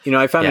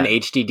I found an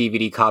HD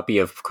DVD copy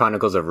of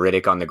Chronicles of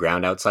Riddick on the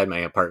ground outside my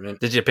apartment.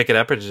 Did you pick it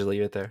up or did you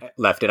leave it there?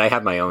 Left it. I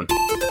have my own.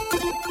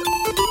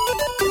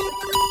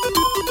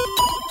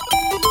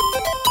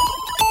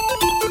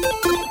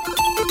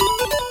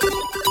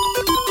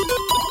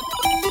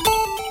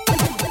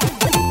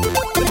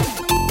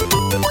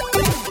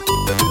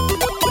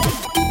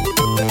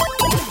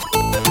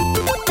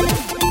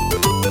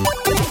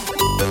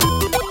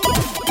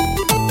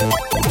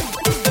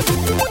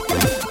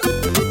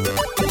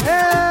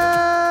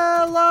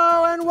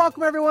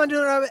 Welcome everyone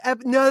to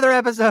another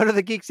episode of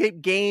the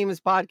Geekscape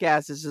Games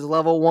podcast. This is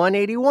level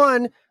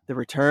 181, the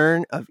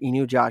return of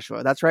Inu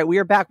Joshua. That's right, we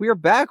are back. We are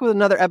back with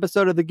another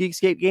episode of the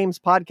Geekscape Games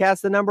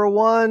podcast, the number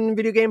one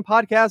video game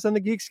podcast on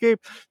the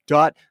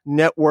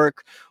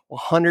Geekscape.network.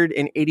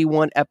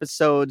 181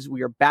 episodes.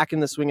 We are back in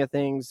the swing of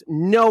things.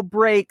 No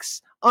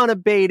breaks,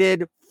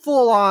 unabated,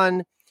 full on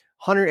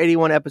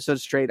 181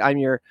 episodes straight. I'm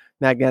your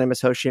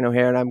magnanimous host, Shane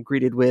O'Hare, and I'm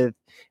greeted with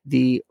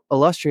the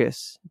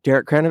illustrious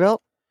Derek Cranevelt.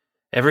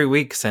 Every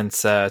week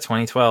since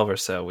 2012 or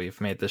so,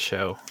 we've made this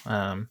show.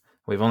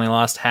 We've only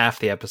lost half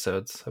the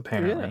episodes,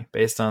 apparently,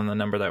 based on the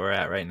number that we're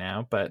at right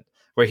now. But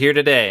we're here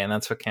today, and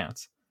that's what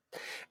counts.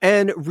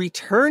 And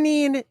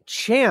returning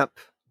champ,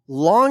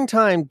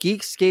 longtime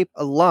Geekscape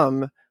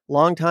alum,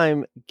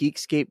 longtime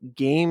Geekscape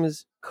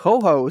Games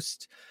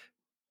co-host,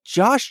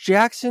 Josh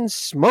Jackson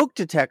Smoke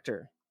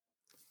Detector.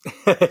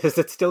 Is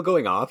it still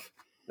going off?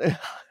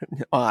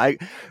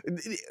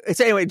 It's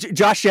anyway,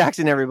 Josh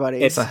Jackson,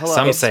 everybody.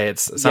 Some say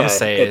it's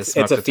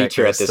a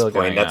feature at this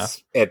point.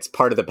 It's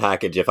part of the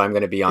package. If I'm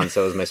going to be on,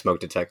 so is my smoke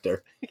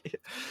detector.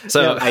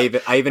 So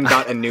I even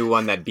got a new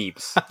one that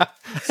beeps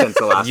since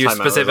the last time. You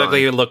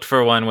specifically looked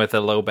for one with a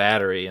low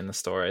battery in the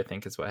store, I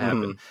think is what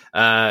happened.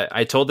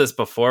 I told this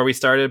before we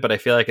started, but I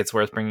feel like it's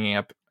worth bringing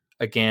up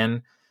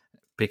again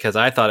because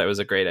I thought it was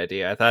a great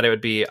idea. I thought it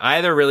would be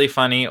either really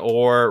funny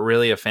or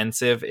really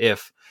offensive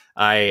if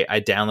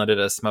I downloaded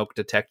a smoke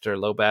detector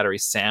low battery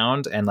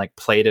sound and like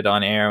played it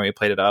on air and we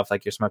played it off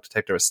like your smoke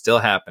detector was still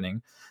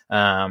happening.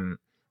 I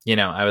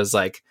was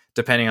like,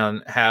 depending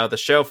on how the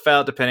show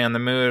felt, depending on the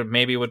mood,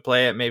 maybe would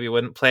play it, maybe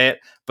wouldn't play it,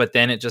 but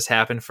then it just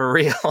happened for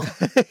real.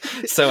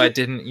 So I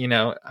didn't,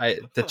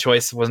 the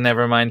choice was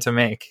never mine to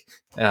make,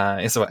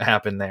 is what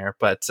happened there.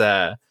 But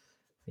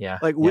yeah.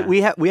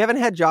 We haven't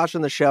had Josh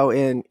on the show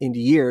in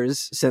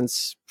years,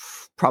 since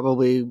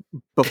probably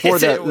before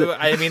that.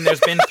 I mean,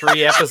 there's been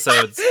 3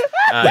 episodes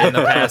in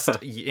the past.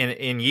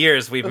 In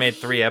years, we've made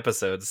 3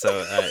 episodes,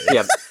 so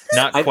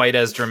not quite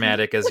as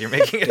dramatic as you're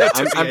making it.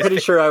 I'm pretty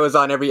sure I was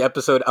on every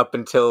episode up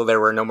until there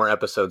were no more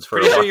episodes for.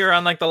 Pretty sure you're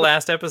on like the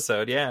last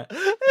episode, yeah.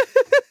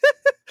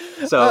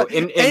 So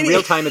in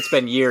real time, it's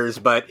been years,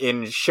 but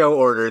in show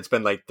order, it's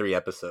been like 3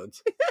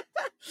 episodes.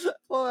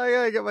 Well, I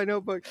gotta get my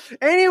notebook.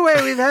 Anyway,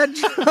 we've had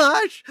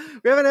Josh.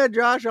 We haven't had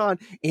Josh on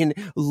in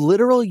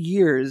literal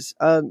years.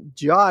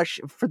 Josh,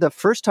 for the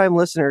first time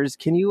listeners,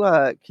 can you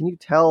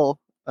tell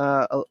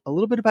a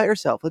little bit about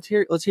yourself? Let's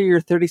hear your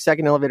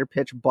 30-second elevator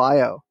pitch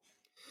bio.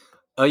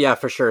 Oh yeah,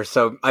 for sure.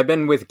 So I've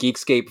been with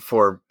Geekscape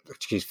for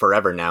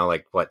forever now,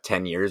 like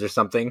 10 years or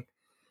something.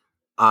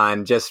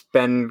 And just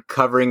been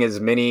covering as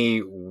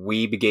many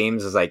weeb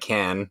games as I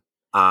can.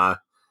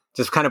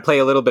 Just kind of play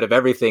a little bit of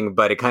everything,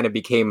 but it kind of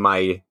became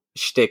my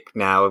shtick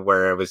now,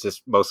 where I was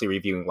just mostly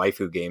reviewing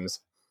waifu games.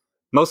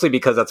 Mostly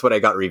because that's what I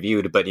got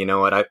reviewed, but you know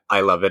what?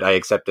 I love it. I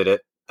accepted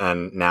it,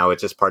 and now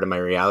it's just part of my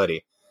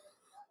reality.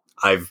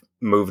 I've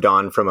moved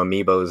on from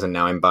amiibos, and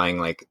now I'm buying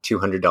like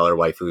 $200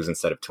 waifus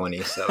instead of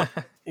 20. So,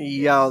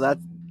 yo,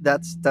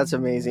 that's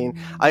amazing.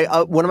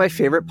 One of my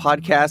favorite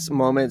podcast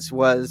moments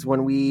was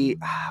when we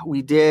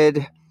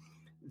did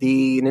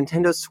the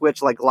Nintendo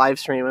Switch like live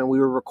stream, and we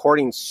were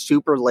recording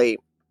super late,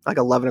 like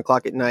 11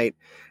 o'clock at night,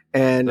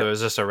 and it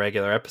was just a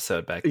regular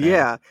episode back then.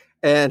 Yeah,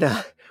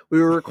 and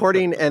we were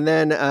recording, and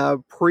then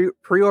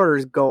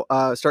pre-orders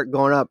start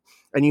going up.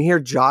 And you hear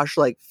Josh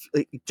like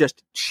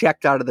just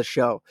checked out of the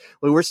show.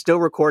 We were still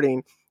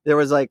recording. There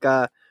was like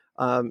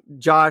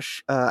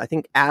Josh, I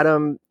think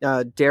Adam,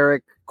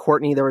 Derek,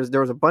 Courtney. There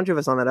was a bunch of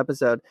us on that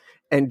episode,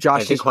 and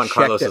Josh. I think Juan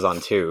Carlos is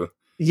on too.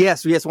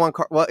 Yes, Juan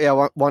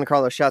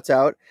Carlos shouts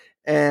out,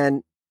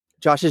 and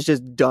Josh is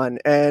just done.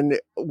 And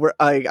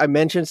I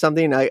mentioned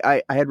something.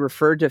 I had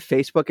referred to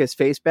Facebook as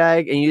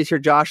Facebag, and you just hear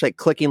Josh like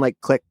clicking,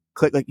 like click,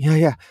 like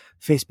yeah.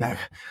 Facebag,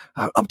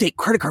 update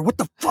credit card. What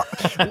the fuck?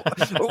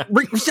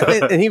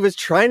 And he was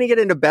trying to get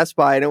into Best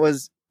Buy, and it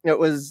was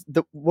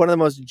one of the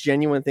most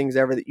genuine things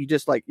ever. That you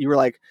were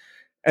like,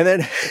 and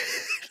then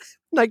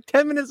like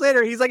 10 minutes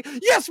later, he's like,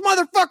 "Yes,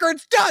 motherfucker,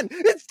 it's done.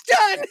 It's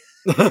done."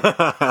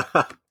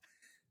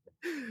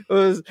 It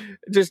was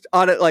just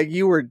on it. Like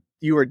you were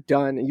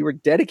done. You were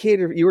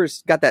dedicated.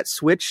 Got that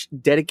Switch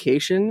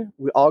dedication.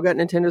 We all got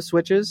Nintendo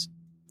Switches.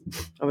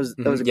 That was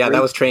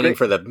training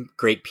for the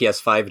great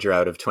PS5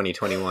 drought of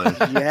 2021.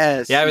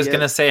 Yes. Yeah, I was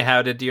gonna say,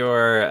 how did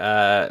your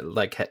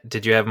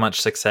did you have much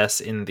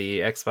success in the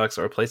Xbox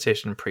or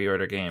PlayStation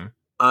pre-order game,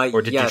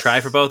 or did you try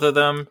for both of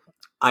them?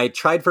 I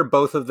tried for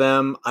both of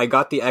them. I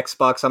got the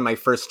Xbox on my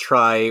first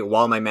try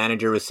while my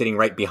manager was sitting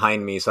right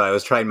behind me, so I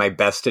was trying my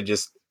best to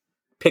just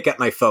pick at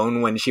my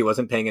phone when she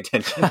wasn't paying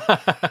attention.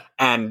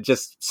 And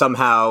just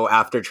somehow,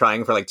 after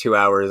trying for like 2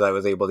 hours, I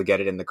was able to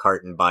get it in the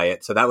cart and buy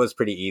it. So that was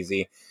pretty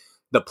easy.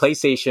 The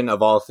PlayStation,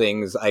 of all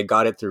things, I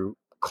got it through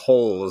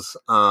Kohl's.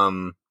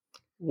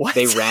 What?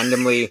 They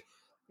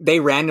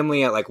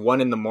randomly at like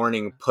 1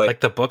 a.m. put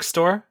like the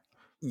bookstore.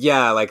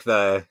 Yeah, like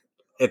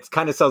it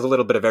kind of sells a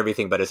little bit of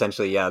everything, but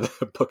essentially, yeah,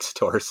 the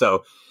bookstore.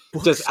 So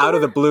just out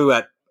of the blue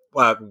at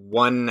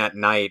 1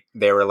 a.m,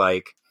 they were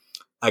like,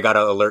 I got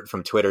an alert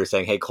from Twitter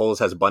saying, hey, Kohl's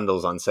has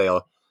bundles on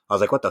sale. I was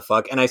like, what the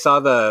fuck? And I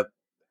saw the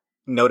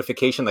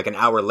notification like an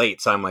hour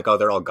late. So I'm like, oh,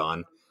 they're all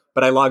gone.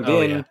 But I logged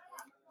in. Yeah.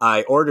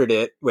 I ordered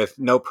it with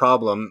no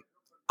problem.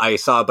 I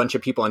saw a bunch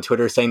of people on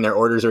Twitter saying their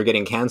orders were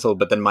getting canceled,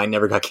 but then mine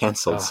never got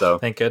canceled. So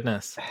thank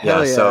goodness.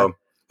 Yeah. So,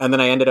 and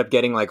then I ended up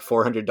getting like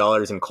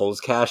 $400 in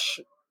Kohl's cash.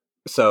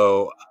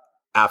 So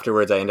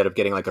afterwards, I ended up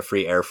getting like a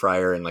free air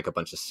fryer and like a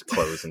bunch of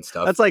clothes and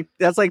stuff.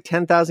 that's like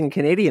 10,000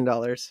 Canadian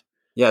dollars.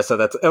 Yeah, so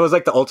it was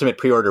like the ultimate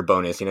pre-order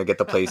bonus. You know, get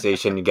the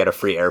PlayStation, you get a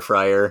free air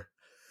fryer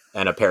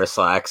and a pair of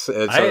slacks. So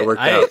it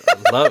worked out.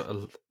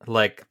 Love,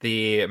 like,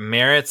 the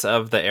merits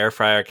of the air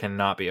fryer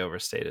cannot be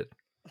overstated.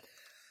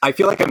 I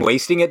feel like I'm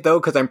wasting it though,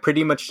 because I'm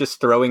pretty much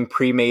just throwing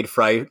pre-made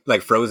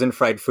frozen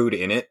fried food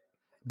in it.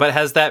 But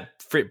has that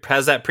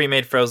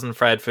pre-made frozen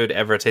fried food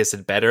ever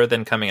tasted better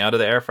than coming out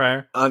of the air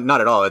fryer? Not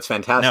at all. It's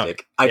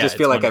fantastic. No. I just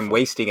feel like wonderful. I'm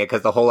wasting it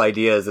because the whole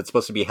idea is it's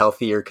supposed to be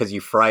healthier because you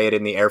fry it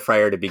in the air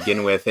fryer to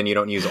begin with and you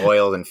don't use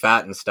oil and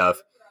fat and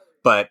stuff.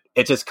 But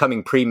it's just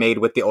coming pre-made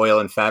with the oil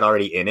and fat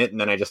already in it,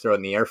 and then I just throw it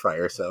in the air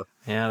fryer. So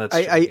yeah,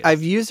 that's true.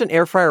 I've used an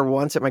air fryer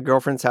once at my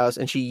girlfriend's house,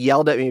 and she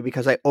yelled at me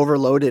because I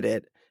overloaded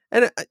it.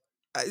 And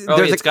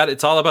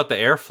it's all about the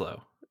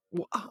airflow.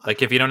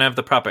 Like if you don't have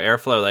the proper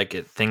airflow, like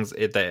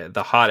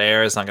the hot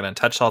air is not going to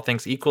touch all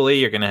things equally.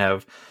 You're going to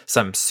have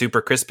some super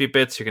crispy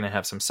bits. You're going to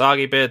have some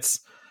soggy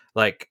bits.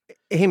 Like,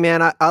 hey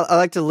man, I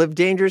like to live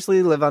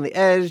dangerously, live on the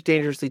edge,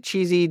 dangerously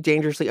cheesy,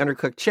 dangerously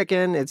undercooked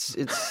chicken. It's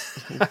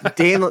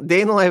day in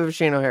the life of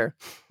Shane O'Hare.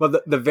 Well,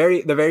 the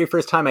very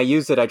first time I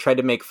used it, I tried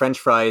to make French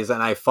fries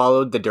and I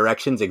followed the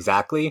directions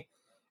exactly,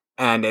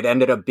 and it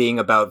ended up being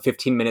about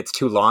 15 minutes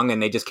too long,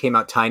 and they just came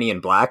out tiny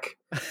and black.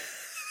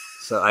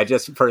 So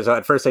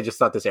at first I just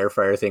thought this air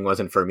fryer thing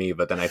wasn't for me,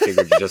 but then I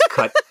figured you just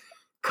cut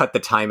the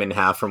time in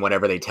half from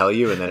whatever they tell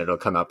you, and then it'll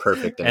come out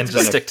perfect. And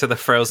just stick to the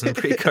frozen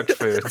pre-cooked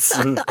foods.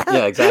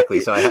 Yeah, exactly.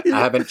 So I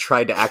haven't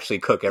tried to actually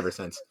cook ever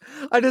since.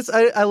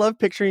 I love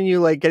picturing you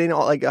like getting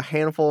like a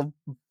handful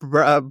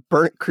of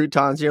burnt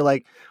croutons. You're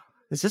like,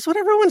 is this what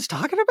everyone's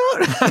talking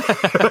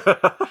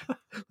about?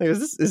 Like,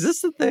 is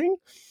this the thing?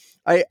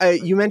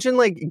 You mentioned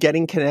like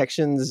getting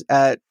connections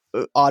at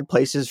odd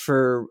places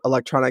for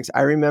electronics.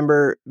 I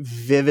remember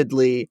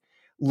vividly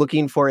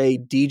looking for a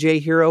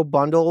DJ Hero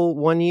bundle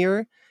one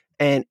year,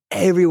 and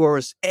everywhere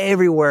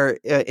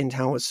in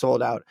town was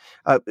sold out.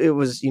 It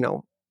was,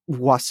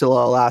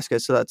 Wasilla, Alaska,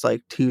 so that's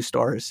like 2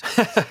 stores.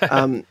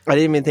 I didn't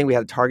even think we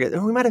had a Target.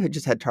 We might have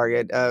just had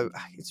Target.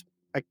 It's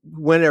like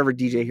whenever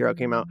DJ Hero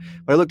came out,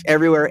 but I looked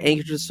everywhere.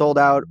 Anchorage was sold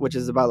out, which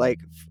is about like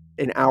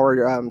an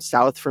hour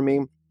south from me,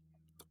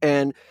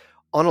 and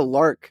on a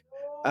lark.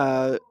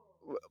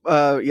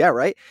 Yeah,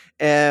 right.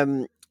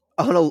 And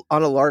on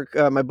a lark,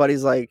 my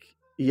buddy's like,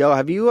 yo,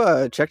 have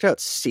you checked out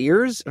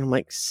Sears? And I'm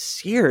like,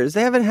 Sears?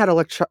 They haven't had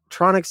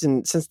electronics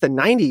since the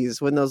 90s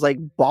when those like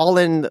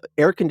Ballin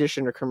air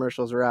conditioner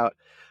commercials were out.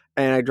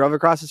 And I drove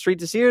across the street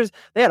to Sears.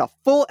 They had a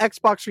full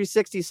Xbox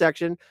 360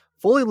 section,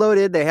 fully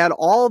loaded. They had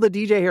all the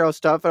DJ Hero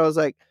stuff. And I was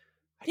like,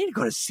 I need to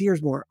go to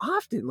Sears more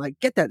often. Like,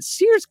 get that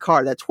Sears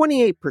card, that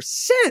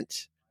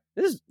 28%.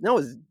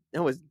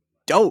 That was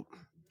dope.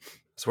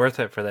 It's worth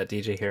it for that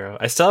DJ Hero.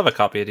 I still have a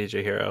copy of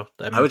DJ Hero.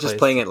 I was just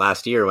playing it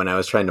last year when I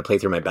was trying to play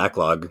through my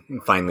backlog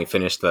and finally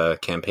finish the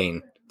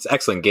campaign. It's an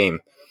excellent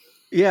game.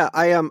 Yeah,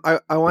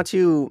 I want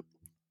to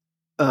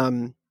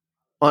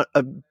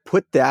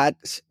put that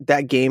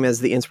game as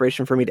the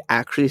inspiration for me to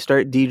actually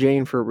start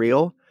DJing for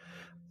real.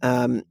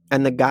 And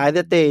the guy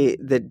that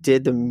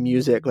did the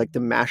music, like the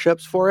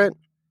mashups for it,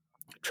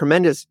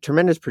 tremendous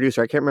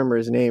producer. I can't remember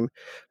his name,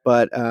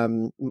 but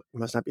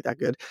must not be that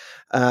good.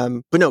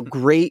 But no,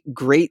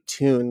 great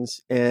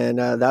tunes, and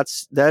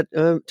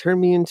that turned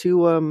me into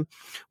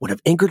one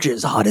of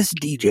Anchorage's hottest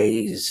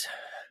DJs.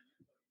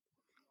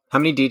 How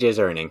many DJs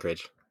are in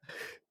Anchorage?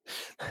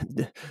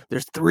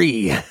 There's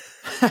 3.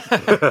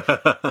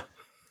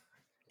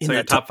 So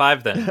your top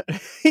 5 then?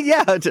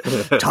 Yeah,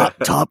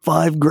 top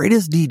 5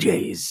 greatest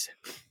DJs.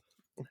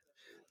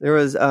 There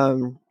was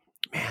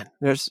man,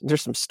 there's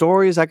some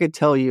stories I could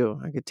tell you.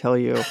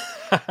 Oh,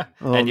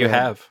 and you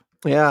have.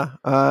 Yeah.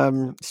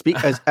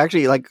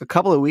 Actually, like a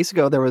couple of weeks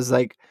ago, there was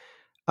like,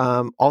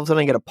 all of a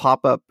sudden I get a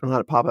pop-up. Not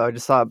a pop-up. I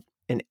just saw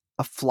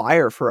a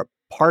flyer for a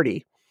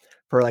party,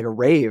 for like a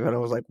rave. And I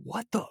was like,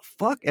 what the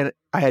fuck? And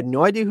I had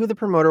no idea who the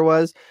promoter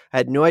was. I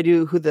had no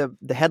idea who the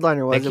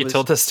headliner was. I think you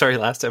told this story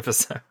last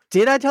episode.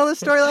 Did I tell this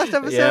story last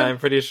episode? Yeah, I'm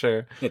pretty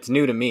sure. It's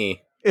new to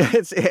me.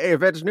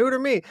 if it's new to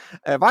me,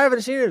 if I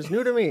haven't seen it, it's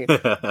new to me.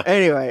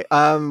 Anyway,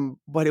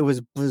 but it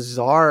was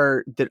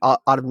bizarre that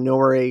out of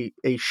nowhere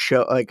a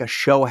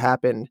show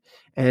happened,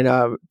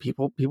 and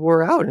people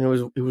were out,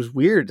 and it was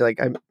weird.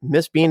 Like, I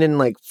miss being in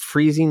like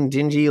freezing,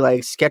 dingy,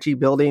 like sketchy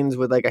buildings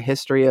with like a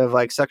history of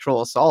like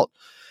sexual assault.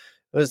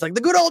 It was like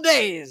the good old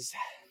days,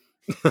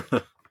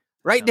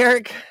 right,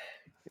 Derek?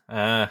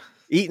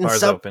 Eating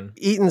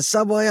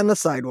Subway on the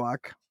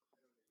sidewalk.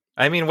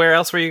 I mean, where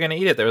else were you going to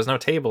eat it? There was no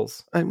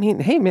tables. I mean,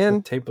 hey,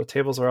 man.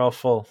 Tables were all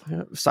full.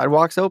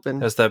 Sidewalks open.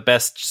 It was the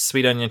best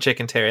sweet onion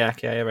chicken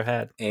teriyaki I ever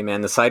had. Hey,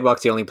 man, the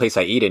sidewalk's the only place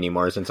I eat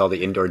anymore since all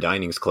the indoor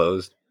dining's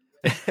closed.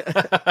 Go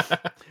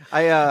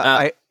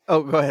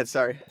ahead.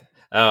 Sorry.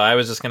 Oh, I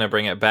was just going to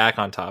bring it back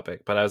on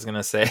topic, but I was going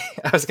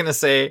to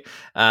say,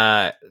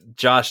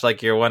 Josh,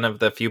 like, you're one of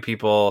the few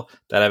people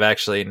that I've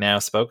actually now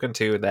spoken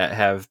to that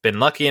have been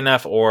lucky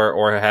enough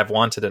or have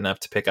wanted enough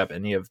to pick up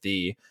any of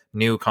the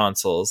new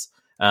consoles.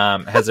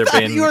 Has there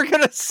been? You were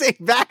gonna say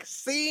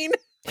vaccine?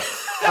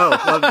 Oh,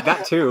 well,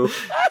 that too.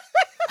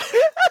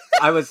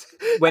 I was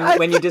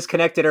when you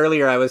disconnected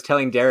earlier. I was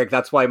telling Derek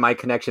that's why my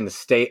connection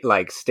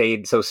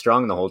stayed so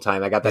strong the whole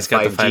time. I got that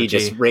 5G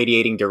just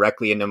radiating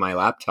directly into my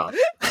laptop.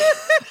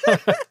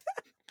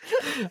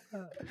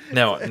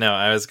 No.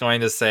 I was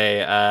going to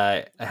say,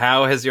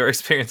 how has your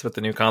experience with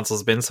the new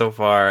consoles been so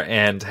far?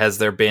 And has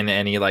there been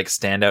any like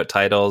standout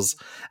titles,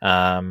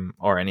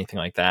 or anything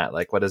like that?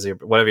 Like, what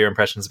have your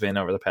impressions been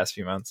over the past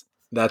few months?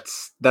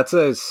 That's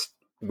a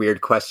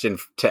weird question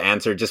to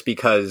answer, just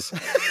because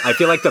I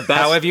feel like the best.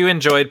 How have you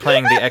enjoyed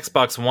playing the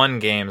Xbox One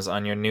games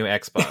on your new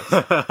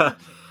Xbox?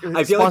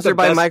 I feel sponsored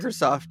by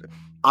Microsoft.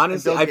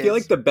 Honestly, I feel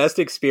like the best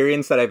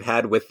experience that I've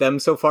had with them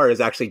so far is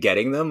actually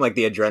getting them, like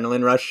the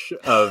adrenaline rush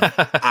of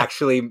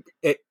actually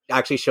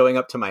showing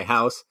up to my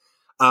house.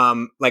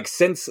 Like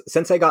since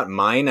I got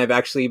mine, I've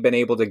actually been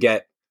able to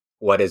get,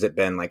 what has it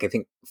been? Like, I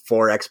think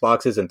 4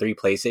 Xboxes and 3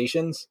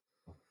 PlayStations.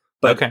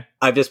 But okay.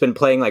 I've just been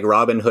playing like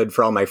Robin Hood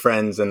for all my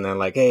friends, and they're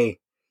like, "Hey,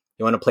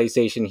 you want a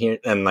PlayStation here?"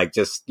 And like,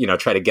 just,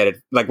 try to get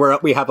it. Like,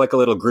 we have like a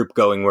little group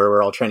going where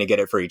we're all trying to get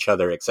it for each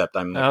other, except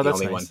I'm like, the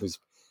only one who's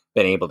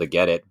been able to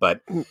get it.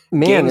 But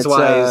man,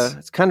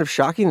 it's kind of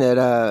shocking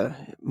that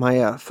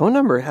my phone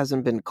number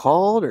hasn't been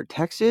called or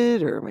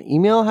texted, or my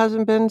email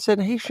hasn't been said,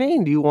 "Hey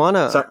Shane, do you want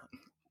a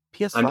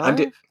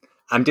PS5?"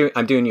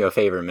 I'm doing you a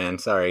favor, man.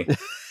 Sorry.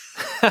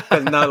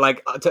 No,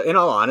 like, in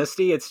all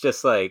honesty, it's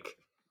just like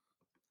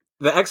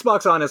the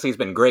Xbox honestly has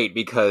been great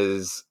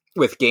because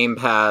with Game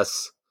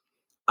Pass,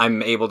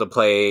 I'm able to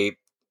play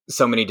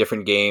so many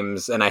different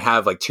games, and I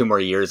have like 2 more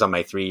years on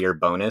my 3-year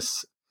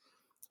bonus.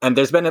 And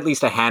there's been at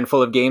least a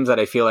handful of games that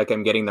I feel like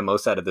I'm getting the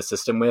most out of the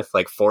system with,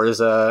 like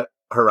Forza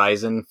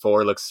Horizon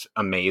 4 looks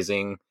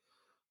amazing.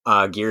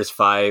 Gears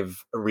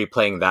 5,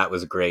 replaying that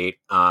was great.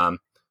 I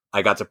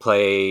got to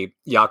play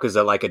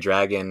Yakuza Like a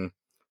Dragon.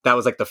 That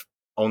was like the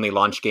only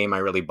launch game I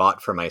really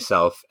bought for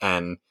myself.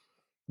 And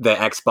the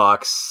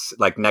Xbox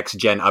like next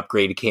gen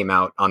upgrade came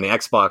out on the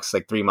Xbox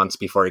like 3 months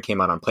before it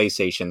came out on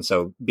PlayStation.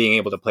 So being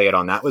able to play it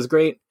on that was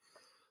great.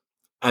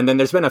 And then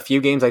there's been a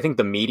few games. I think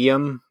The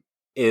Medium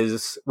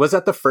was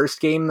that the first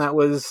game that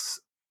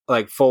was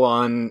like full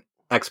on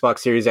Xbox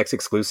Series X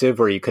exclusive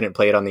where you couldn't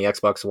play it on the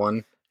Xbox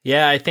One?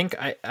 Yeah, I think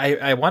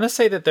I want to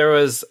say that there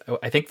was,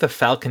 I think the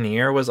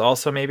Falconeer was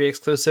also maybe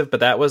exclusive, but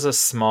that was a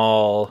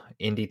small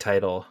indie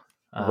title.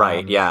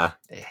 Right, yeah.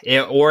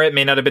 Or it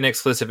may not have been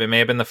exclusive. It may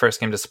have been the first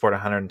game to support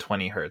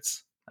 120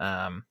 hertz.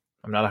 I'm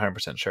not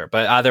 100% sure,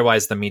 but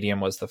otherwise the Medium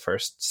was the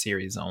first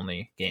series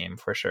only game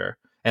for sure.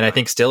 And I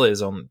think still is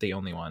the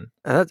only one.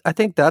 I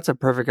think that's a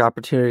perfect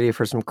opportunity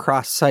for some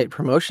cross-site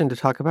promotion to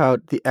talk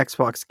about the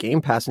Xbox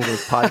Game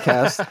Passengers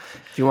podcast.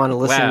 If you want to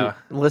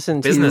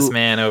listen to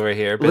businessman over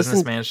here,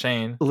 businessman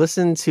Shane.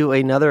 Listen to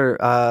another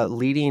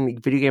leading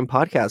video game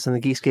podcast on the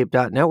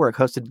Geekscape.network,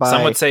 hosted by.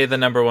 Some would say the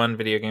 #1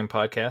 video game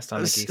podcast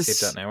on the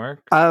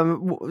Geekscape.network.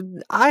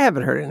 I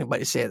haven't heard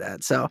anybody say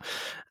that. So,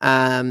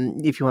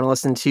 if you want to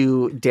listen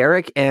to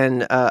Derek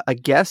and a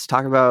guest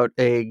talk about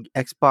a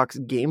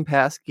Xbox Game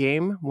Pass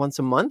game once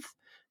a month,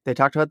 they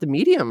talked about The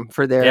Medium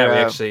for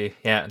their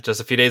just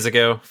a few days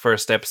ago,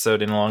 first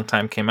episode in a long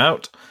time came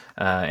out,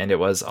 and it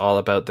was all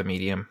about The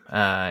Medium,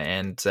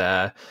 and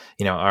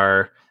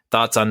our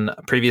thoughts on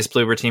previous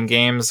Bloober Team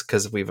games,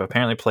 because we've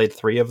apparently played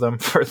 3 of them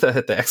for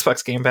the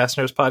Xbox Game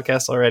Passengers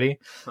podcast already.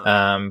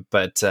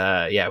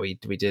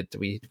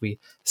 We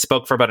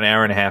spoke for about an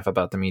hour and a half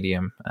about The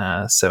Medium,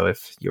 so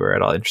if you were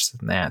at all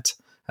interested in that,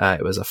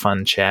 it was a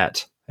fun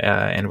chat,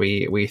 and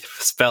we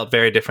felt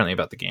very differently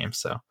about the game.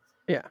 So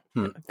yeah.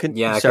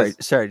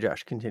 Sorry,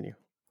 Josh. Continue.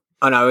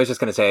 Oh no, I was just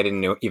going to say I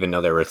didn't even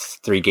know there were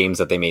 3 games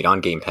that they made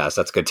on Game Pass.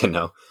 That's good to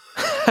know.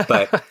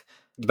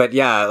 But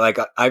yeah, like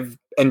I've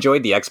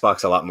enjoyed the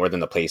Xbox a lot more than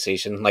the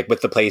PlayStation. Like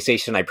with the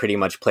PlayStation, I pretty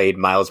much played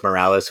Miles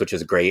Morales, which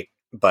was great,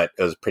 but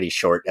it was pretty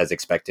short as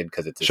expected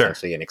because it's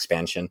essentially an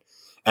expansion.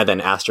 And then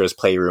Astro's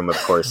Playroom, of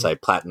course, I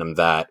platinumed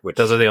that.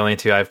 Those are the only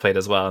 2 I've played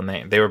as well,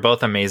 and they were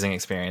both amazing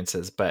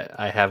experiences. But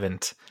I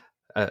haven't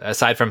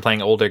aside from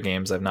playing older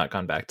games, I've not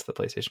gone back to the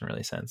PlayStation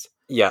really since.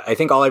 Yeah, I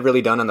think all I've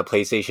really done on the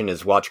PlayStation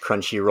is watch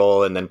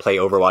Crunchyroll and then play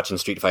Overwatch and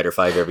Street Fighter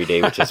V every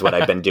day, which is what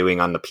I've been doing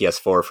on the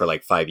PS4 for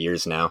like 5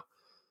 years now.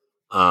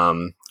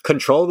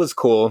 Control was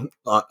cool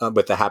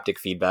with the haptic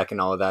feedback and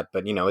all of that,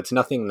 but it's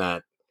nothing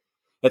that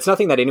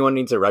anyone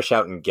needs to rush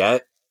out and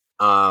get.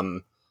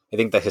 I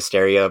think the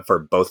hysteria for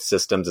both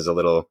systems is a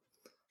little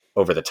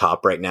over the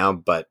top right now,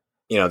 but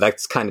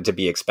that's kind of to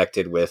be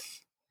expected with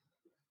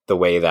the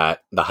way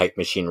that the hype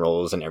machine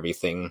rolls and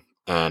everything,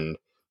 and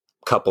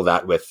couple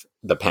that with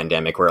the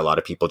pandemic where a lot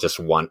of people just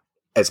want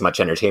as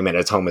much entertainment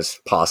at home as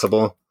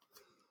possible.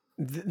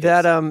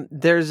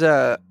 There's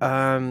a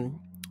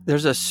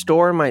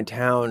store in my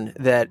town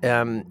that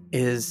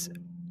is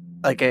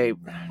like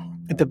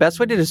the best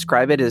way to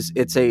describe it is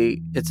it's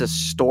a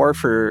store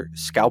for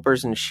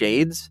scalpers and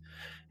shades,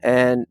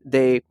 and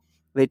they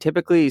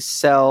typically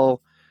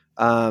sell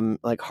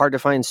like hard to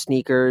find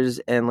sneakers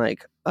and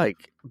like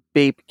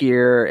Bape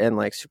gear and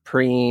like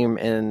Supreme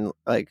and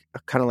like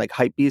kind of like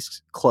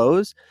hypebeast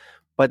clothes.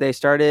 But they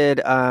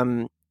started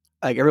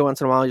like every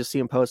once in a while you'll see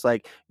them post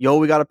like, yo,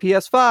 we got a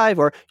PS5,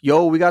 or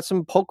yo, we got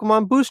some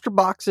Pokemon booster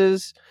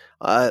boxes.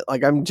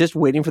 Like I'm just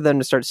waiting for them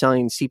to start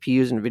selling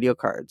CPUs and video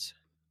cards.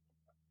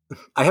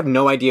 I have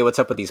no idea what's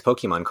up with these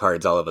Pokemon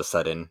cards all of a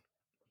sudden.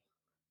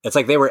 It's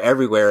like they were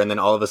everywhere, and then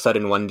all of a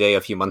sudden one day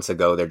a few months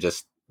ago they're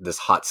just this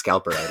hot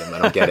scalper item. I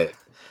don't get it.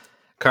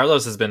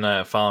 Carlos has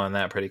been following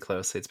that pretty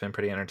closely. It's been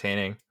pretty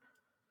entertaining.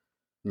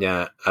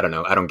 Yeah, I don't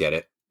know. I don't get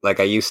it. Like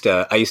I used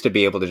to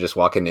be able to just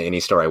walk into any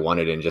store I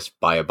wanted and just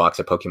buy a box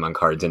of Pokemon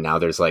cards, and now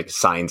there's like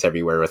signs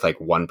everywhere with like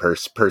one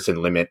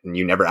person limit, and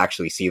you never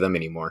actually see them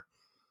anymore.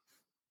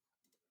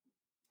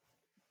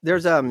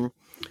 There's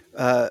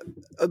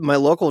my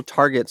local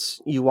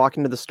Targets, you walk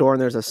into the store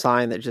and there's a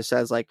sign that just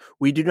says like,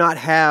 we do not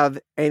have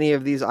any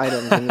of these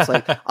items, and it's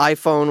like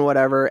iPhone,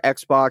 whatever,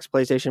 Xbox,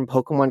 PlayStation,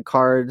 Pokemon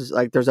cards.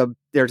 Like there's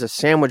a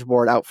sandwich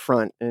board out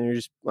front, and you're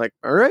just like,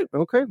 all right,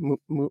 okay,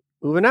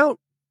 moving out,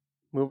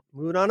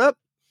 moving on up.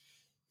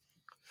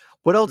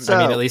 What else?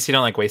 I mean, at least you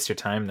don't like waste your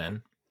time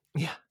then.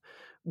 Yeah.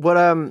 What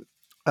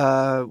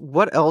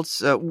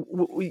else?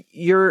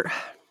 Your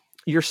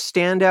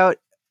standout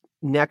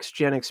next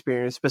gen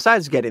experience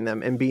besides getting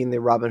them and being the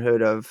Robin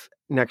Hood of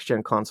next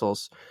gen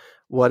consoles.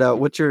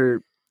 What's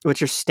your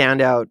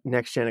standout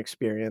next gen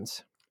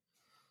experience?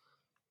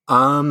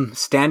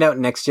 Standout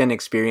next gen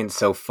experience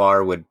so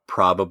far would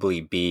probably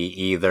be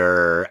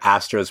either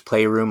Astro's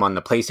Playroom on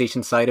the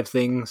PlayStation side of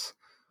things,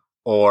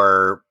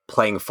 or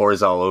playing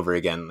Forza all over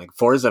again. Like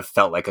Forza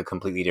felt like a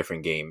completely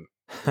different game.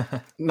 I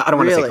don't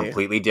want to say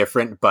completely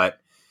different, but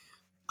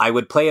I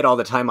would play it all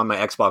the time on my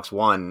Xbox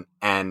One,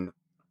 and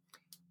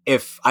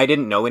if I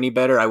didn't know any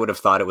better, I would have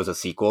thought it was a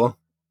sequel,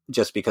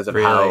 just because of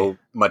how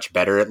much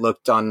better it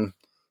looked on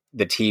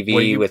the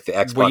TV with the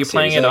Xbox. Were you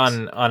playing Series it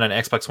X. on an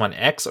Xbox One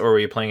X, or were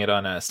you playing it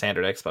on a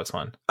standard Xbox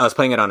One? I was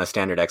playing it on a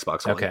standard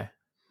Xbox One. Okay.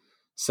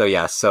 So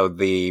yeah, so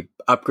the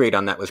upgrade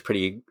on that was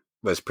pretty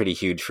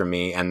huge for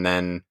me, and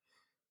then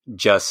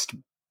just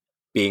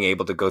being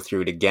able to go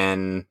through it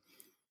again,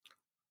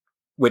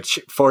 which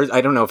Forza,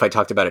 I don't know if I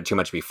talked about it too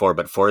much before,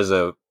 but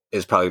Forza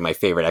is probably my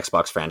favorite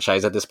Xbox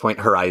franchise at this point,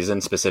 Horizon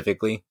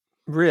specifically.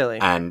 Really?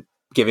 And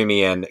giving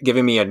me a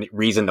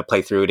reason to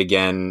play through it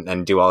again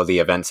and do all the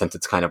events, since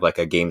it's kind of like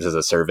a games as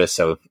a service,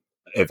 so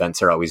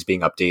events are always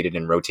being updated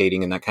and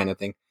rotating and that kind of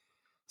thing.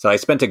 So I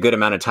spent a good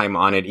amount of time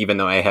on it, even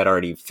though I had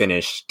already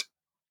finished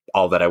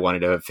all that I wanted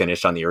to have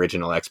finished on the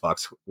original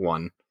Xbox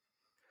One.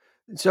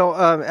 So,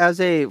 as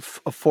a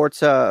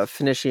Forza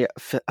aficionado,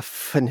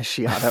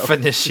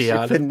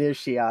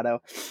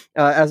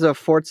 as a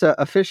Forza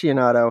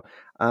aficionado,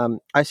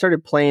 I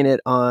started playing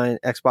it on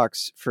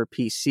Xbox for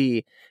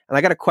PC, and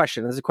I got a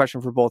question. This is a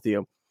question for both of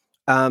you.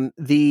 I'm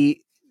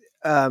in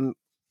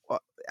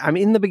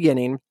the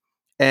beginning,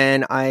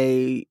 and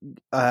I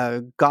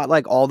got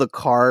like all the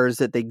cars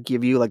that they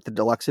give you, like the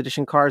deluxe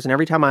edition cars, and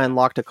every time I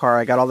unlocked a car,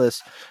 I got all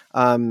this.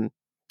 Oh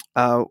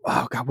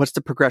God, what's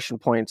the progression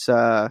points?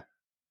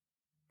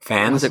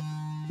 Fans?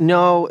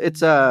 No,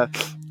 it's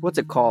what's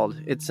it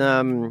called? It's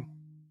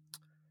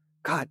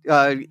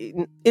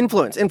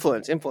influence.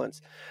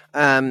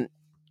 And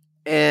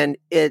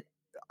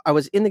I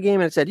was in the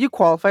game and it said you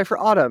qualify for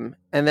autumn,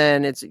 and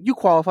then it's you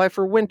qualify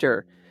for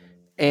winter.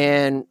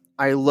 And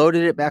I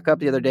loaded it back up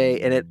the other day,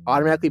 and it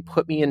automatically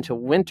put me into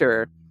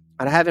winter.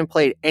 And I haven't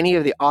played any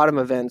of the autumn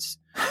events.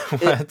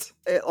 What?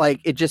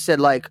 It just said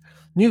like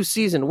new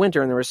season,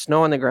 winter, and there was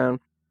snow on the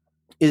ground.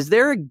 Is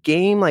there a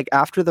game like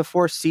after the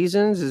 4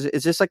 seasons?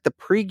 Is this like the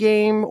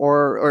pre-game,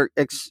 or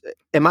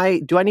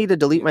do I need to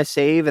delete my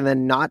save and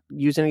then not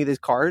use any of these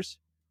cars?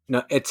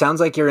 No, it sounds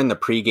like you're in the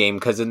pre-game,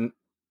 because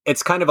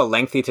it's kind of a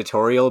lengthy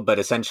tutorial, but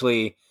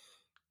essentially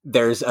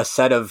there's a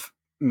set of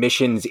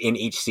missions in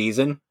each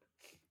season.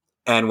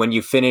 And when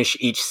you finish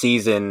each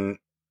season,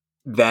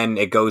 then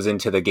it goes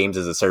into the games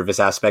as a service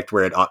aspect,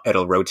 where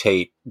it'll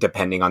rotate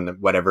depending on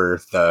whatever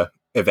the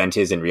event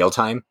is in real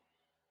time.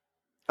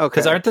 Okay.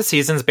 Because aren't the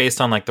seasons based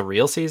on like the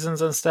real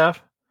seasons and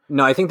stuff?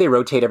 No, I think they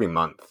rotate every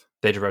month.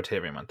 They rotate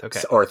every month.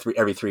 Okay. Or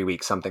every 3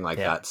 weeks, something like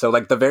that. So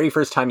like the very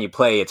first time you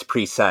play, it's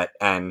preset.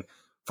 And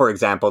for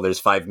example, there's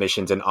 5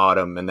 missions in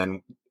autumn, and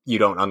then you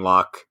don't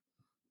unlock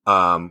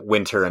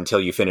winter until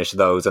you finish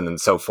those, and then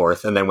so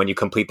forth. And then when you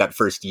complete that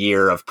first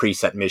year of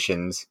preset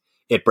missions,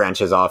 it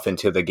branches off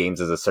into the games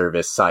as a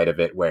service side of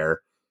it,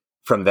 where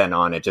from then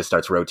on it just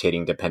starts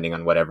rotating depending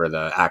on whatever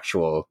the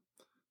actual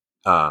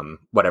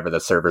whatever the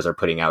servers are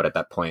putting out at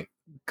that point.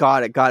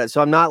 Got it.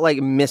 So I'm not like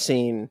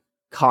missing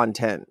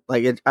content.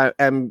 Like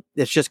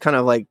it's just kind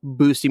of like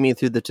boosting me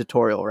through the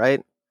tutorial,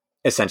 right?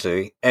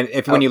 Essentially. And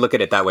when you look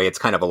at it that way, it's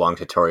kind of a long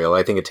tutorial.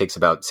 I think it takes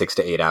about 6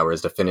 to 8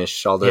 hours to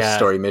finish all the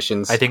story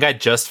missions. I think I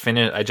just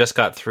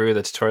got through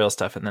the tutorial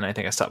stuff, and then I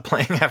think I stopped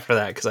playing after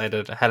that because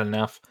I had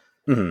enough.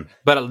 Mm-hmm.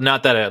 But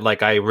not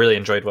that I really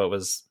enjoyed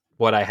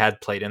what I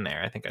had played in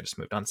there. I think I just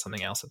moved on to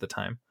something else at the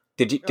time.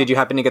 Did you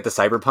happen to get the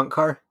Cyberpunk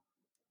car?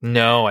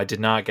 No, I did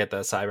not get the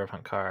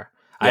Cyberpunk car.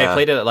 Yeah. I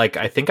played it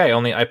I think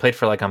I played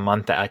for like a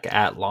month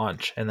at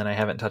launch, and then I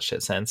haven't touched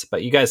it since.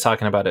 But you guys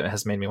talking about it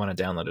has made me want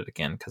to download it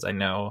again because I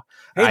know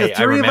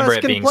I remember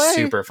it being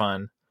super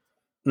fun.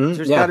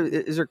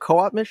 Is there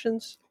co-op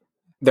missions?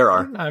 There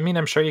are. I mean,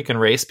 I'm sure you can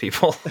race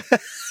people.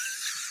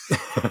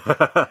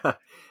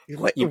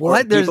 What?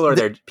 People are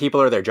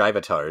their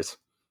drivatars.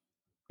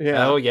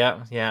 Yeah. Oh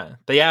yeah.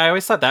 But yeah, I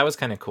always thought that was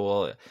kind of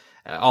cool.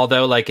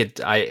 Although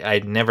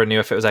I never knew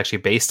if it was actually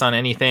based on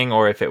anything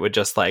or if it would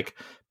just like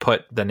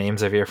put the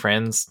names of your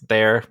friends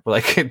there,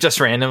 like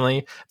just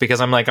randomly. Because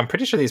I'm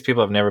pretty sure these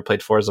people have never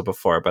played Forza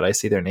before, but I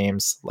see their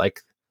names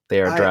like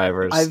they are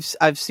drivers.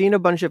 I've seen a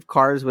bunch of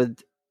cars with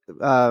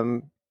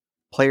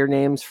player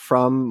names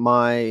from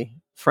my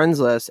friends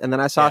list, and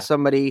then I saw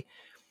somebody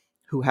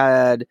who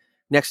had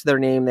next to their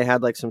name they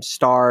had like some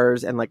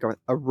stars and like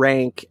a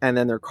rank, and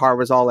then their car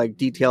was all like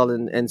detailed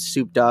and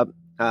souped up.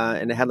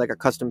 And it had like a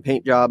custom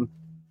paint job.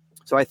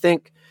 So I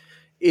think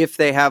if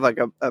they have like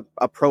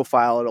a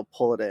profile, it'll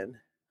pull it in.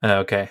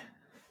 Okay.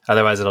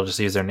 Otherwise, it'll just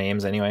use their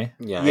names anyway.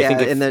 Yeah, I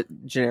think in the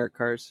generic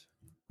cars.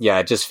 Yeah,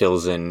 it just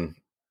fills in.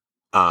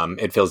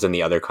 It fills in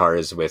the other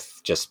cars with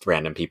just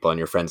random people on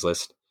your friends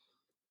list.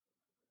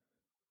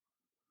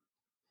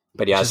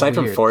 But yeah, aside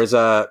from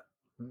Forza,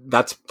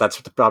 that's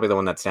probably the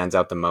one that stands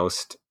out the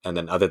most. And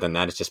then other than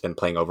that, it's just been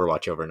playing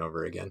Overwatch over and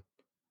over again.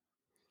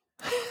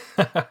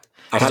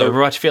 Does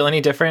Overwatch feel any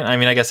different? I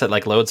mean, I guess it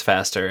like loads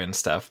faster and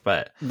stuff,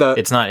 but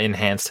it's not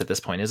enhanced at this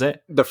point, is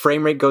it? The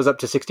frame rate goes up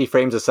to 60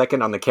 frames a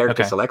second on the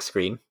character select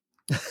screen.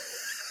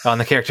 On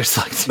the character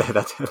select.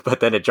 But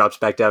then it drops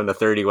back down to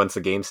 30 once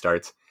the game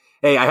starts.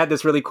 Hey, I had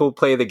this really cool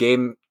play of the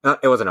game.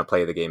 It wasn't a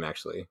play of the game,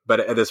 actually.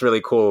 But this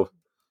really cool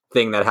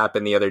thing that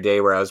happened the other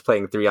day where I was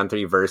playing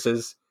 3-on-3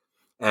 versus,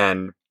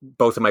 and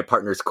both of my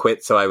partners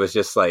quit. So I was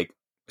just like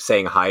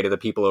saying hi to the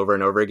people over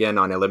and over again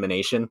on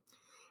elimination.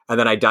 And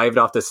then I dived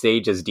off the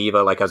stage as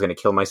D.Va like I was going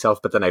to kill myself,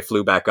 but then I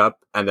flew back up,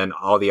 and then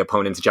all the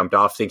opponents jumped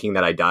off thinking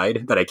that I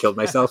died, that I killed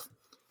myself,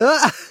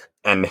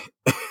 and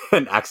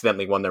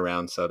accidentally won the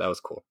round, so that was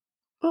cool.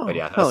 Oh, but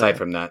yeah, aside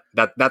from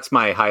that's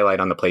my highlight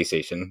on the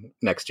PlayStation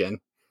Next Gen.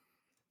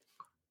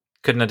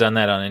 Couldn't have done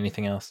that on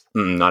anything else.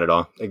 Not at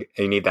all.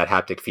 I need that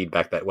haptic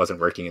feedback that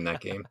wasn't working in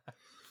that game.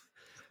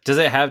 Did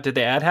they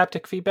add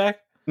haptic feedback?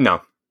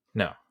 No.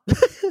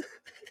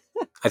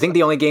 I think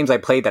the only games I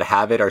played that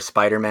have it are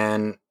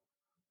Spider-Man,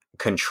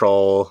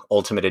 Control,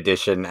 Ultimate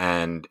Edition,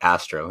 and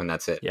Astro, and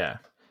that's it. Yeah.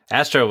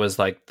 Astro was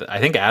I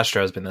think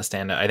Astro has been the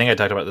standout. I think I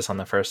talked about this on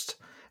the first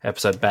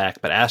episode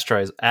back, but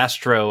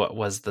Astro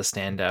was the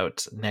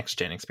standout next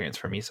gen experience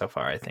for me so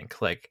far, I think.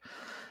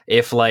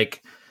 This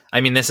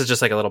is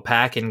just like a little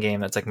pack-in game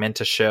that's like meant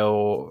to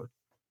show,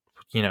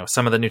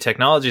 some of the new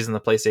technologies in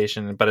the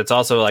PlayStation, but it's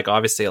also like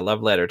obviously a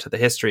love letter to the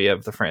history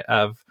of the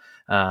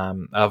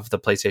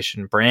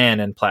PlayStation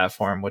brand and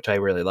platform, which I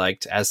really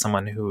liked as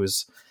someone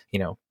who's,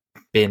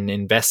 been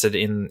invested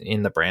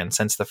in the brand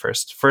since the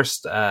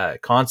first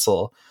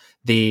console.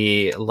 But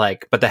the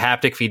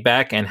haptic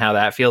feedback and how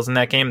that feels in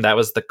that game, that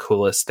was the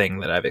coolest thing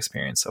that I've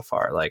experienced so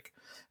far. Like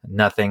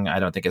nothing I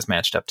don't think is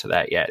matched up to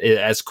that yet.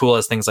 As cool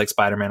as things like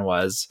Spider-Man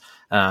was,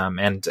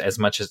 and as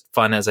much as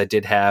fun as I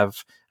did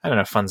have, I don't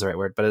know if fun's the right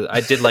word, but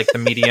I did like the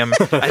medium.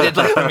 I did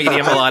like the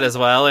medium a lot as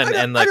well,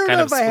 and I don't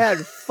know if I had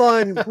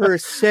fun per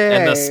se,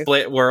 and the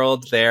split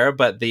world there.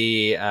 But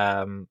the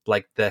the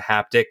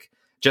haptic,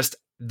 just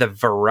the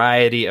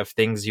variety of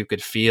things you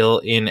could feel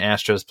in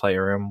Astro's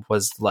Playroom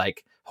was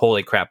like,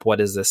 holy crap!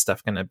 What is this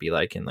stuff going to be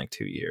like in like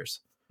 2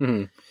 years?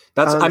 Mm-hmm.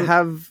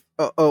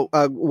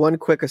 One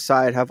quick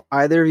aside: have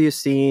either of you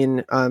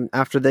seen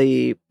after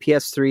the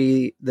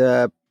PS3,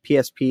 the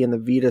PSP, and the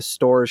Vita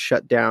stores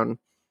shut down?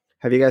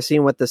 Have you guys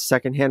seen what the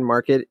secondhand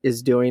market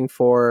is doing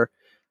for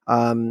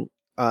the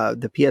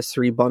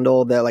PS3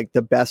 bundle, that like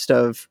the best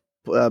of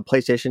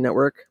PlayStation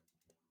Network?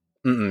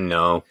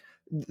 No.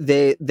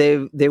 They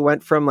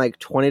went from like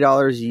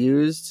 $20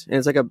 used, and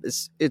it's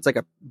like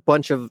a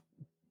bunch of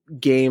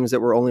games that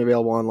were only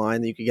available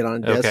online that you could get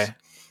on a disc. Okay.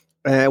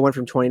 And it went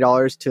from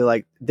 $20 to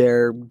like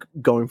they're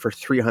going for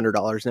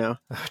 $300 now.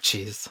 Oh,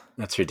 jeez.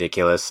 That's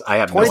ridiculous. I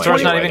have The no idea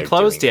store's not why even they're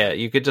closed doing yet.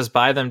 You could just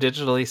buy them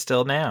digitally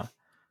still now.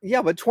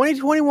 Yeah, but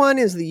 2021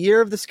 is the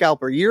year of the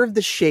scalper, year of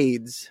the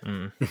shades.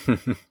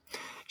 it.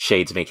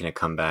 Shade's making a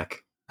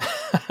comeback.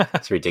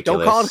 It's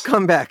ridiculous. Don't call it a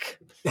comeback.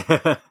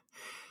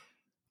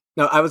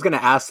 No, I was going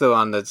to ask, though,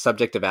 on the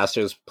subject of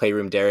Astro's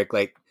Playroom, Derek,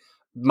 like,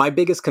 my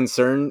biggest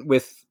concern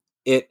with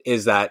it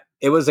is that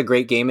it was a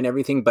great game and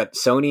everything, but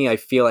Sony, I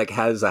feel like,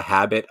 has a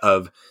habit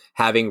of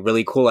having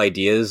really cool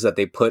ideas that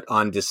they put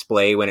on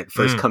display when it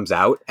first comes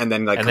out, and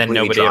then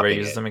nobody ever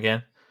uses them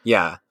again.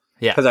 Yeah.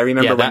 Yeah. Because I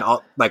remember when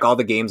all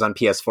the games on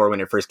PS4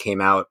 when it first came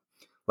out,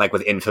 like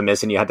with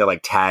Infamous, and you had to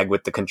like tag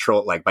with the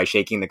control, like by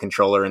shaking the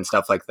controller and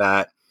stuff like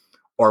that.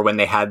 Or when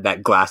they had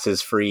that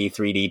glasses-free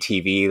 3D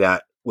TV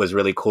that was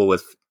really cool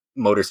with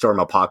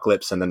MotorStorm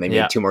Apocalypse, and then they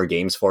made 2 more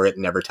games for it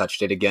and never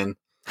touched it again.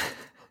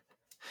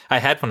 I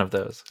had one of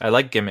those. I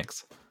like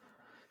gimmicks.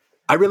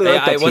 I really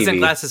like that It wasn't TV.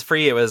 glasses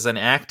free. It was an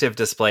active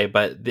display,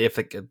 but if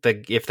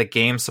the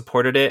game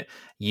supported it,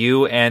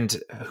 you and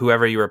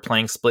whoever you were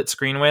playing split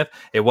screen with,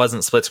 it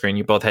wasn't split screen.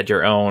 You both had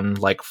your own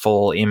like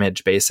full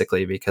image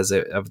basically because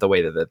of the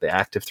way that the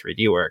active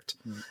 3D worked.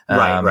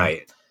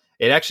 Right.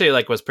 It actually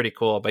like was pretty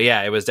cool, but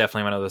yeah, it was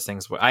definitely one of those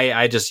things where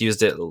I just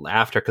used it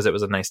after because it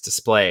was a nice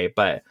display,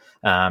 but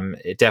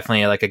it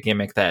definitely like a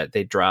gimmick that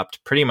they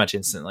dropped pretty much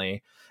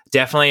instantly.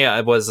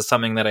 Definitely was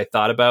something that I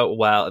thought about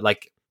while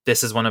like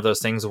this is one of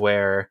those things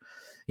where,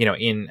 you know,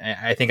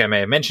 I think I may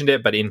have mentioned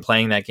it, but in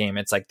playing that game,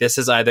 it's like this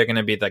is either going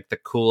to be like the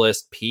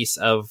coolest piece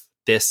of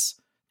this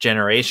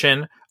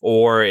generation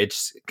or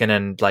it's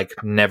gonna like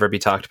never be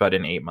talked about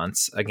in 8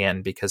 months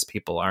again because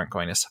people aren't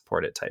going to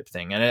support it type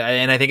thing.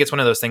 And I think it's one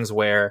of those things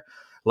where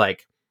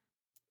like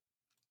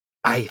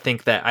I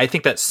think that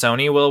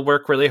Sony will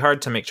work really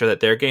hard to make sure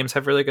that their games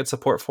have really good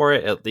support for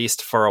it, at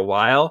least for a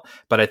while.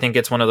 But I think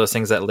it's one of those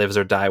things that lives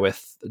or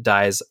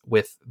dies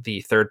with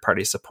the third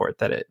party support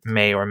that it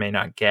may or may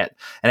not get.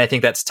 And I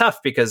think that's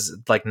tough because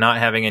like not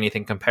having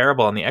anything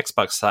comparable on the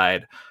Xbox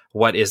side,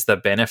 what is the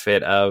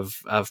benefit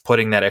of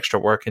putting that extra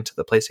work into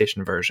the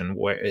PlayStation version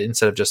where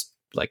instead of just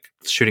like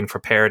shooting for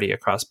parity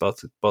across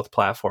both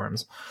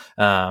platforms?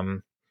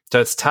 So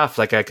it's tough.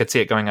 Like I could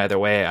see it going either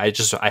way.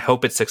 I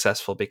hope it's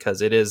successful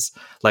because it is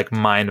like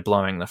mind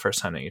blowing the first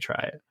time that you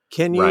try it.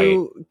 Can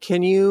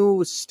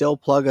you still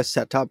plug a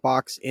set top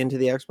box into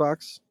the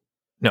Xbox?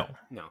 No.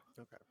 Okay.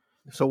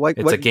 So what?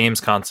 It's a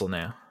games console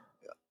now.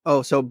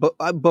 Oh, so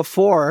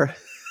before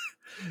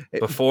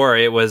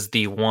it was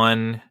the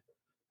one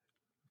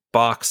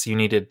box you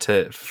needed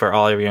for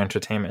all of your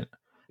entertainment.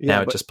 Yeah,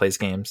 now it just plays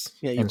games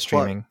and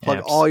streaming.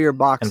 Plug all your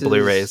boxes and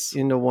Blu-rays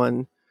into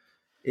one.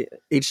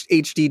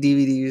 HD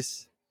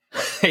DVDs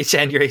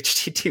and your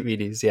HD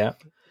DVDs. Yeah.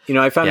 You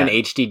know, I found an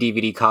HD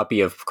DVD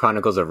copy of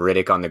Chronicles of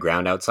Riddick on the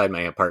ground outside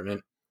my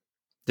apartment.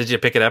 Did you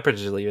pick it up or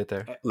did you leave it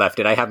there? I left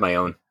it. I have my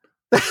own.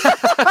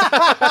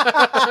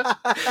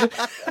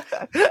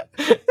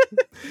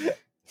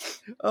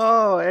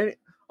 Oh, and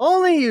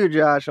only you,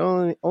 Josh.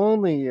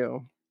 Only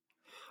you.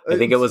 I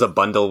think it was a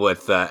bundle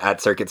with at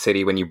Circuit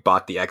City when you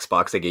bought the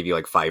Xbox. They gave you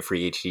like 5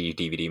 free HD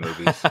DVD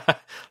movies.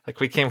 Like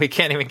we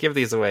can't even give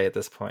these away at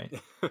this point.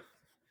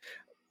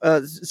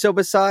 So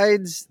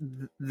besides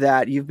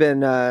that, you've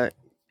been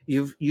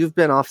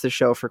off the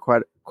show for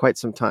quite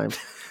some time.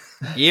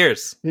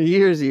 Years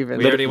even.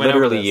 We already went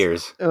over this.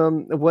 Years.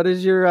 What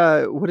is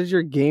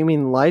your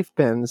gaming life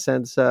been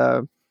since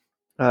the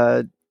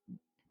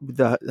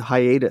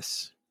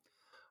hiatus?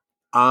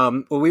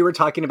 Well, we were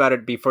talking about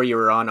it before you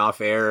were on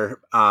off air.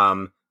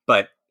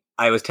 But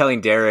I was telling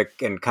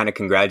Derek and kind of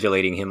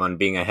congratulating him on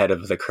being ahead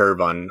of the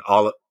curve on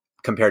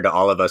compared to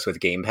all of us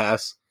with Game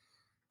Pass.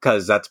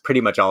 Cause that's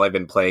pretty much all I've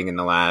been playing in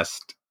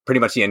pretty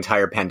much the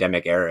entire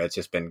pandemic era. It's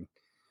just been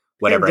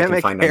whatever I can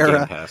find on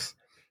Game Pass.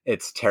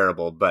 It's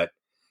terrible. But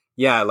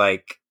yeah,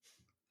 like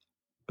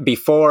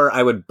before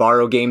I would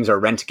borrow games or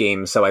rent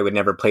games. So I would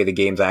never play the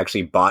games I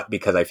actually bought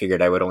because I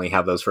figured I would only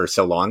have those for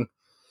so long.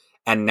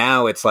 And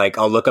now it's like,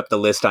 I'll look up the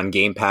list on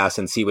Game Pass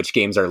and see which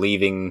games are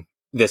leaving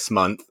this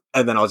month.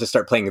 And then I'll just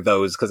start playing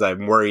those because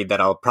I'm worried that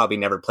I'll probably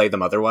never play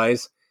them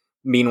otherwise.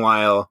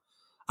 Meanwhile,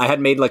 I had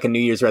made like a New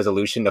Year's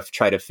resolution to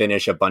try to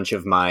finish a bunch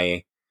of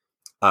my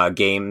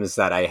games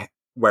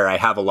where I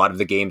have a lot of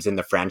the games in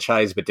the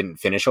franchise, but didn't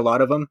finish a lot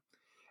of them.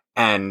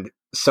 And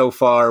so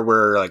far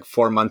we're like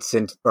 4 months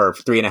in or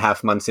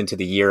 3.5 months into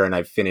the year. And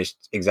I've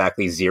finished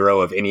exactly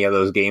 0 of any of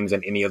those games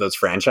and any of those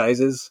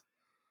franchises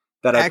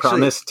that I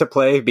promised to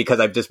play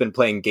because I've just been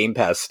playing Game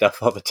Pass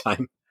stuff all the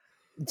time.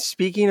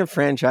 Speaking of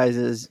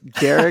franchises,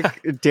 Derek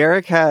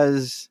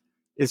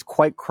is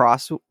quite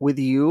cross with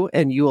you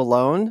and you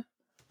alone.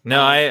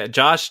 No,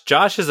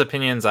 Josh's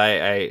opinions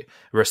I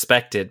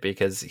respected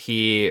because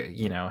he,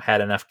 had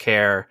enough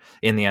care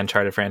in the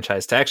Uncharted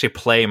franchise to actually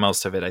play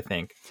most of it, I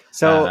think.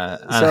 So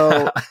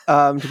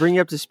to bring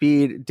you up to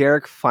speed,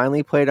 Derek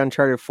finally played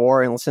Uncharted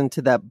 4 and listened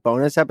to that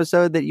bonus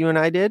episode that you and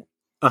I did.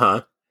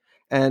 Uh-huh.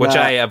 And, which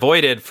I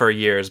avoided for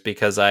years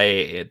because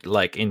I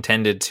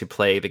intended to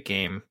play the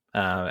game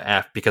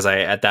because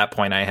at that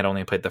point I had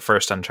only played the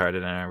first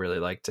Uncharted and I really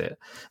liked it.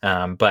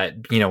 But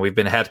we've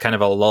had kind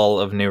of a lull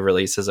of new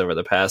releases over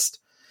the past,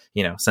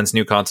 since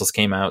new consoles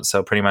came out.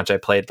 So pretty much I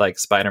played like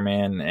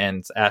Spider-Man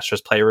and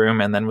Astro's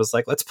Playroom, and then was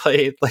like, let's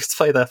play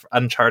the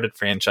Uncharted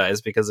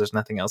franchise because there's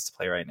nothing else to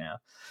play right now.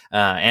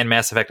 And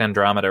Mass Effect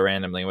Andromeda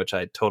randomly, which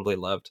I totally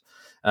loved.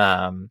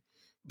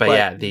 But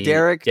yeah,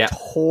 Derek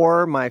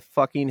tore my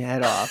fucking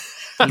head off.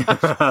 He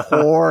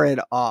tore it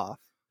off.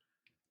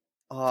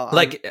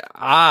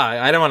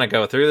 I don't want to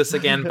go through this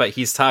again, but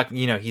he's talking,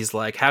 he's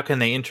like, how can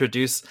they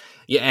introduce?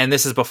 Yeah. And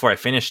this is before I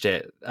finished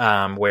it,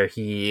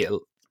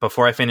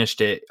 before I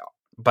finished it,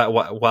 but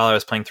while I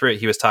was playing through it,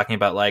 he was talking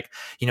about like,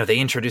 they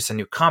introduce a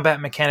new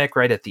combat mechanic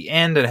right at the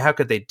end. And how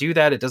could they do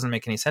that? It doesn't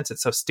make any sense.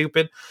 It's so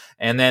stupid.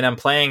 And then I'm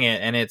playing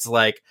it and it's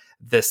like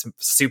this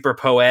super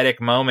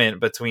poetic moment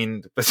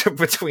between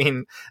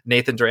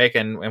Nathan Drake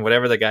and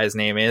whatever the guy's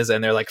name is.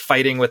 And they're like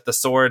fighting with the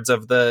swords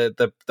of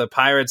the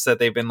pirates that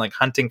they've been like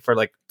hunting for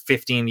like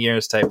 15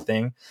 years type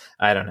thing.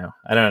 I don't know.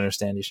 I don't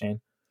understand you,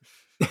 Shane.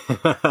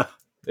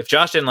 If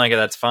Josh didn't like it,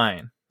 that's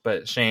fine.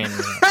 But Shane,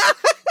 it's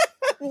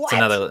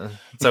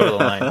over the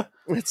line.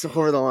 It's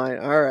over the line.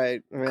 All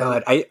right. Man.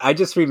 God, I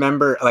just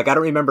remember, like, I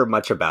don't remember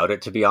much about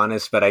it, to be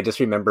honest, but I just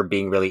remember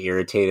being really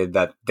irritated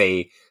that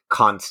they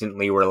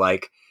constantly were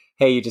like,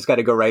 hey, you just got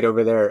to go right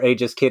over there. Hey,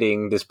 just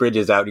kidding. This bridge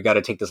is out. You got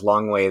to take this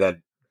long way that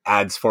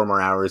adds 4 more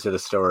hours to the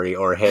story.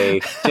 Or, hey,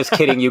 just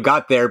kidding. You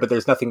got there, but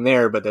there's nothing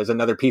there. But there's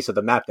another piece of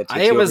the map that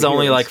takes it you was over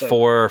only here like instead.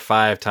 4 or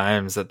 5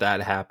 times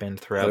that happened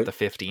throughout the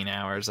 15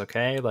 hours.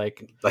 Okay.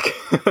 Like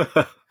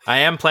I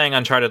am playing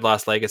Uncharted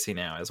Lost Legacy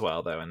now as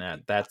well, though.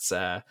 And that's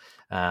a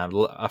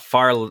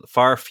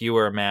far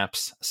fewer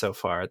maps so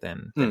far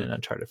than in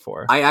Uncharted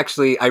 4.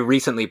 I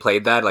recently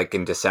played that like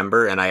in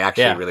December, and I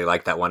actually really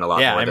like that one a lot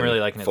more. I'm really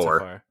liking 4. it so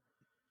far.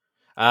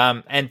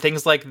 And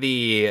things like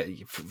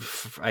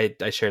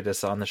I shared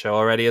this on the show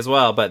already as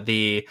well, but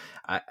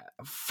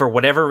for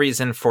whatever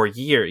reason, for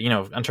years,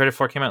 Uncharted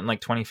 4 came out in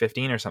like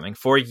 2015 or something.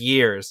 For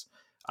years,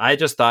 I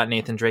just thought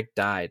Nathan Drake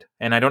died.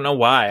 And I don't know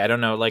why. I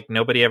don't know. Like,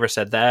 nobody ever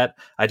said that.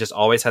 I just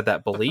always had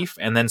that belief.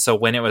 And then so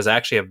when it was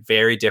actually a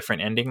very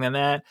different ending than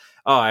that,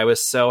 I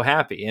was so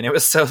happy. And it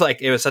was such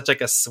like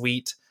a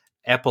sweet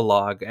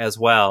epilogue as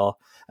well.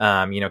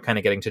 Kind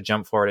of getting to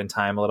jump forward in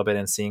time a little bit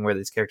and seeing where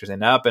these characters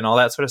end up and all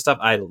that sort of stuff.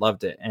 I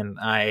loved it. And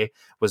I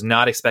was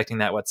not expecting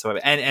that whatsoever.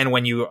 And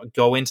when you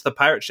go into the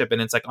pirate ship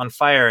and it's like on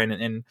fire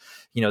and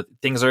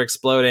things are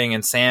exploding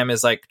and Sam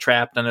is like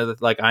trapped under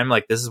I'm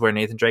like, this is where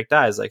Nathan Drake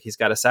dies. Like, he's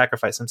got to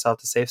sacrifice himself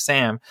to save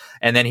Sam.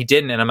 And then he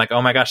didn't. And I'm like,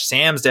 oh my gosh,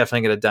 Sam's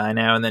definitely going to die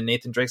now. And then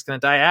Nathan Drake's going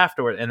to die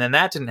afterward. And then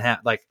that didn't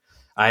happen. Like,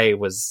 I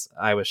was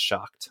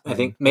shocked. I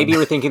think maybe you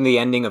were thinking the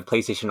ending of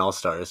PlayStation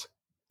All-Stars.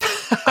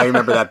 I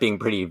remember that being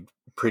pretty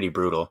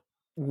brutal.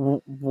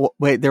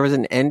 Wait, there was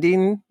an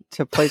ending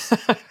to place.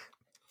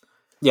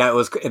 Yeah, it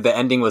was. The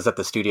ending was that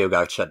the studio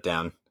got shut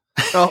down.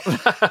 Oh,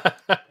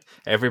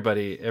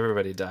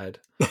 everybody died.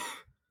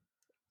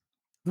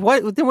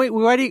 What? Then wait,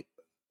 why do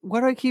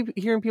I keep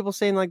hearing people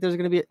saying like there's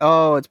going to be?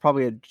 Oh, it's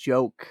probably a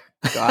joke.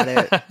 Got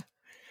it.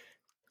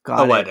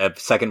 What? A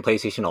second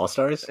PlayStation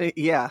All-Stars?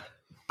 Yeah.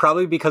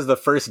 Probably because the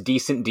first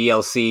decent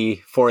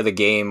DLC for the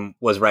game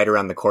was right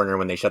around the corner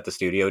when they shut the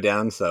studio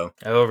down. So.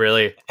 Oh,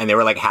 really? And they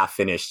were like half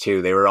finished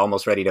too. They were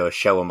almost ready to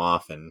show them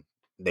off, and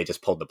they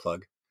just pulled the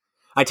plug.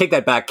 I take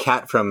that back.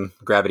 Kat from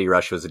Gravity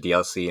Rush was a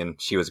DLC, and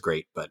she was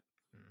great. But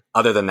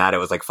other than that, it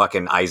was like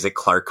fucking Isaac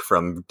Clarke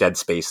from Dead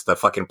Space, the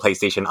fucking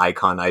PlayStation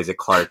icon Isaac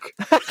Clarke.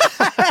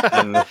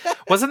 And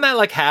wasn't that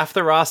like half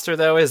the roster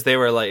though? Is they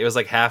were like, it was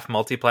like half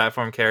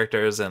multi-platform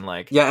characters and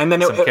like and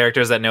then some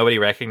characters that nobody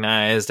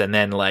recognized, and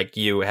then like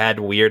you had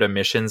weird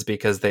omissions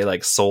because they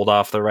like sold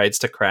off the rights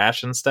to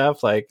Crash and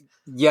stuff. Like,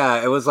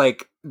 yeah, it was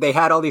like they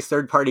had all these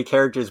third-party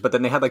characters, but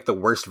then they had like the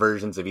worst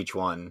versions of each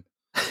one.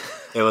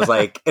 It was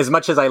like, as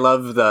much as I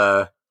love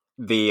the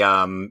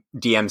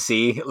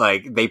DMC,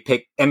 like they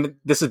picked, and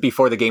this is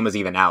before the game was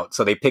even out,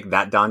 so they picked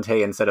that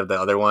Dante instead of the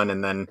other one,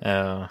 and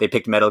then they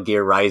picked Metal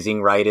Gear Rising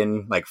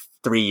Raiden like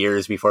 3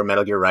 years before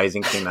Metal Gear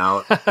Rising came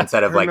out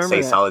instead of like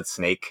say Solid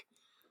Snake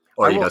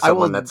or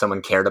someone that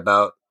someone cared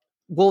about.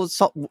 Well,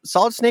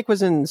 Solid Snake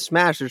was in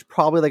Smash. There's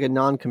probably like a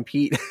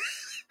non-compete.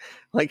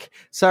 Like,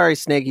 sorry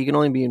Snake, you can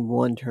only be in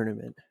one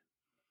tournament.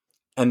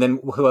 And then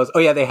who else? Oh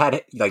yeah, they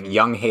had like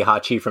young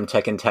Heihachi from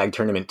Tekken Tag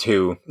Tournament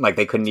 2. Like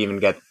they couldn't even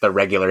get the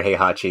regular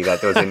Heihachi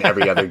that was in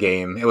every other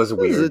game. It was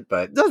weird,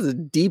 but that was a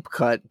deep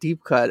cut.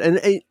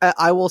 And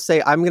I will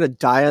say, I'm gonna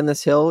die on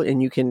this hill,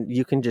 and you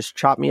can just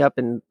chop me up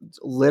and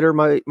litter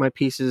my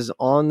pieces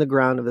on the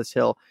ground of this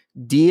hill.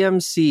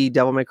 DMC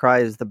Devil May Cry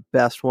is the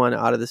best one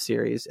out of the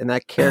series, and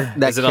that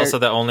character. Is it also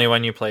the only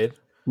one you played?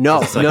 No,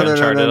 like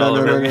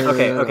no.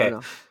 Okay.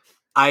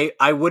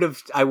 I would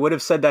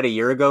have said that a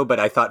year ago, but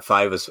I thought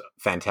 5 was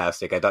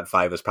fantastic. I thought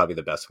 5 was probably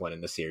the best one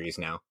in the series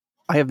now.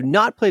 I have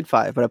not played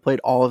 5, but I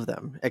played all of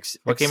them.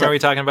 What game are we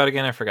talking about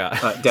again? I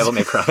forgot. Devil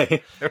May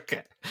Cry.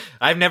 Okay.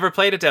 I've never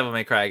played a Devil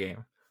May Cry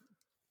game.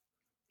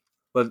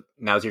 Well,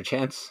 now's your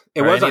chance.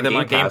 It was on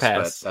Game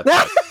Pass. But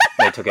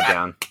they took it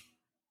down.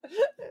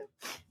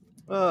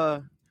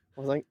 I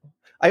was like,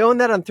 I own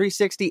that on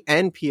 360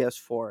 and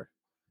PS4.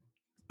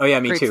 Oh yeah,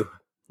 me Great. too.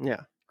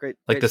 Yeah, great.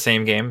 Like great. the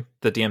same game,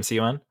 the DMC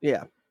one.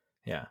 Yeah,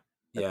 Yeah.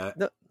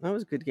 that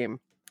was a good game.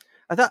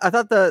 I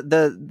thought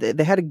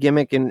they had a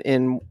gimmick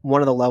in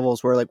one of the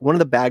levels where like one of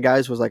the bad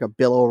guys was like a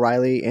Bill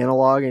O'Reilly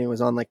analog, and he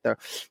was on like the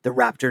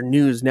Raptor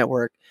News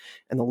Network,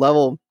 and the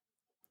level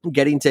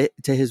getting to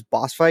his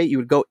boss fight, you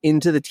would go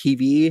into the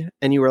TV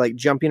and you were like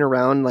jumping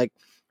around, like,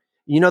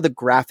 you know, the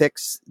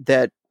graphics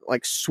that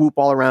like swoop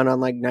all around on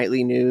like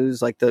nightly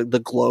news, like the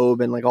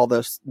globe and like all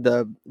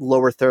the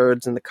lower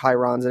thirds and the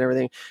chyrons and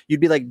everything. You'd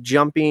be like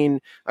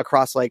jumping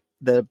across like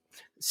the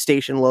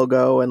station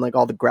logo and like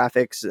all the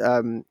graphics,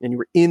 and you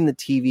were in the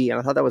TV. And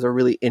I thought that was a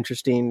really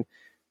interesting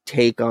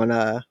take on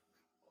a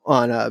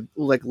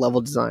like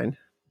level design.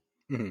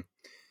 Mm-hmm.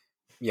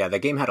 Yeah, the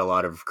game had a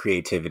lot of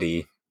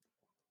creativity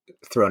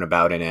thrown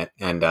about in it,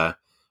 and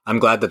I'm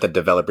glad that the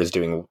developer's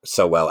doing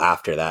so well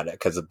after that,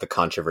 because the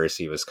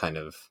controversy was kind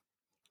of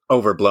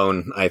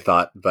overblown, I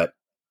thought, but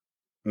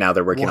now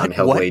they're working on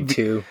Hellblade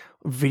 2.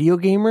 Video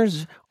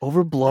gamers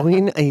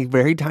overblowing a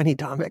very tiny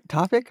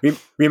topic?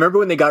 Remember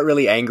when they got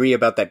really angry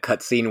about that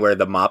cutscene where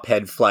the mop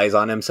head flies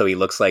on him so he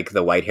looks like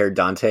the white-haired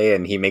Dante,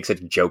 and he makes a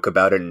joke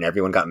about it and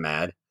everyone got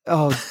mad?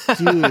 Oh,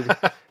 dude.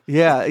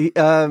 Yeah.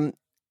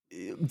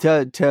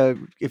 To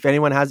if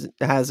anyone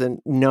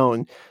hasn't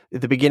known,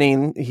 at the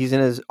beginning he's in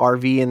his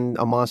RV and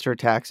a monster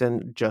attacks,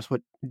 and just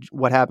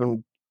what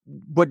happened,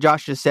 what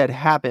Josh just said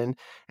happened,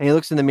 and he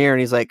looks in the mirror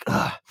and he's like,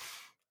 ugh,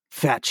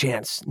 fat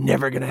chance,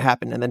 never gonna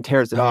happen, and then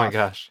tears it off. Oh my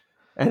gosh.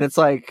 And it's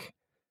like,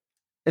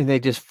 and they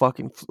just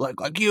fucking like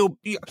you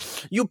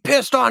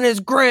pissed on his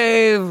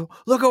grave,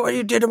 look at what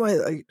you did to my,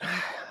 like,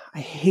 I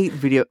hate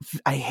video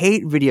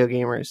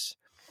gamers.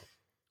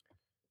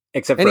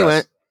 Except for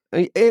us.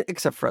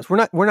 Except for us.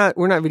 We're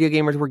not video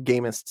gamers, we're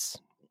gamists.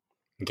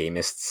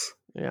 Gamists.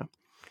 Yeah.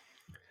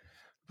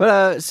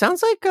 But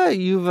sounds like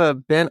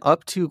you've been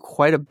up to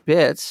quite a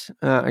bit.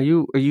 Are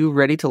you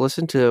ready to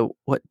listen to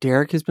what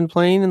Derek has been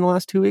playing in the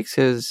last 2 weeks?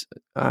 Because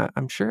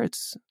I'm sure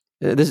it's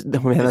this.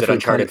 Man, is it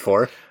Uncharted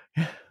 4?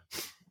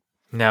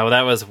 No,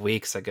 that was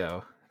weeks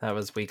ago.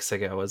 Was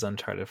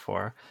Uncharted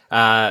 4.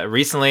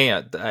 Recently,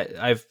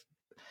 I've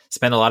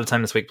spent a lot of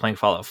time this week playing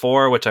Fallout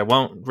 4, which I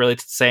won't really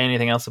say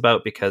anything else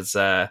about because,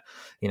 I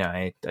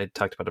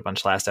talked about a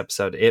bunch last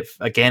episode. It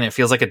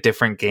feels like a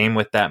different game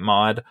with that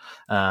mod,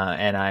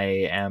 and I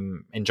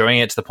am enjoying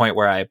it to the point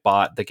where I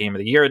bought the Game of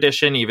the Year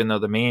edition, even though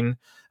the main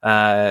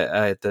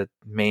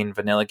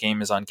vanilla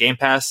game is on Game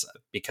Pass,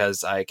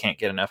 because I can't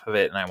get enough of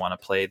it, and I want to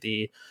play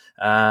the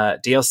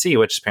DLC,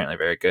 which is apparently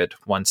very good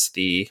once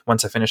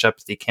I finish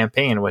up the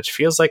campaign, which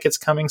feels like it's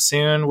coming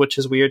soon, which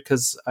is weird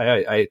because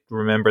I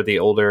remember the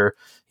older,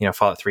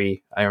 Fallout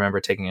 3, I remember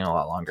taking a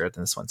lot longer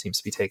than this one seems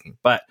to be taking.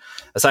 But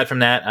aside from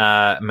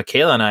that,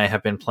 Michaela and I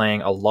have been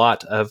playing a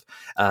lot of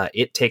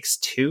It Takes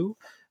Two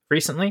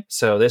recently.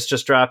 So this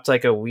just dropped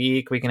like a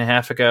week and a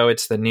half ago.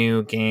 It's the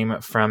new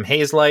game from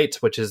Hazelight,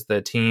 which is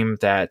the team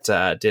that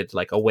did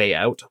like A Way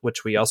Out,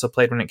 which we also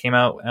played when it came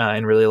out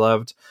and really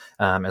loved,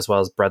 as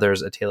well as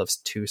Brothers, A Tale of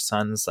Two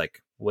Sons,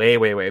 like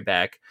way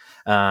back.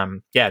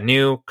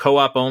 New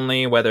co-op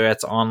only, whether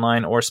it's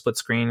online or split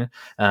screen,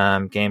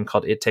 game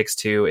called It Takes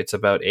Two. It's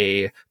about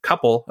a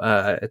couple.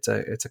 It's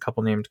a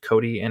couple named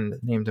Cody and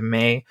named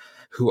May,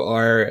 who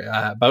are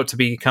about to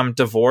become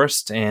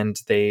divorced,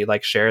 and they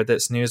like share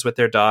this news with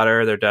their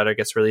daughter. Their daughter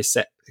gets really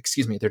sad.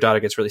 Their daughter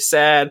gets really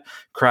sad,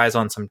 cries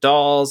on some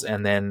dolls,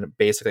 and then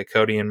basically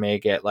Cody and May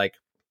get like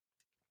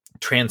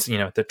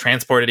they're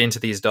transported into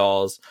these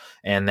dolls,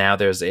 and now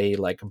there's a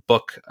like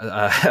book,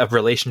 a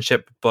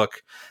relationship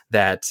book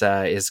that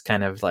is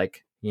kind of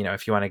like,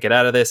 if you want to get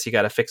out of this, you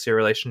got to fix your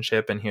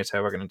relationship, and here's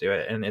how we're going to do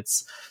it. And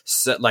it's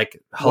so, like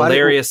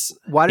hilarious.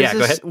 Why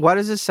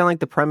does this sound like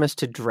the premise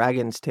to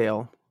Dragon's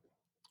Tale?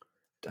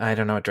 I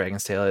don't know what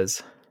Dragon's Tale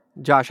is.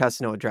 Josh has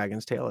to know what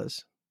Dragon's Tale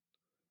is.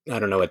 I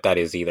don't know what that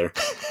is either.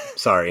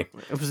 Sorry.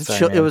 It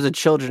was a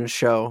children's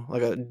show,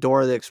 like a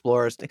Dora the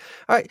Explorer thing.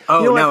 All right.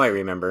 Oh, now I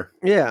remember.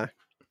 Yeah.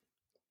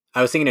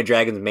 I was thinking of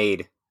Dragon's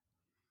Maid.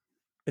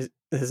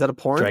 Is that a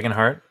porn?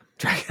 Dragonheart?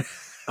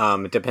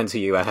 It depends who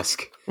you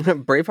ask.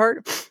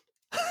 Braveheart?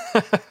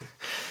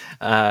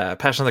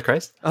 Passion of the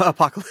Christ?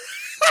 Apocalypse.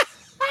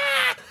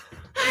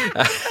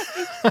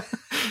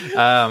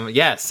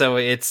 So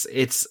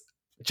it's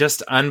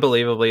just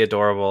unbelievably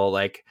adorable.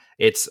 Like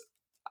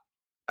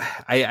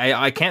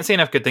I can't say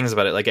enough good things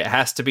about it. Like, it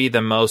has to be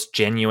the most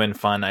genuine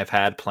fun I've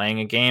had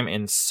playing a game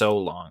in so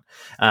long.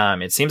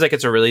 It seems like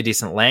it's a really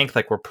decent length.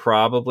 Like, we're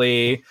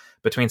probably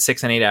between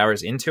 6 and 8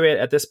 hours into it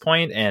at this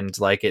point, and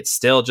like it's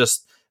still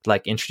just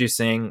like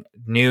introducing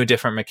new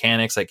different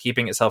mechanics, like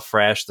keeping itself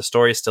fresh. The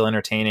story is still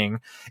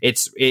entertaining.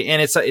 It's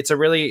a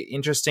really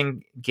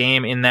interesting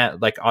game in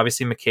that, like,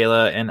 obviously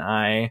Michaela and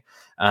I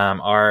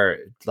are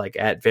like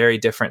at very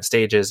different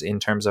stages in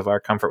terms of our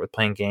comfort with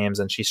playing games.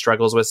 And she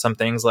struggles with some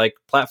things like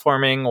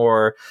platforming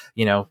or,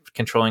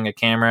 controlling a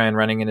camera and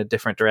running in a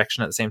different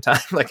direction at the same time,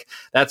 like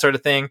that sort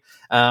of thing.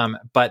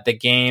 But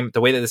the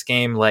way that this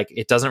game, like,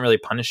 it doesn't really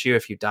punish you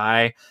if you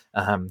die.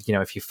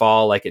 If you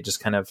fall, like, it just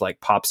kind of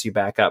like pops you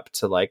back up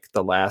to like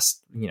the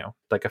last,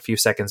 like a few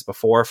seconds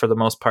before for the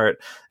most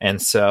part.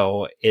 And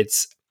so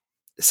it's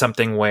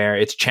something where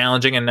it's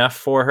challenging enough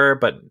for her,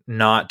 but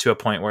not to a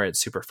point where it's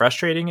super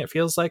frustrating. It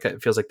feels like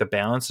the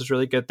balance is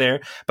really good there,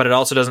 but it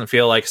also doesn't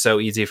feel like so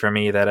easy for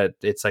me that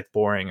it's like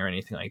boring or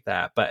anything like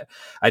that. But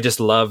I just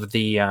love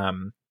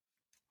the,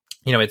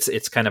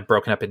 it's kind of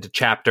broken up into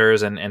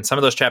chapters, and some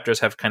of those chapters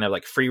have kind of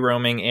like free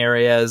roaming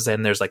areas,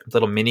 and there's like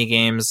little mini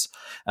games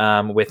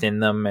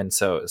within them. And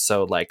so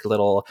like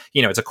little,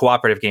 it's a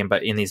cooperative game,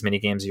 but in these mini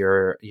games,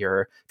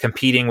 you're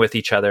competing with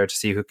each other to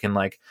see who can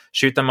like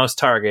shoot the most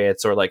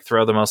targets or like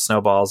throw the most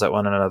snowballs at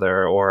one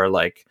another, or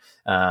like,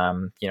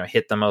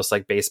 hit the most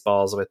like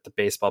baseballs with the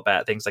baseball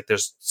bat, things like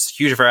there's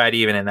huge variety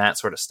even in that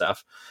sort of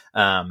stuff.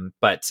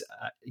 But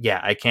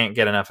I can't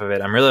get enough of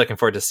it. I'm really looking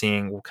forward to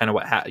seeing kind of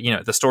what,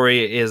 the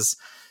story is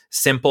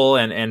simple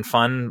and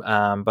fun,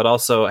 but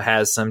also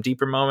has some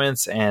deeper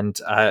moments, and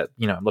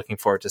looking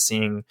forward to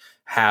seeing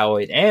how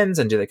it ends,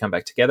 and do they come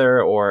back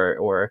together,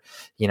 or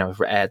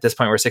at this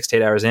point we're 6 to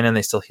 8 hours in and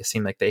they still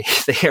seem like they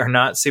are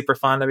not super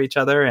fond of each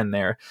other, and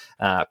they're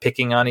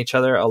picking on each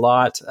other a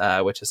lot,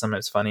 which is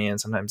sometimes funny and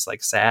sometimes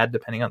like sad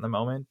depending on the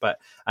moment. But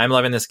I'm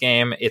loving this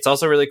game. It's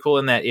also really cool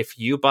in that if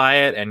you buy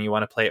it and you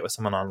want to play it with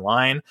someone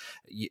online,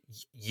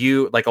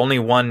 you like, only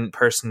one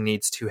person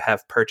needs to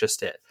have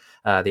purchased it.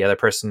 The other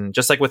person,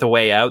 just like with A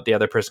Way Out, the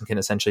other person can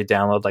essentially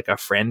download like a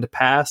friend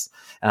pass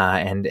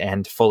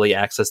and fully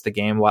access the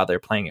game while they're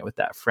playing it with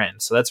that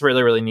friend. So that's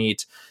really, really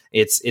neat.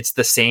 It's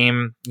the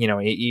same,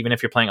 even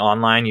if you're playing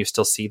online, you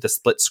still see the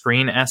split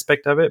screen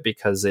aspect of it,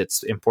 because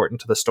it's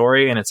important to the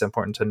story, and it's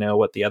important to know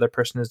what the other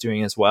person is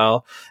doing as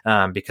well.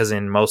 Because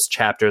in most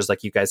chapters,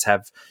 like, you guys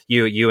have,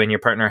 you and your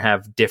partner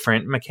have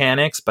different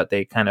mechanics, but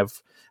they kind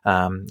of,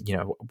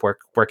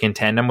 work in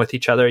tandem with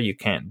each other. You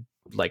can't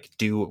like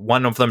do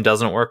one of them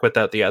doesn't work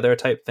without the other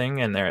type thing,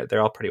 and they're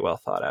all pretty well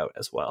thought out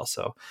as well.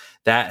 So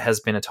that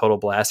has been a total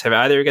blast. Have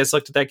either of you guys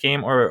looked at that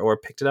game or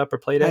picked it up or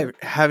played it?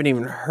 I haven't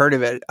even heard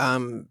of it.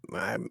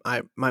 My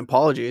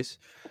apologies.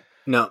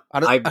 No, I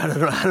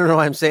don't know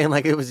why I'm saying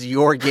like it was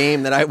your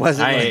game that I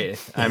wasn't.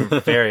 I'm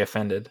very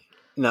offended.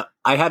 No,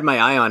 I had my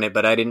eye on it,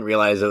 but I didn't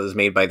realize it was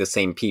made by the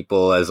same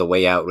people as A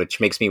Way Out, which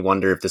makes me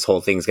wonder if this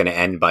whole thing's going to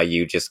end by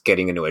you just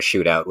getting into a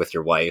shootout with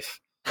your wife.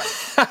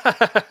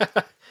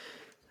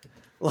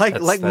 Like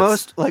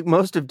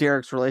most of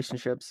Derek's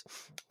relationships.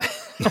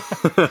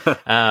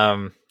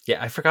 I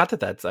forgot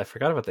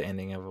about the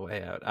ending of A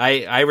Way Out.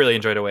 I really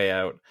enjoyed A Way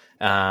Out.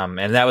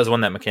 And that was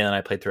one that Michaela and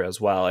I played through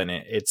as well. And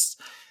it's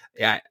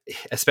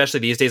especially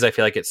these days, I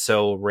feel like it's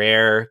so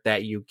rare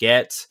that you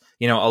get,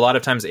 a lot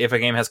of times if a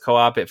game has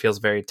co-op, it feels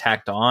very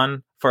tacked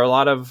on for a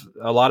lot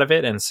of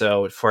it. And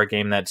so for a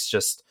game that's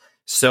just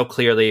so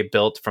clearly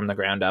built from the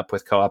ground up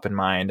with co-op in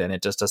mind, and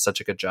it just does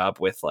such a good job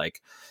with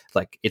like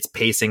its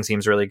pacing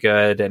seems really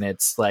good, and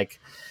it's like,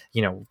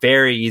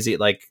 very easy.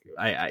 Like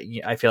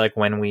I feel like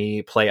when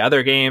we play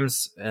other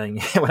games, when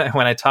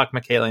I talk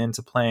Michaela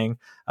into playing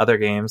other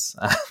games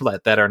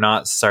that are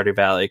not Stardew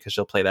Valley, because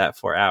she'll play that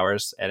for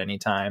hours at any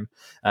time.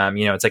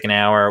 It's like an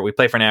hour. We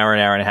play for an hour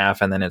and a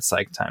half, and then it's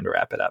like time to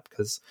wrap it up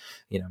because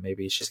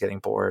maybe she's getting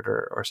bored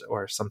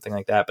or something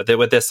like that. But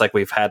with this, like,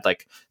 we've had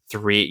like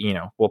 3.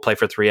 We'll play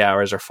for 3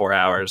 hours or 4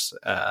 hours,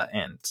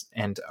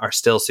 and are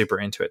still super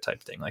into it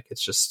type thing. Like,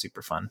 it's just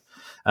super fun.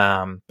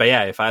 But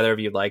yeah, if either of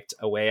you liked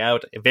A Way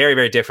Out, a very,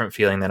 very different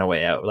feeling than A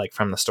Way Out, like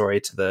from the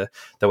story to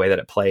the way that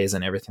it plays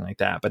and everything like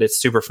that. But it's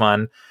super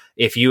fun.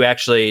 If you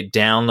actually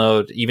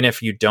download, even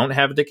if you don't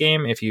have the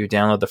game, if you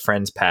download the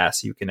Friends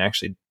Pass, you can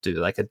actually do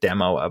like a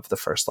demo of the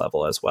first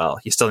level as well.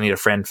 You still need a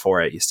friend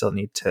for it. You still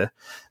need to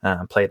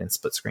play it in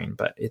split screen,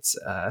 but it's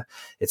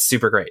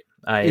super great.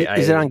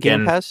 Is it on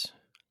Game Pass?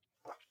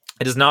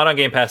 It is not on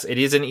Game Pass. It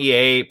is an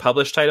EA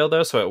published title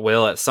though, so it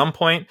will at some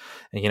point,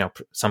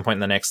 some point in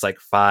the next like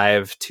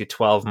 5 to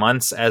 12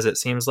 months, as it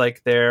seems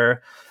like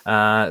their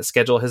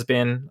schedule has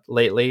been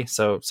lately.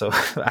 So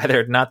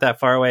either not that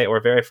far away or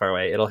very far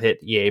away, it'll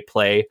hit EA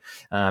Play,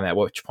 at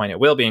which point it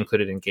will be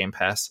included in Game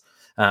Pass.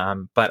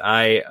 But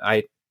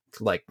I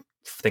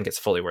think it's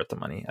fully worth the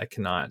money. I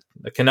cannot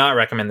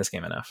recommend this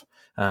game enough,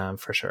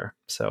 for sure.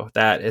 So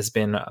that has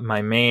been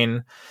my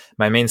main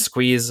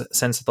squeeze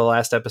since the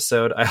last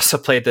episode. I also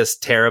played this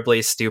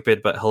terribly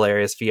stupid but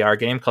hilarious VR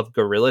game called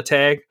Gorilla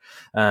Tag.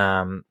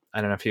 I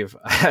don't know if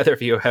either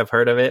of you have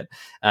heard of it.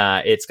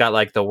 It's got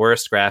like the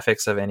worst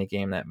graphics of any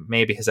game that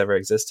maybe has ever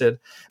existed,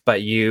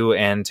 but you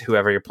and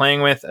whoever you're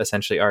playing with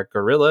essentially are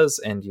gorillas,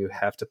 and you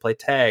have to play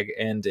tag.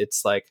 And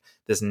it's like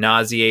this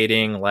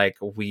nauseating, like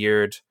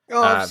weird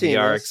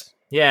VR.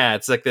 Yeah,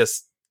 it's like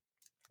this.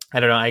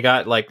 I don't know. I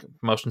got like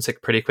motion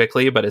sick pretty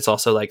quickly, but it's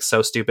also like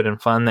so stupid and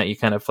fun that you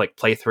kind of like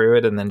play through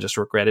it and then just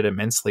regret it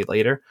immensely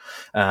later.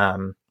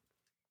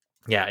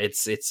 Yeah,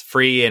 it's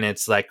free and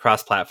it's like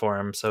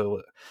cross-platform.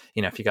 So,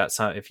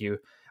 if you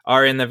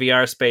are in the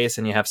VR space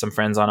and you have some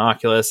friends on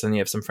Oculus and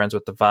you have some friends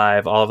with the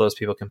Vive, all of those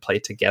people can play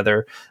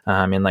together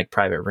in like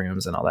private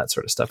rooms and all that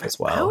sort of stuff as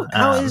well.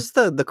 How is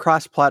the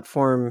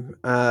cross-platform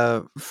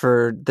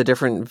for the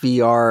different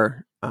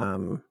VR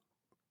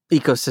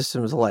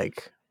ecosystems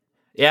like?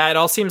 Yeah, it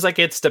all seems like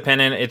it's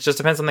dependent. It just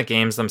depends on the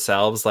games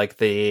themselves. Like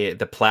the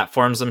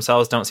platforms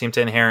themselves don't seem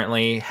to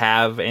inherently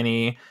have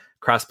any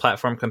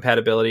cross-platform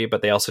compatibility,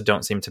 but they also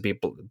don't seem to be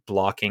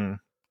blocking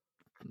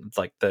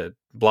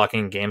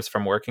games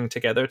from working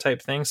together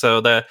type thing.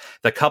 So the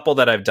couple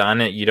that I've done,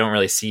 you don't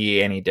really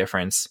see any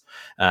difference.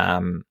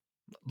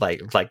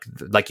 Like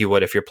you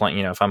would if you're playing,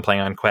 if I'm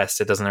playing on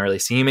Quest, it doesn't really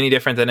seem any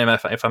different than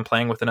if I'm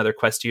playing with another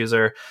Quest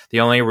user.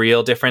 The only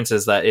real difference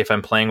is that if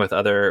I'm playing with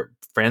other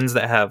friends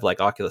that have like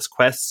Oculus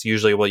Quests,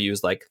 usually we'll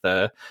use like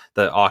the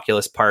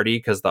Oculus party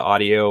because the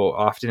audio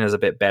often is a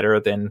bit better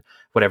than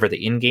whatever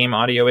the in-game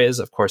audio is.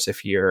 Of course,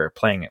 if you're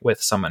playing it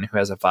with someone who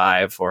has a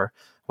Vive or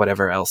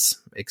whatever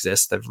else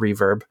exists, the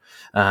Reverb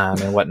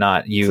and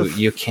whatnot,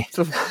 you can't.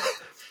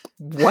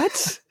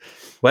 What?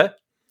 What?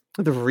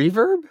 The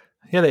Reverb?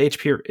 Yeah, the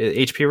HP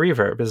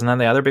Reverb. Isn't that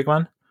the other big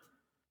one?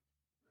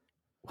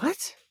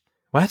 What?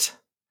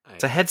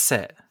 It's a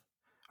headset.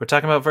 We're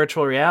talking about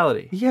virtual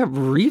reality. Yeah,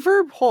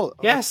 Reverb?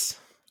 Yes.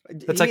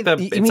 It's like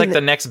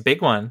the next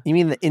big one. You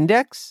mean the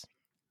Index?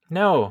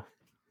 No.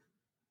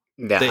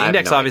 Yeah, the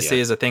Index obviously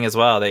is a thing as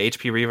well. The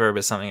HP Reverb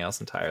is something else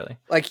entirely.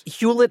 Like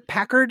Hewlett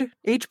Packard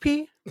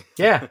HP?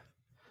 Yeah.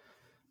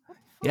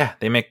 Yeah,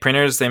 they make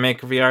printers, they make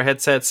VR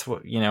headsets,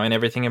 and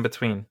everything in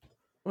between.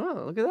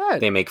 Oh, look at that.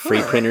 They make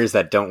free printers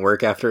that don't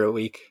work after a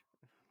week.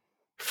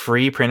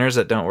 Free printers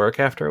that don't work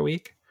after a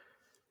week?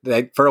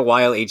 Like for a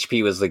while,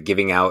 HP was like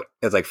giving out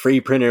it's like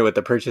free printer with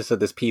the purchase of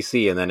this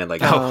PC, and then it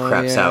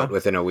craps out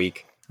within a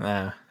week.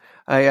 Yeah.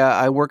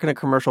 I work in a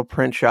commercial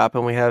print shop,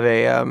 and we have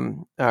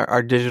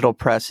our digital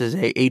press is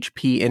a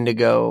HP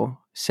Indigo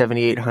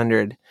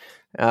 7800,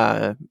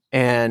 that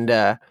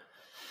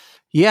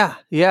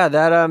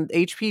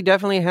HP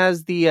definitely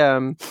has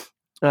the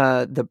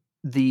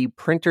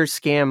printer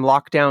scam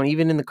lockdown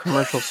even in the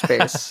commercial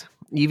space.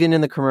 Even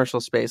in the commercial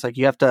space, like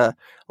you have to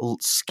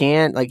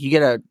scan, like you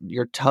get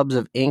your tubs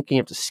of ink and you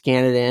have to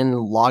scan it in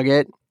and log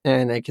it,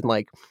 and it can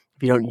if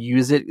you don't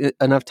use it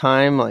enough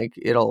time, like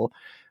it'll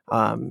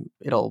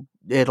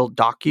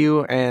dock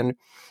you. And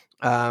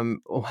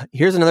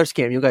here's another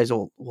scam. You guys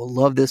will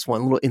love this one.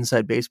 A little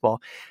inside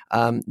baseball.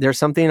 There's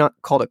something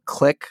called a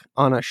click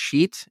on a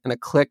sheet, and a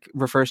click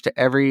refers to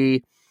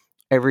every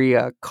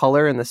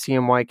color in the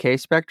CMYK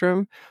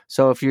spectrum.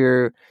 So if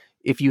you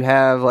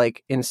have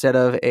instead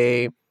of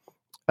a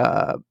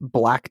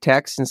black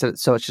text, so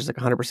it's just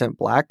 100%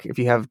 black. If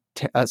you have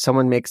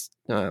someone makes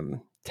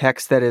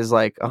text that is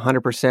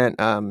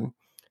 100%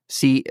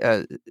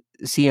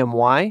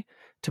 CMY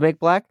to make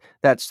black,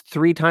 that's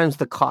 3 times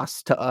the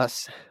cost to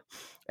us,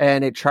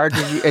 and it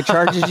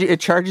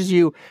charges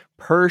you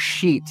per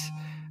sheet.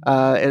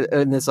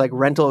 And it's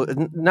rental,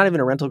 not even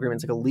a rental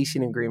agreement. It's like a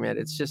leasing agreement.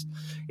 It's just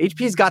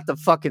HP's got the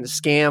fucking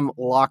scam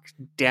locked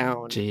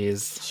down.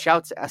 Jeez.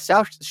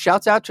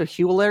 Shouts out to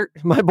Hewlett,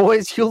 my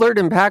boys Hewlett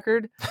and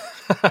Packard,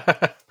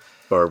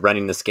 for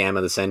running the scam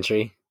of the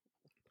century.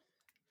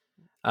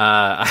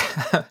 I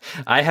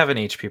have an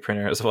HP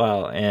printer as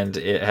well, and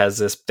it has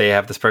they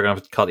have this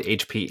program called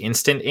HP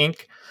Instant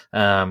Ink,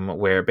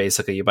 where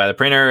basically you buy the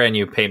printer and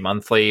you pay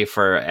monthly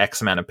for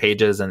X amount of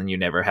pages, and then you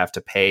never have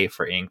to pay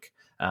for ink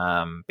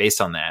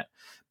based on that.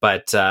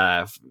 But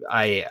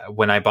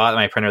when I bought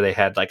my printer, they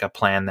had a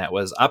plan that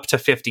was up to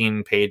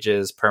 15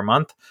 pages per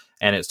month,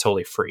 and it's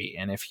totally free.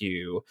 And if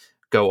you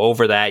go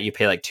over that, you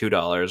pay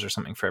 $2 or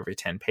something for every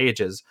 10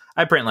 pages.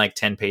 I print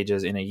 10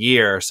 pages in a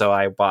year, so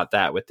I bought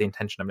that with the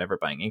intention of never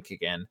buying ink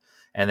again.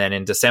 And then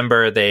in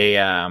December, they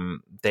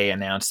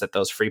announced that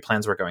those free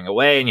plans were going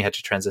away, and you had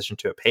to transition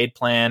to a paid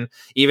plan.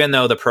 Even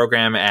though the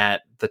program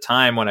at the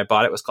time when I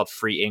bought it was called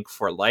Free Ink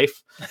for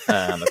Life,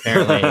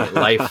 apparently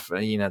life,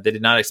 they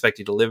did not expect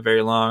you to live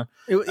very long.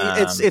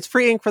 It's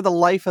free ink for the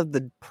life of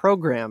the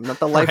program, not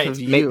the life of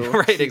you.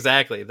 Right,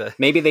 exactly.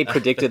 Maybe they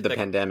predicted the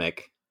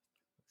pandemic.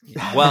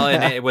 Well,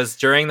 and it was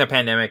during the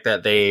pandemic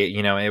that they,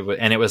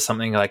 it was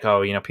something like,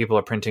 people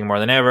are printing more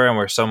than ever, and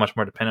we're so much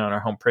more dependent on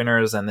our home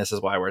printers, and this is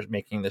why we're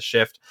making this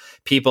shift.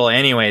 People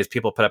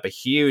put up a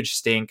huge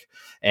stink,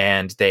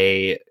 and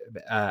they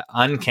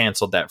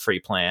uncanceled that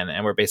free plan,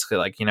 and we're basically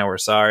we're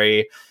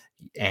sorry,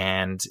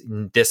 and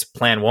this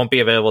plan won't be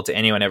available to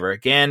anyone ever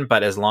again,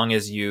 but as long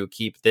as you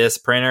keep this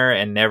printer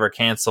and never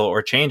cancel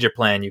or change your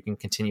plan, you can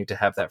continue to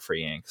have that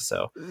free ink.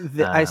 So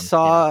I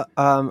saw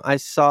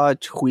a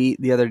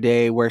tweet the other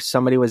day where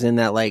somebody was in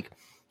that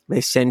they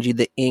send you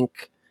the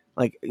ink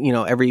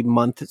every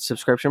month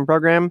subscription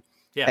program,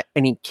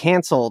 and he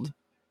canceled,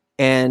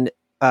 and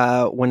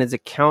when his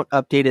account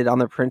updated on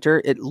the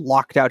printer, it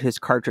locked out his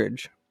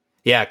cartridge.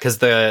 Yeah, because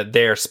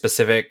they're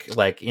specific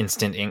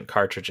instant ink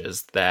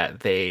cartridges that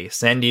they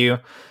send you.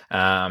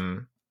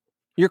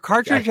 Your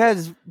cartridge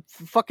has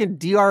fucking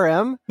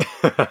DRM.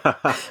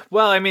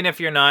 Well, I mean, if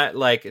you're not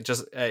like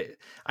just,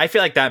 I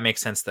feel like that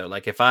makes sense though.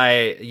 Like if I,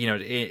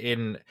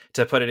 in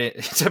to put it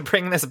in, to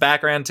bring this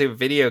back around to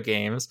video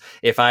games,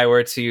 if I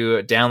were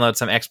to download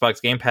some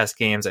Xbox Game Pass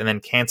games and then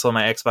cancel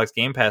my Xbox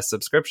Game Pass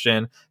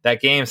subscription,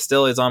 that game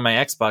still is on my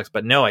Xbox,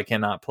 but no, I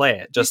cannot play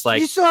it. Just like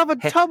you still have a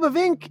tub of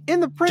ink in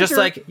the printer. Just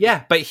like,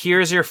 yeah, but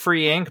here's your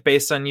free ink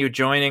based on you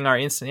joining our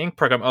Instant Ink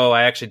program. Oh,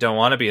 I actually don't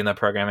want to be in the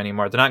program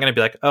anymore. They're not going to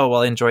be like, oh,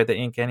 well, enjoy the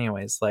ink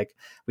anyways. Like,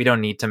 we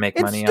don't need to make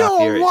money off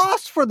It's your... still a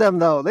loss for them,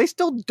 though. They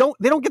don't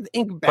get the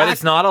ink back. But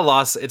it's not a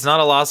loss. It's not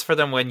a loss for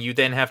them when you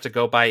then have to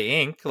go buy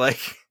ink. Like,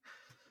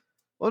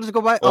 I'll just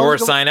go buy...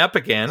 sign up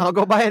again. I'll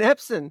go buy an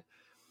Epson.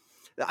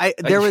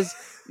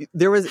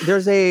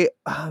 There's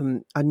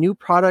a new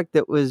product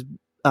that was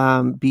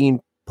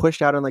being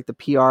pushed out on like the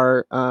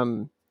PR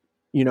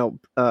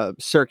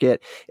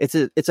circuit.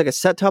 It's like a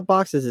set-top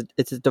box.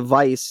 It's a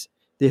device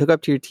they hook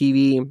up to your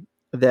TV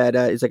that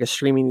is like a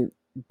streaming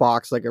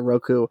box, like a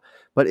Roku,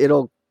 but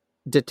it'll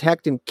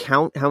detect and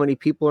count how many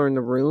people are in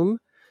the room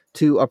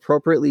to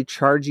appropriately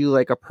charge you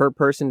like a per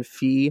person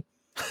fee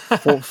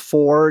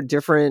for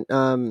different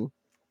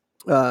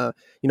if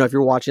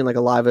you're watching like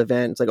a live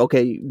event, it's like,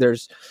 okay,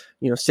 there's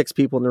 6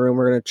 people in the room,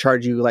 we're going to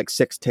charge you like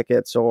 6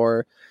 tickets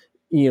or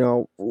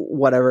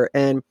whatever.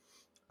 And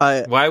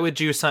why would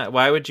you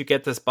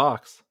get this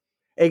box?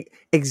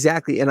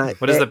 Exactly. And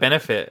what is the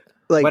benefit?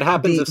 Like, what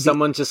happens if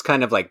someone's just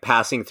kind of like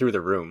passing through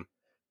the room?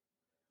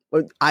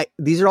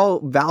 These are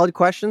all valid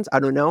questions. I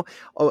don't know.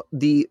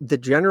 The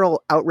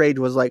general outrage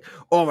was like,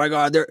 oh my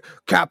God, they're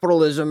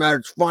capitalism at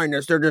its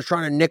finest. They're just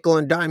trying to nickel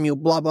and dime you,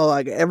 blah, blah.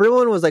 Like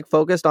everyone was like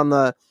focused on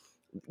the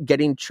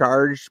getting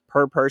charged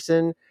per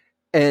person.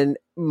 And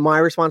my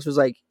response was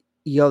like,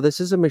 yo, this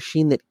is a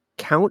machine that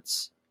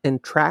counts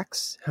and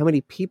tracks how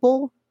many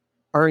people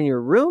are in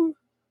your room.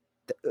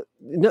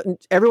 No,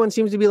 everyone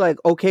seems to be like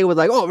okay with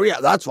like, oh yeah,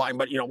 that's fine,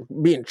 but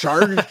being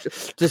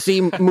charged to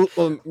see.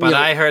 But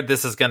I heard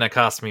this is going to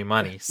cost me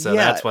money, so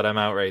that's what I'm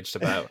outraged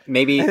about.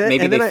 Maybe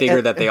they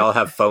figure that they all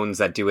have phones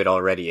that do it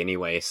already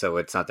anyway, so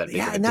it's not that big.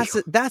 Yeah, and that's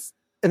the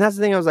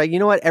thing. I was like, you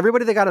know what?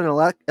 Everybody that got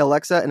an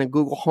Alexa and a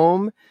Google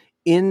Home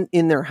in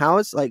their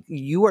house, like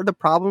you are the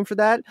problem for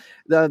that.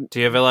 Do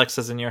you have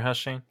Alexas in your house,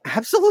 Shane?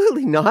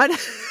 Absolutely not.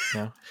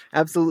 No,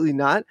 absolutely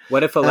not.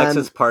 What if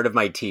Alexa's part of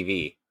my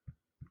TV?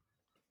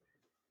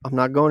 I'm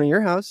not going to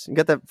your house. You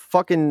got that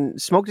fucking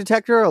smoke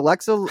detector,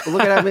 Alexa.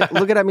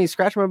 Looking at me,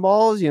 scratch my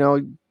balls.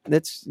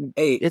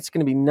 It's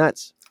gonna be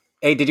nuts.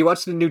 Hey, did you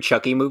watch the new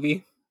Chucky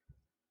movie?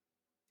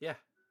 Yeah,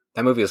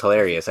 that movie was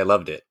hilarious. I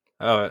loved it.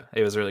 Oh,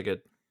 it was really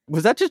good.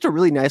 Was that just a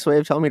really nice way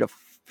of telling me to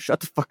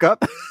shut the fuck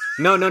up?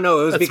 No. It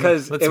was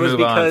because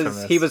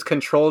he was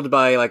controlled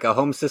by like a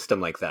home system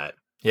like that.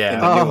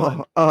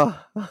 Yeah.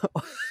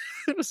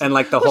 And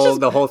like the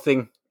whole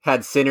thing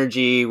had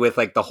synergy with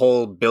like the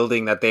whole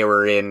building that they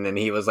were in, and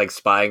he was like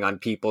spying on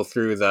people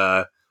through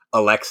the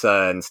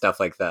Alexa and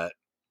stuff like that.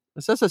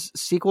 Is this a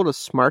sequel to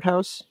Smart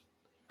House?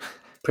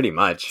 Pretty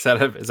much. Is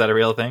that a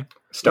real thing?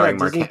 Starring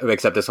Mark,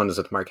 except this one is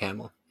with Mark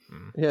Hamill.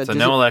 Yeah. So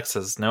no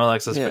Alexas.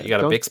 Yeah, you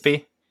got a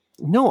Bixby?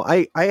 No,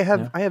 I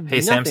have Hey,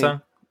 nothing.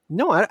 Samsung?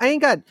 No, I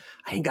ain't got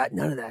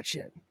none of that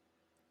shit.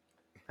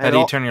 How do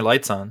you turn your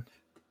lights on?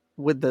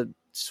 With the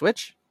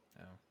switch?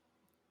 Oh.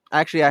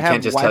 Actually, you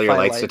can't just Wi-Fi tell your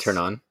lights to turn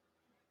on.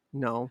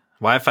 No.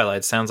 Wi-Fi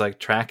lights sounds like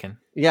tracking.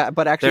 Yeah,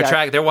 but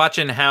actually they're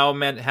watching how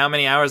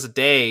many hours a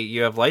day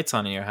you have lights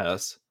on in your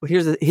house. Well,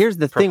 here's the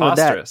thing with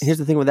that. Here's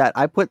the thing with that.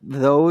 I put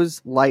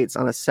those lights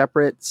on a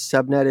separate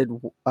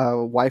subnetted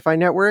Wi-Fi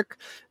network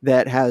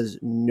that has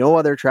no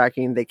other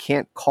tracking. They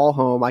can't call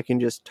home. I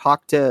can just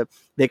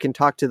they can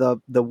talk to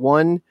the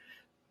one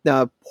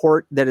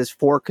port that is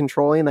for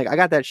controlling. Like I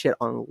got that shit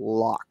on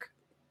lock.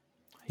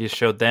 You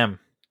showed them.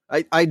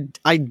 I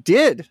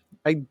did.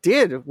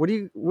 What are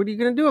you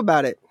gonna do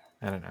about it?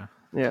 I don't know.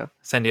 Yeah.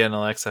 Send you an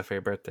Alexa for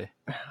your birthday.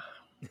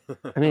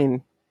 I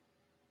mean,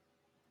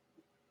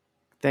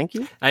 thank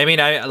you. I mean,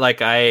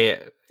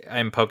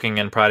 I'm poking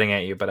and prodding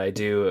at you, but I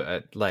do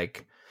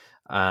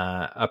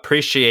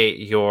appreciate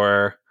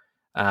your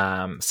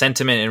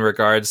sentiment in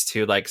regards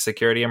to like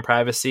security and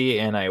privacy,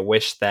 and I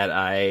wish that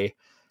I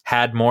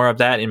had more of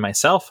that in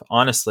myself,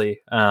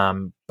 honestly.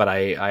 But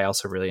I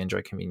also really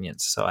enjoy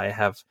convenience, so I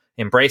have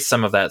embraced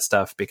some of that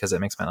stuff because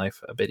it makes my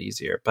life a bit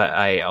easier. But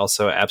I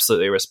also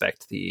absolutely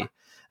respect the.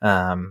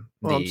 I'm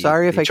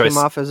sorry if I came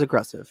off as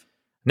aggressive.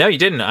 No, you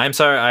didn't. I'm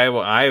sorry.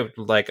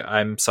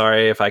 I'm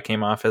sorry if I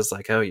came off as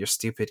like, oh, you're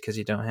stupid because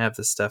you don't have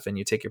this stuff and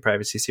you take your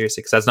privacy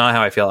seriously. Because that's not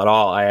how I feel at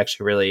all. I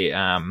actually really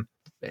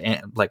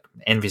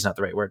envy is not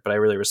the right word, but I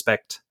really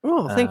respect.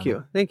 Oh, thank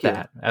you.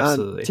 That,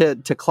 absolutely.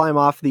 To climb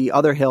off the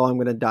other hill I'm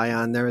going to die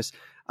on. There's,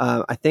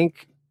 I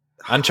think.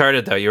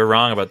 Uncharted though, you were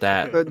wrong about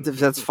that.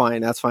 That's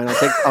fine. I'll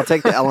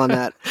take the L on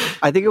that.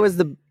 I think it was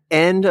the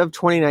end of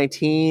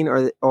 2019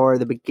 or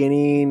the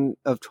beginning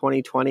of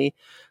 2020.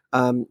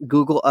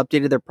 Google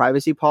updated their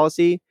privacy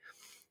policy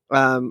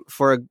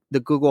for the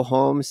Google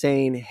Home,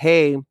 saying,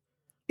 "Hey,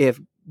 if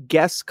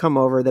guests come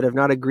over that have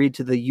not agreed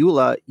to the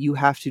EULA, you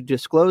have to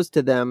disclose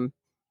to them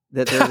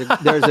that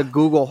there's a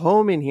Google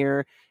Home in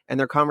here, and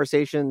their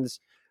conversations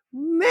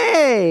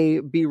may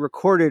be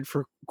recorded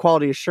for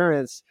quality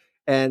assurance.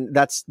 And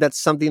that's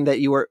something that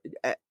you are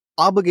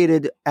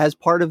obligated as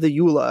part of the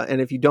EULA.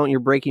 And if you don't, you're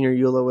breaking your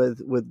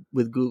EULA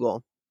with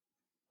Google.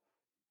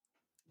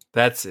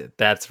 That's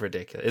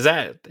ridiculous.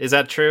 Is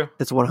that true?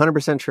 That's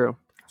 100% true.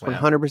 It's Wow.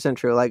 100%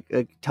 true. Like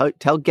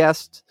tell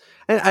guests,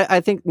 and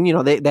I think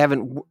they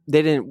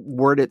didn't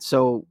word it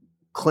so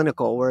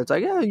clinical where it's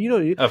like, yeah,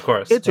 Of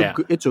course, it's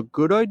a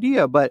good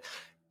idea, but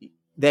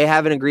they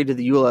haven't agreed to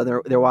the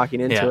EULA. They're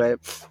walking into it.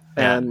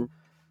 And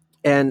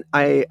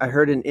I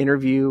heard an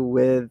interview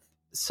with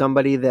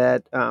somebody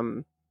that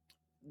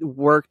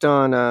worked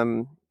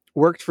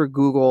for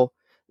Google,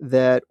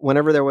 that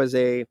whenever there was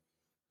a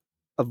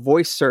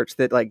voice search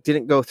that like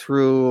didn't go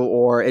through,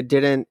 or it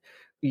didn't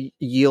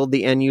yield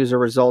the end user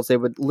results, they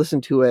would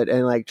listen to it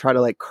and like try to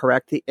like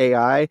correct the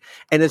AI.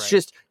 And it's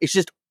just it's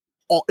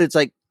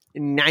like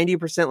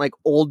 90% like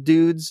old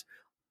dudes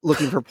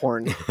looking for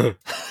porn.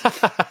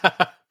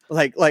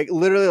 like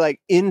literally like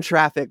in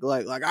traffic,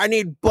 like I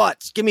need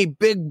butts, give me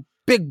big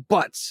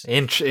butts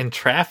in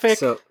traffic.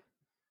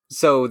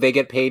 So they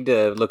get paid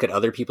to look at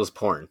other people's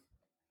porn.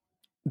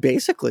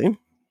 Basically,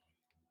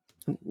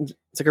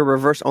 it's like a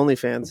reverse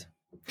OnlyFans.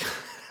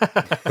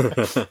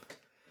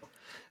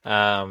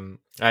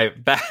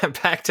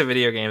 Back to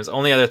video games.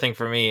 Only other thing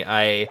for me,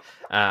 I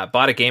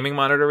bought a gaming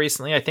monitor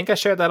recently. I think I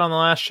shared that on the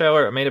last show,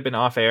 or it may have been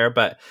off air,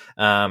 but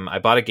I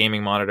bought a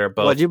gaming monitor.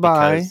 Both. What'd you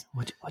buy?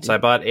 So I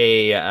bought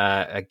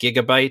a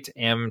Gigabyte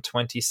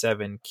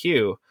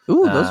M27Q.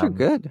 Ooh, those are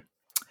good.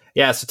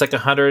 Yeah, so it's like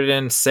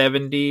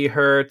 170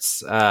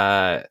 hertz.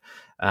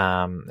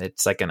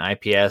 It's like an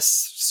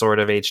IPS sort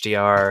of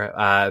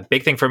HDR.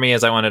 Big thing for me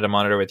is I wanted a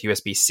monitor with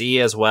USB-C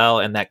as well,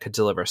 and that could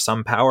deliver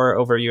some power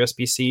over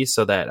USB-C,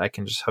 so that I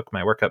can just hook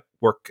my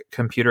work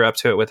computer up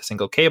to it with a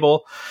single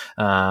cable,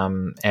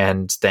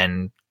 and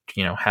then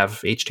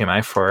have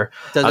HDMI for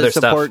other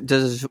stuff.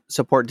 Does it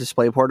support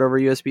DisplayPort over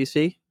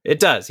USB-C? It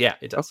does, yeah,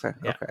 it does.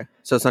 Okay.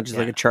 So it's not just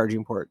like a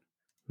charging port.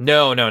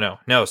 No.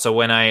 So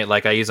when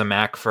I use a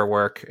Mac for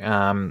work,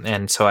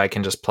 and so I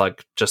can just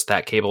plug just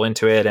that cable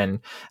into it,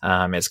 and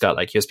it's got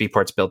like USB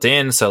ports built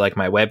in. So like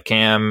my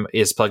webcam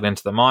is plugged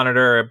into the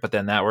monitor, but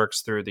then that works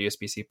through the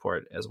USB-C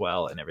port as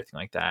well, and everything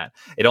like that.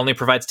 It only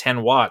provides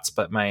 10 watts,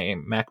 but my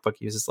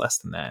MacBook uses less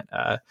than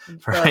that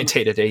for my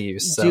day-to-day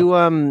use. So. Do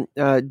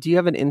you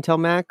have an Intel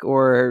Mac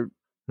or?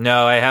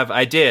 No,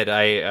 I did.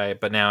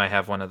 But now I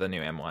have one of the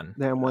new M1.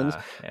 The M1s.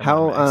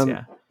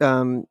 M1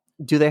 Max,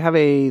 do they have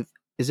is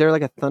there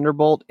like a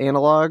Thunderbolt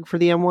analog for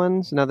the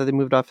M1s now that they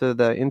moved off to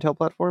the Intel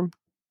platform?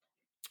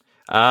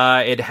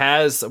 It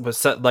I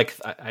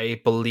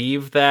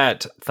believe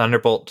that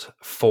Thunderbolt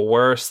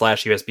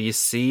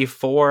 4/USB-C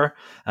 4,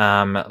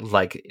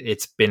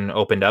 it's been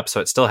opened up, so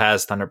it still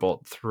has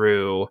Thunderbolt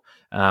through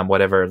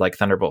whatever, like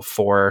Thunderbolt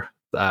 4,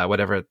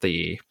 whatever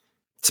the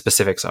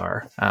specifics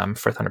are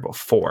for Thunderbolt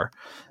 4.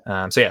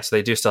 So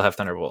they do still have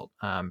Thunderbolt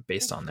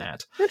based on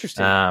that.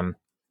 Interesting.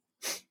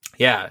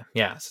 Yeah.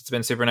 So it's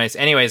been super nice.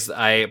 Anyways,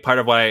 part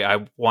of why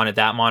I wanted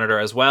that monitor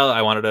as well,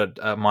 I wanted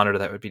a monitor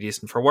that would be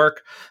decent for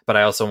work, but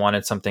I also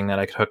wanted something that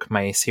I could hook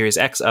my Series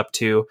X up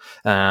to,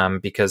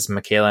 because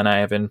Michaela and I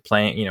have been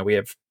playing, we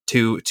have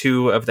two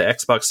of the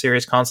Xbox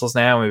Series consoles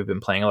now, and we've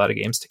been playing a lot of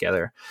games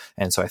together.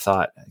 And so I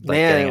thought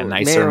getting a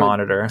nicer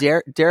monitor.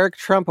 Derek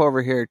Trump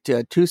over here,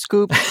 two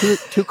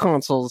scoops, two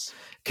consoles.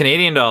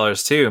 Canadian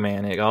dollars too,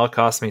 man. It all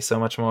cost me so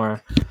much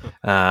more.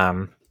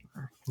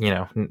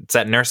 It's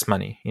that nurse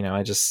money.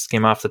 I just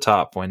skim off the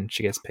top when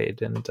she gets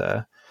paid. And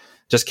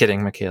just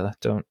kidding, Michaela.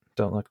 Don't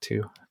look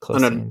too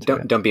closely.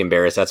 Don't be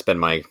embarrassed. That's been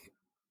my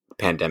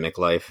pandemic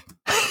life.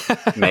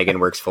 Megan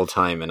works full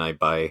time, and I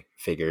buy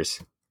figures.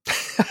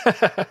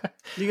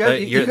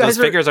 Those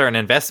figures are an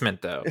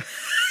investment, though.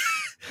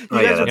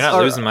 You're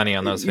not losing money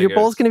on those figures. You're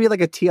both going to be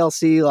like a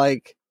TLC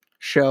like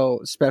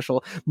show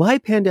special. My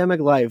pandemic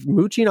life,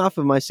 mooching off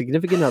of my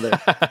significant other.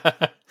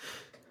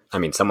 I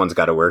mean, someone's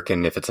got to work,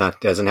 and if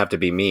doesn't have to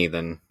be me,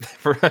 then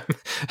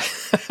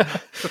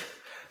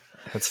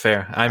that's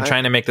fair. I'm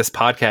trying to make this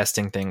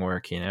podcasting thing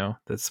work.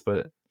 That's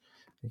what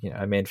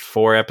I made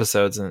 4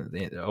 episodes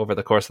over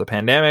the course of the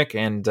pandemic,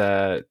 and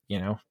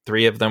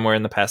 3 of them were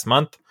in the past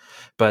month.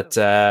 But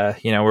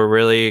we're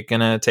really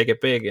gonna take it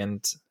big,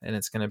 and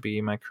it's gonna be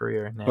my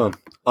career now. Well,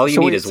 all you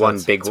need is one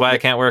big. That's why I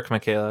can't work,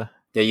 Michaela.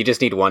 Yeah, you just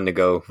need one to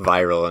go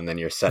viral, and then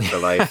you're set for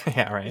life.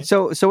 Yeah, right.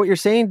 So what you're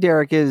saying,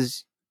 Derek,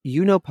 is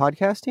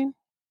podcasting?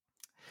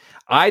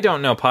 I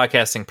don't know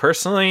podcasting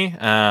personally.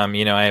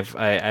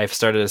 I've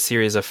started a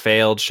series of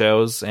failed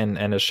shows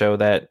and a show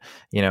that,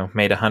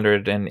 made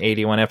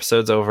 181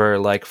 episodes over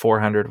like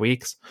 400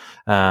 weeks.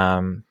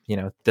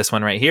 This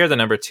one right here, the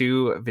number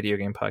 2 video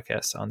game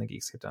podcast on the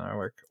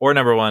Geekscape.org, or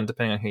number 1,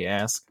 depending on who you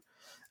ask.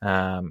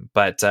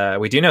 But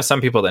we do know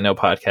some people that know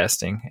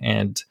podcasting,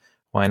 and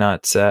why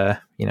not,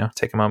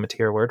 take a moment to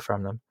hear a word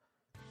from them.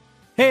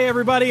 Hey,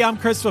 everybody, I'm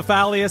Chris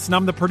Fafalius, and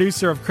I'm the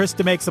producer of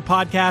Krista Makes a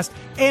Podcast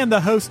and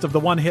the host of the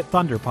One Hit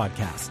Thunder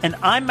podcast. And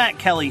I'm Matt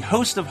Kelly,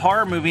 host of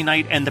Horror Movie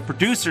Night and the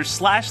producer /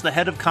 the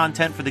head of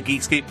content for the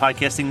Geekscape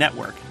Podcasting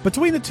Network.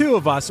 Between the two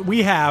of us,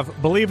 we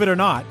have, believe it or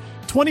not,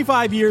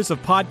 25 years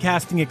of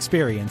podcasting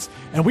experience,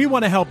 and we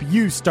want to help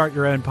you start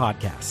your own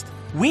podcast.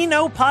 We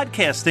know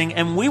podcasting,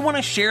 and we want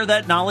to share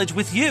that knowledge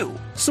with you.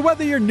 So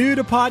whether you're new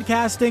to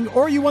podcasting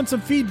or you want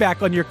some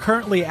feedback on your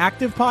currently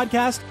active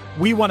podcast,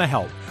 we want to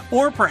help.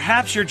 Or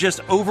perhaps you're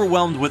just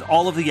overwhelmed with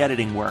all of the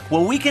editing work.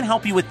 Well, we can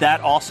help you with that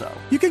also.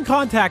 You can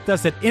contact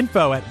us at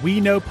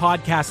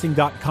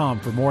info@weknowpodcasting.com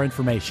for more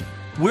information.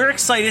 We're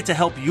excited to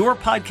help your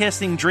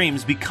podcasting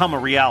dreams become a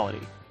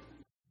reality.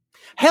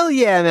 Hell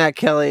yeah, Matt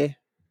Kelly.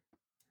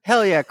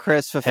 Hell yeah,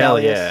 Chris Fafalius.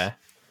 Hell yeah.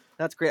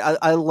 That's great.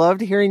 I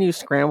loved hearing you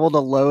scramble to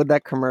load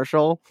that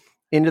commercial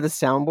into the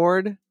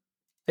soundboard.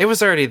 It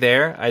was already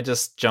there. I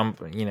just jump,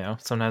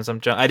 sometimes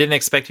I didn't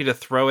expect you to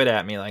throw it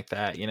at me like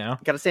that,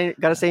 Gotta stay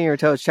on your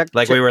toes. Check.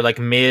 We were like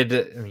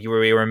we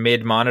were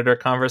mid monitor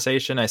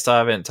conversation. I still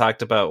haven't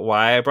talked about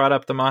why I brought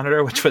up the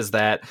monitor, which was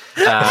that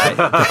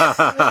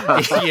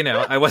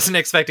I wasn't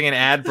expecting an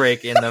ad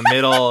break in the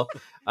middle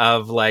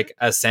of like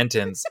a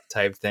sentence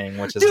type thing,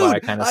 which is why I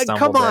kind of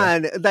stumbled. Come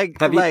on,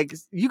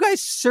 you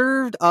guys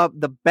served up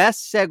the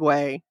best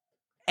segue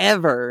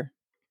ever.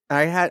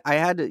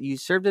 You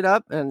served it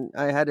up, and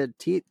I had to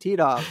tee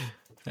it off.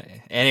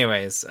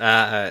 Anyways,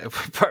 I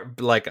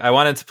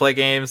wanted to play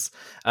games.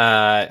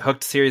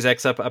 Hooked Series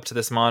X up to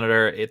this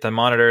monitor. The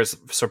monitor and the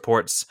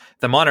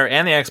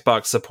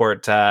Xbox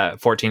support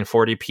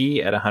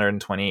 1440p at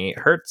 120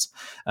 hertz.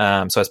 So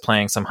I was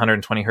playing some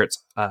 120 hertz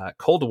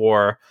Cold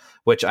War,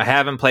 which I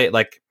haven't played.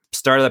 Like,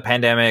 start of the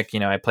pandemic,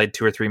 I played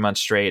 2 or 3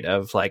 months straight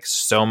of like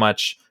so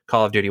much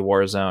Call of Duty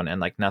Warzone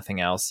and like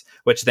nothing else,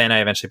 which then I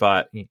eventually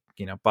bought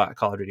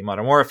Call of Duty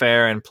Modern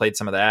Warfare and played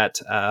some of that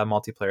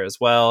multiplayer as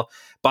well.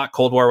 Bought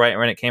Cold War right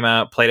when it came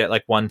out, played it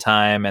like one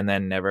time, and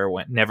then never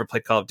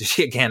played Call of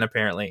Duty again,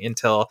 apparently,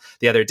 until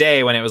the other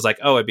day when it was like,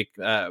 oh, it'd be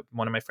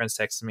one of my friends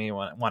texted me,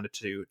 wanted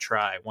to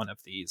try one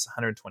of these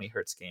 120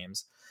 hertz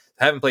games.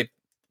 I haven't played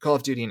Call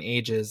of Duty in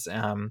ages.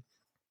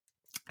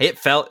 It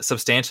felt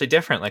substantially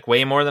different, like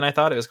way more than I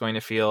thought it was going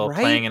to feel, right?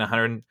 Playing in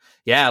 100.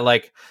 Yeah.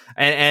 Like,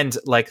 and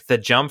like the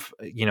jump,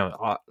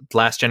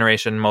 last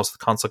generation, most of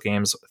the console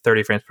games,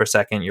 30 frames per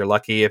second. You're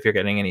lucky if you're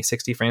getting any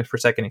 60 frames per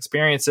second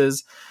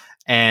experiences.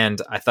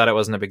 And I thought it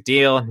wasn't a big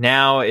deal.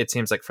 Now it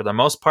seems like for the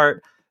most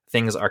part,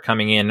 things are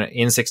coming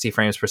in 60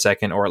 frames per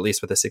second, or at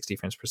least with a 60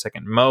 frames per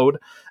second mode,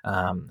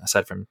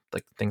 aside from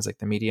like things like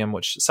the medium,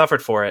 which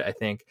suffered for it, I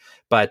think.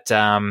 But,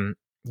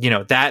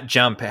 that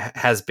jump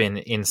has been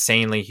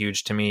insanely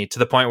huge to me, to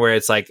the point where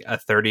it's like a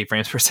 30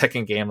 frames per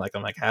second game. Like,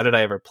 I'm like, how did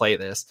I ever play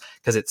this?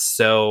 Because it's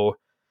so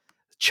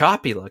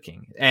choppy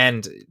looking,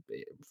 and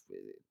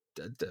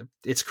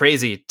it's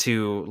crazy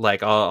to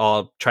like,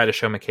 I'll try to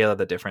show Michaela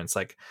the difference.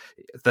 Like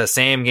the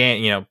same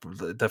game,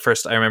 the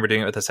first, I remember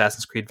doing it with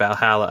Assassin's Creed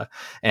Valhalla,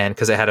 and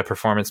because it had a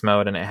performance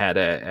mode and it had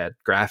a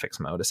graphics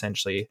mode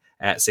essentially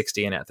at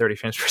 60 and at 30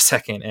 frames per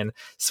second, and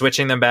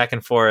switching them back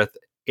and forth,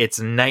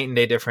 it's night and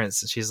day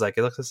difference. She's like,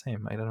 it looks the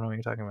same. I don't know what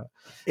you're talking about.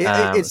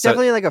 It's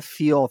definitely like a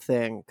feel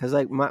thing, because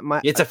like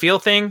my it's a feel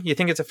thing. You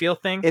think it's a feel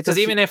thing? Because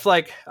even if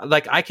like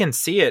I can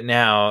see it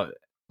now,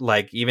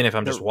 like even if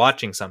I'm just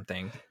watching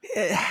something,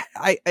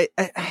 I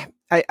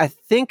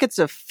think it's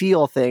a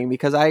feel thing,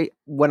 because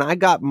when I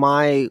got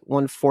my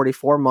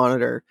 144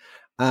 monitor,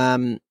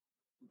 my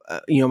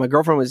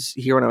girlfriend was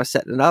here when I was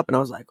setting it up, and I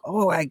was like,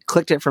 oh, I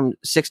clicked it from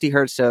 60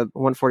 hertz to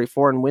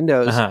 144 in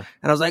Windows. And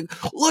I was like,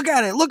 look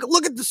at it. Look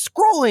at the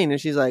scrolling. And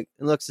she's like,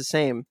 it looks the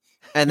same.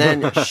 And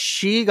then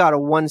she got a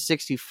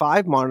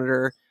 165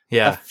 monitor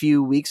a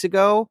few weeks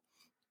ago,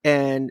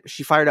 and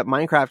she fired up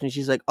Minecraft, and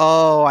she's like,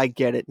 oh, I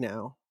get it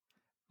now.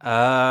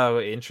 Oh,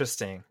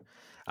 interesting.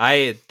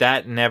 I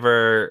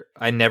never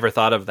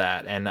thought of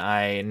that. And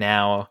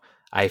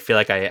I feel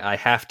like I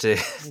have to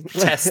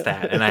test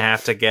that, and I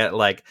have to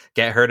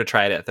get her to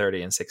try it at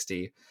 30 and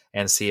 60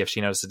 and see if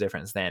she notices a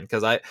difference then.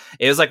 Because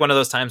it was like one of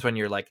those times when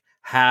you're like,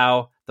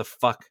 how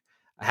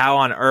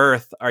on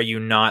earth are you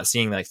not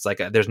seeing that? It's like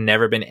there's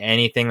never been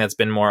anything that's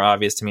been more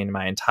obvious to me in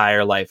my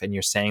entire life, and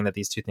you're saying that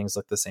these two things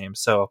look the same.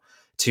 So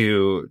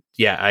I'm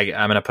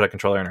gonna put a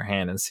controller in her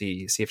hand and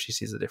see if she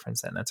sees the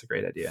difference. Then that's a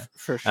great idea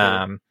for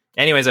sure.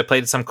 Anyways, I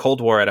played some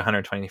Cold War at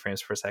 120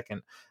 frames per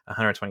second,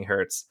 120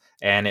 hertz,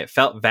 and it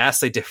felt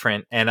vastly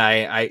different. And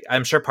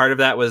I'm sure part of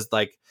that was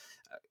like,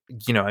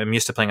 I'm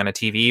used to playing on a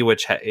TV,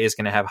 which is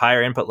going to have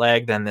higher input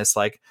lag than this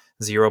like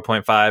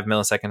 0.5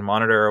 millisecond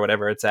monitor or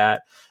whatever it's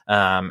at.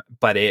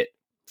 But it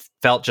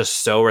felt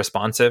just so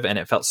responsive, and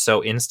it felt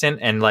so instant,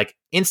 and like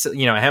instant.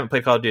 I haven't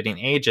played Call of Duty in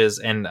ages,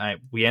 and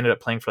we ended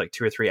up playing for like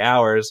 2 or 3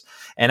 hours,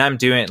 and I'm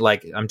doing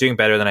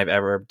better than I've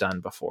ever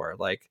done before.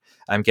 Like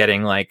I'm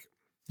getting like,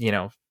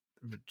 I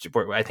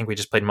think we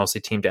just played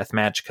mostly team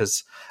deathmatch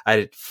because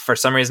for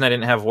some reason I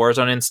didn't have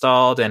Warzone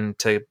installed, and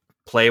to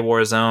play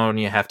Warzone,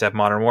 you have to have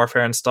Modern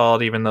Warfare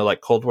installed, even though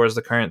like Cold War is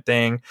the current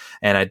thing.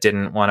 And I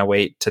didn't want to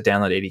wait to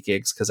download 80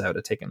 gigs because I would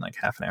have taken like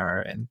half an hour.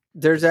 And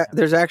there's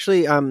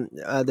actually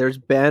there's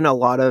been a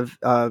lot of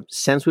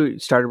since we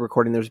started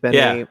recording, there's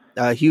been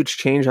a huge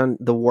change on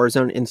the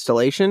Warzone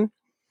installation.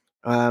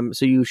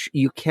 So you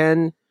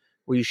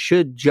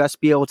should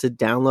just be able to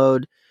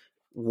download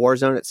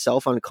Warzone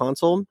itself on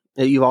console.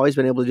 You've always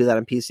been able to do that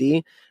on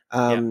PC.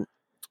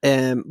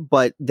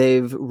 But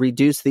they've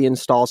reduced the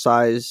install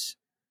size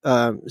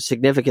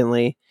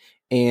significantly,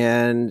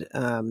 and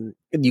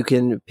you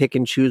can pick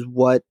and choose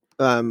what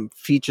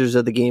features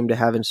of the game to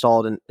have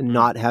installed and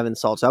not have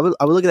installed. So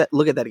I would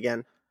look at that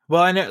again.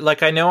 Well,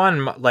 I know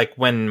on like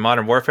when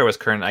Modern Warfare was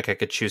current, like I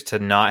could choose to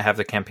not have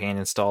the campaign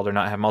installed or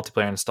not have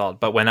multiplayer installed.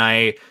 But when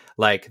I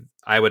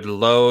would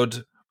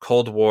load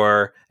Cold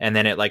War and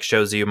then it like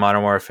shows you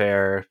Modern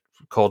Warfare,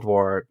 Cold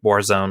War,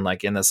 Warzone,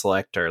 like in the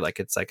selector, like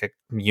it's like a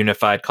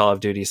unified Call of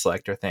Duty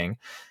selector thing.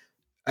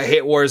 I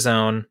hit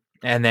Warzone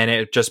and then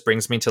it just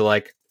brings me to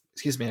like,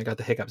 excuse me, I got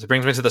the hiccups. It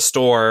brings me to the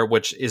store,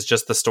 which is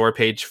just the store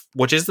page,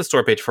 which is the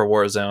store page for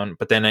Warzone.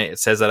 But then it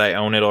says that I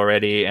own it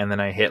already. And then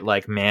I hit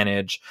like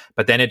manage,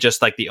 but then it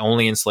just like the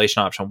only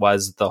installation option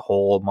was the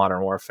whole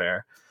Modern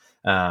Warfare.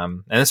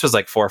 And this was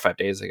like 4 or 5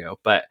 days ago,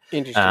 but,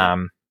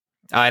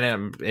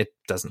 it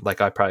doesn't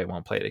like, I probably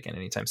won't play it again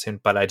anytime soon,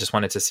 but I just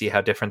wanted to see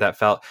how different that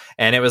felt.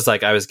 And it was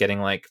like, I was getting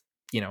like,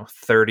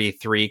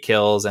 33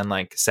 kills and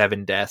like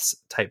 7 deaths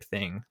type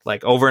thing,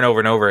 like over and over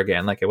and over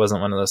again. Like it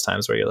wasn't one of those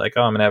times where you're like,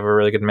 oh, I'm gonna have a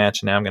really good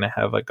match and now I'm gonna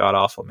have a god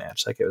awful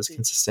match. Like it was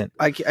consistent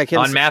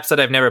on maps that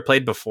I've never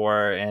played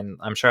before. And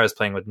I'm sure I was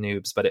playing with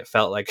noobs, but it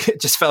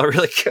just felt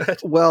really good.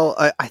 Well,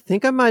 I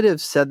think I might have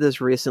said this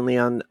recently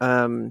on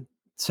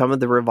some of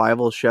the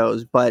revival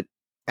shows, but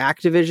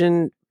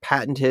Activision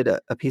patented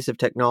a piece of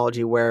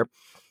technology where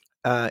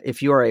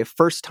if you are a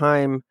first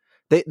time,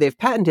 they've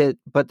patented,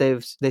 but they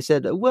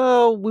said,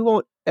 well, we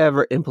won't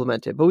ever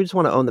implement it, but we just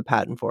want to own the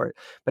patent for it.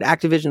 But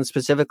Activision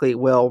specifically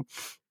will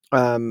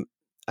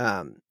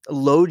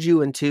load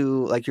you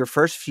into like your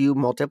first few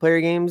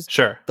multiplayer games.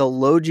 Sure. They'll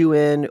load you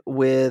in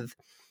with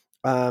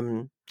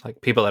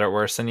like people that are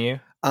worse than you.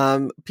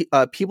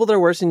 People that are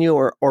worse than you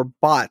or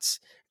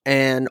bots.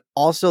 And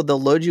also they'll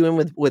load you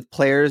in with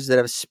players that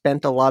have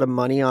spent a lot of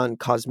money on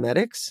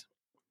cosmetics.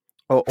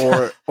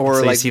 Or so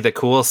like you see the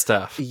cool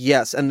stuff.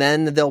 Yes, and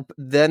then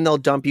they'll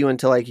dump you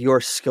into like your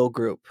skill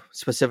group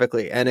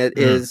specifically, and it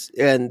is,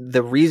 and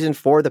the reason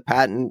for the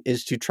patent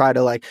is to try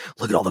to like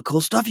look at all the cool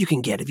stuff you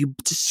can get if you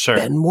just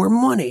spend more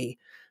money.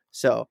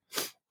 So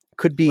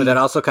could be. Would that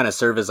also kind of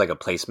serve as like a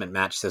placement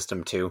match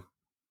system too?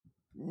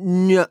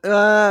 No,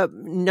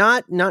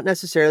 not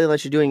necessarily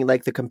unless you're doing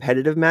like the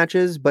competitive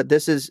matches, but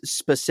this is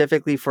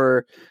specifically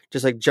for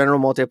just like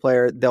general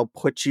multiplayer. They'll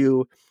put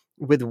you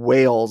with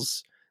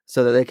whales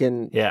so that they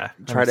can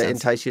try to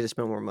entice you to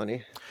spend more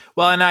money.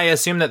 Well, and I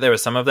assume that there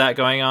was some of that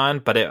going on,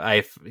 but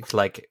I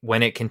like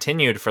when it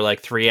continued for like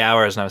 3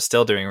 hours and I was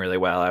still doing really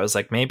well, I was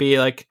like, maybe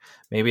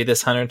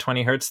this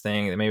 120 hertz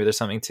thing, maybe there's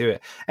something to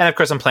it. And of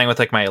course I'm playing with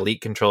like my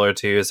Elite controller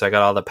too. So I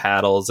got all the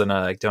paddles and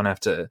I like, don't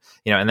have to,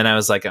 and then I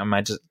was like, am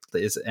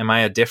I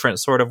a different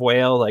sort of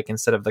whale? Like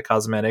instead of the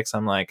cosmetics,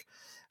 I'm like,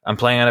 I'm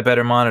playing on a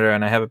better monitor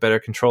and I have a better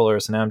controller.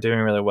 So now I'm doing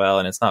really well.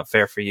 And it's not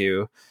fair for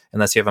you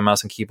unless you have a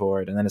mouse and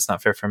keyboard. And then it's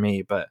not fair for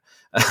me, but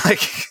like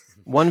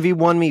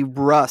 1v1 me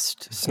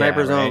Rust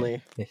snipers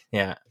only.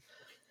 Yeah.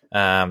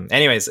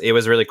 Anyways, it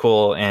was really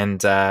cool.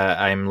 And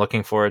I'm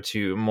looking forward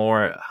to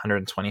more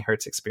 120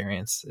 hertz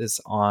experiences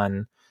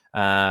on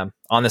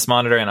this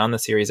monitor and on the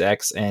Series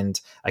X. And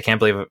I can't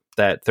believe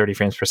that 30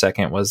 frames per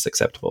second was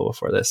acceptable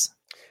before this.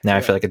 Now I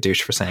feel like a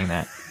douche for saying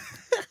that.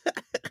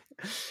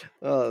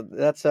 Oh,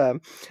 that's I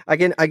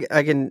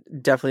can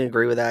definitely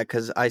agree with that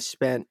because I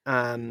spent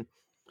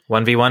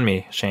 1v1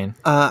 me, Shane.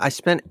 I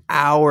spent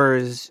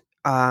hours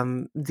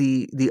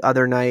the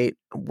other night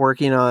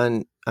working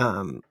on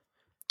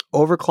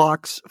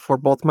overclocks for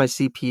both my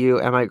CPU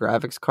and my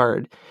graphics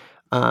card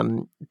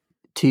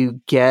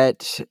to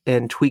get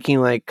and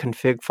tweaking like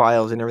config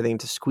files and everything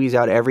to squeeze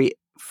out every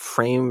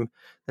frame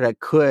that I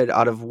could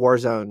out of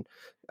Warzone.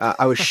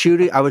 I was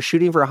shooting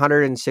for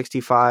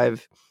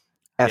 165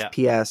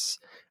 FPS.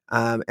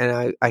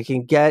 And I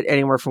can get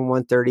anywhere from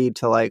 130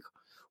 to like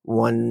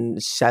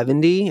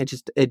 170.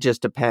 It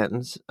just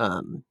depends.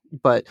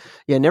 But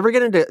yeah, never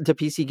get into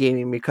PC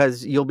gaming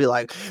because you'll be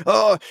like,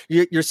 oh,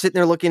 you're sitting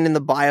there looking in the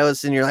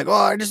BIOS and you're like, oh,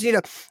 I just need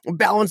to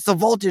balance the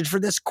voltage for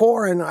this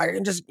core and I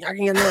can get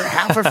another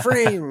half a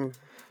frame.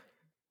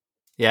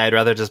 Yeah, I'd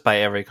rather just buy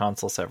every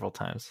console several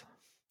times.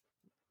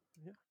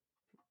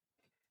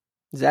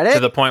 Is that it? To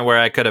the point where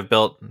I could have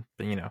built some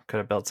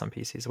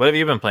PCs. What have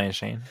you been playing,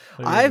 Shane?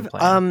 I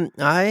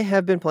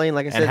have been playing,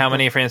 like I said. And how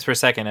many frames per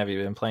second have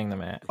you been playing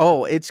them at?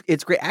 Oh, it's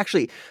great.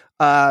 Actually,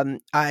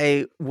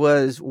 I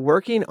was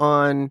working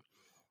on,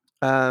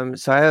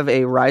 so I have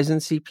a Ryzen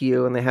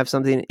CPU and they have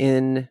something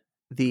in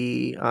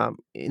the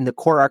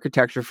core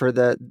architecture for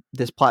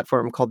this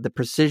platform called the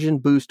Precision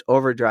Boost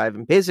Overdrive.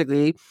 And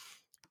basically,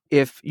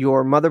 if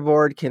your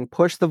motherboard can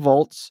push the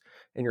volts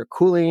and your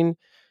cooling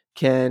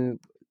can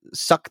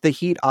suck the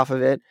heat off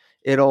of it.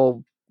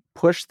 It'll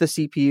push the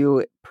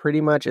CPU pretty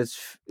much as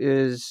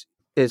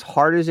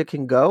hard as it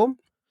can go,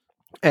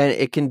 and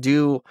it can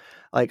do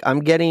like I'm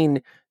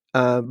getting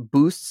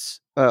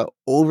boosts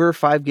over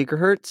 5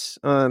 gigahertz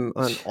on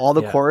all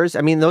the cores.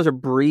 I mean, those are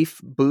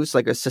brief boosts,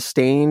 like a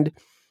sustained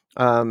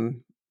if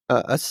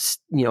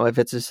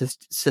it's a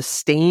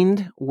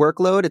sustained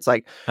workload, it's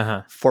like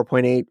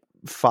 4.85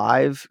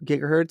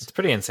 gigahertz. It's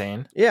pretty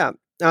insane. Yeah.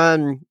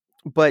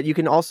 But you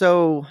can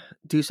also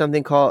do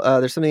something called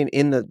there's something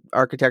in the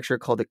architecture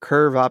called the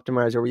curve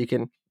optimizer, where you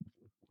can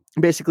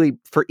basically,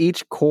 for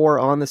each core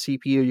on the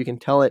CPU, you can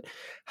tell it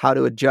how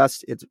to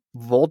adjust its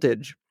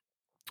voltage.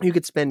 You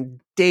could spend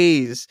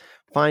days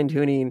fine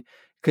tuning,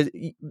 because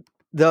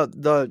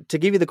to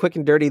give you the quick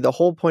and dirty, the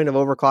whole point of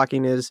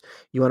overclocking is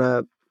you want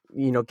to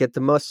get the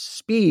most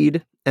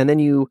speed, and then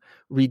you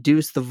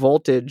reduce the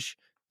voltage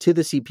to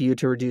the CPU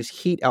to reduce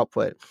heat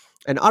output.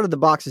 And out of the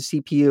box, the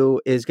CPU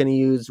is going to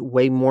use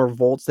way more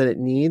volts than it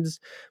needs,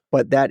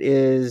 but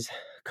that's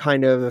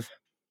kind of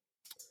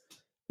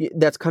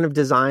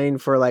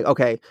designed for like,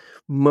 okay,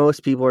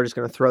 most people are just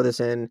going to throw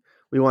this in.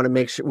 We want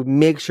to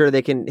make sure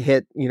they can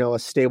hit, a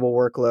stable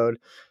workload.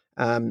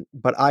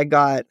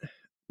 But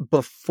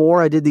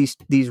before I did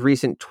these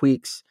recent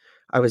tweaks,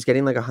 I was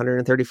getting like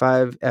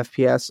 135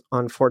 FPS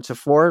on Forza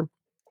 4,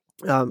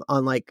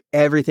 on like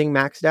everything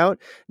maxed out.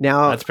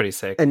 Now that's pretty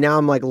sick. And now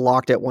I'm like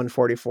locked at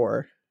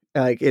 144.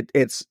 Like it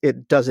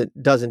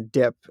doesn't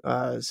dip.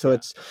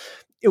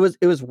 It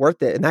was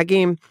worth it in that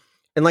game.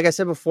 And like I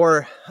said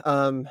before,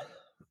 I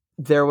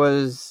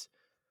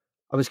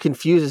was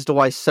confused as to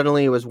why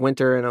suddenly it was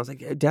winter, and I was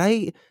like, do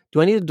I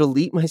need to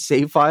delete my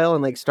save file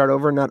and like start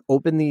over and not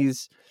open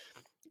these?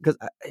 Because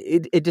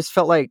it just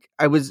felt like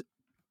I was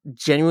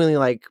genuinely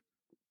like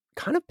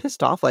kind of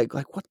pissed off, like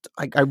what,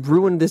 like I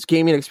ruined this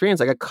gaming experience.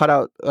 Like I cut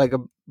out like a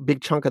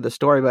big chunk of the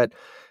story. But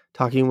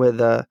talking with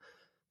the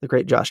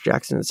great Josh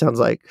Jackson, it sounds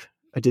like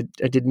I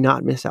did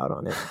not miss out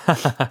on it.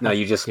 No,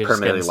 you just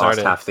permanently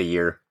lost half the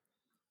year.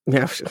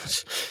 Yeah,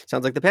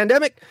 sounds like the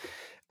pandemic.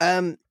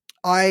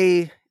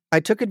 I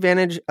took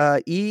advantage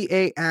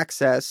EA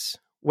Access,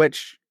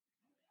 which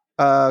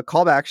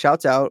callback,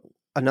 shouts out.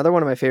 Another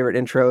one of my favorite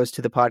intros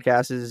to the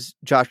podcast is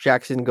Josh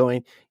Jackson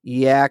going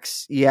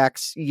EAX. That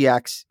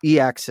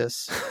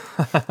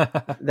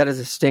is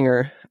a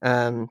stinger.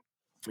 Do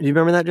you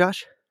remember that,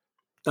 Josh?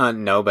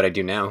 No, but I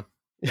do now.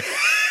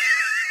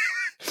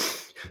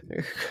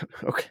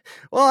 Okay.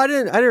 Well, I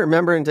didn't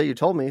remember until you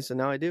told me, so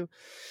now I do.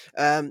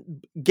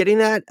 Getting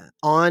that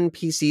on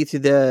PC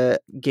through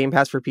the Game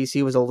Pass for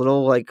PC was a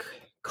little like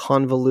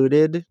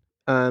convoluted.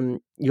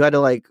 You had to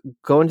like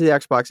go into the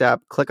Xbox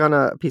app, click on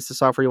a piece of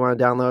software you want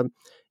to download.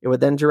 It would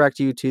then direct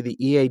you to the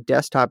EA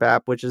desktop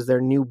app, which is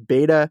their new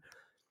beta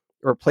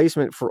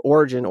replacement for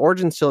Origin.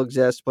 Origin still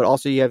exists, but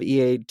also you have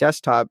EA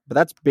desktop, but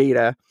that's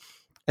beta.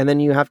 And then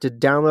you have to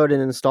download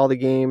and install the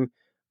game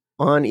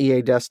on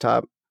EA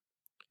desktop,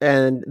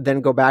 and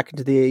then go back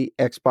into the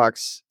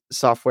Xbox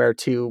software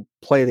to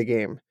play the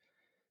game.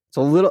 It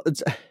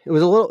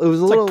was a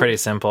little pretty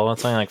simple.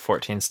 It's only like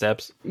 14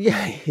 steps.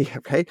 Yeah,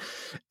 right.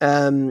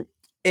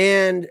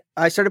 And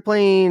I started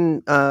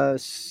playing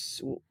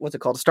what's it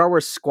called? Star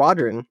Wars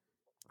Squadron.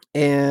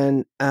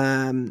 And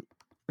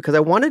because I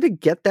wanted to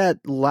get that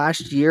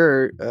last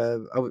year,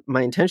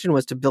 my intention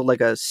was to build like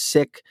a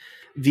sick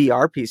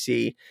VR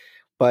PC,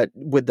 but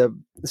with the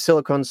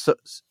silicone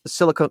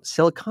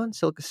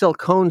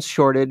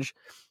shortage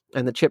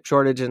and the chip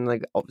shortage and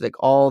like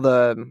all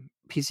the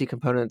PC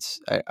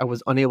components, I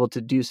was unable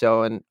to do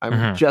so. And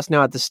I'm just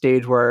now at the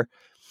stage where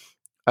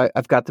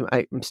I've got them.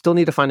 I still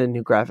need to find a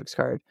new graphics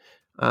card.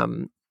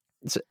 And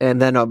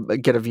then I'll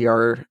get a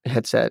VR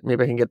headset.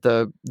 Maybe I can get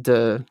the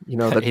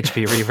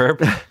HP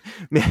Reverb.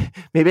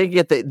 Maybe I can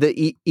get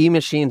the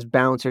E-Machines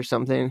Bounce or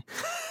something.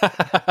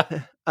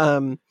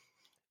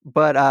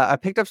 But I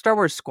picked up Star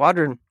Wars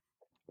Squadron,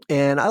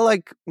 and I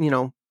like,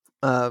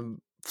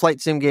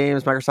 flight sim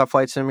games. Microsoft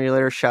Flight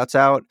Simulator shouts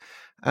out.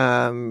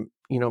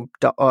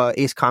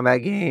 Ace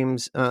Combat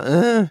games.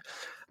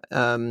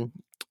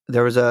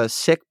 There was a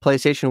sick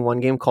PlayStation 1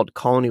 game called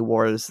Colony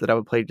Wars that I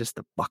would play just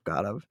the fuck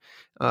out of.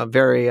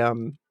 Very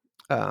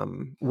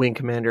Wing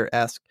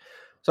Commander-esque.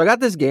 So I got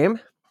this game,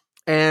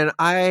 and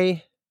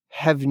I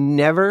have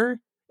never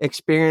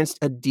experienced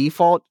a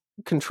default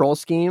control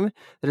scheme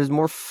that is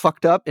more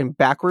fucked up and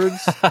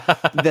backwards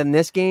than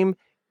this game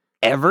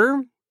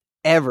ever.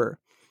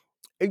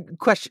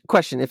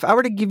 Question. If I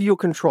were to give you a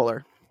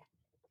controller,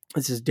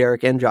 this is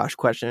Derek and Josh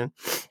question,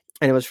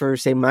 and it was for,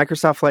 say,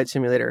 Microsoft Flight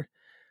Simulator,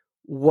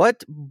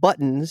 what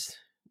buttons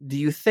do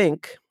you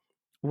think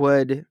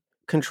would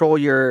control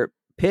your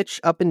pitch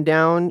up and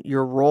down,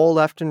 your roll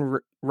left and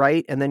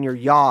right, and then your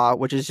yaw,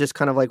 which is just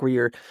kind of like where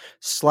you're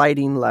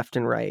sliding left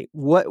and right?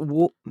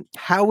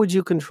 How would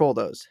you control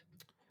those?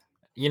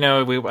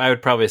 I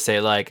would probably say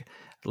like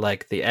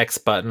the X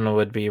button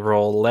would be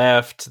roll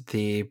left,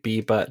 the B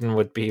button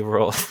would be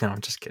roll. No,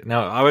 I'm just kidding. No,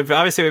 I would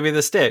obviously would be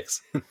the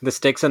sticks. The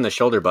sticks and the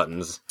shoulder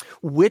buttons.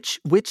 Which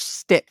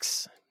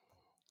sticks?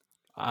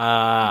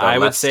 I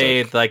would left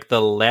say stick. like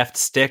the left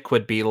stick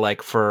would be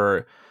like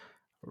for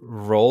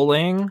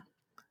rolling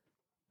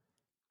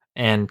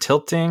and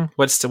tilting.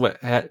 What's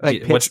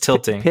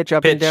tilting? pitch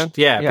up and down?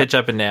 Yeah, Yeah. pitch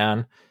up and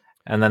down.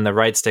 And then the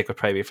right stick would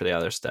probably be for the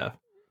other stuff.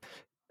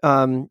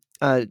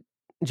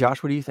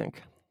 Josh, what do you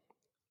think?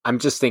 I'm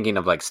just thinking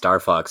of like Star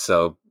Fox,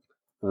 so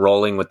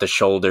rolling with the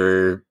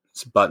shoulder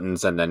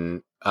buttons and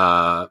then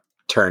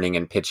turning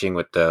and pitching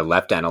with the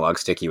left analog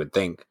stick, you would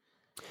think.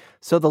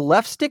 So the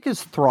left stick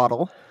is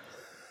throttle,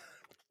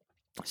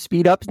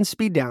 speed up and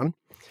speed down.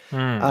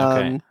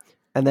 Okay.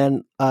 And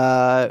then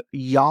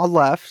yaw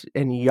left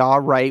and yaw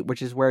right,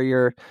 which is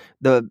where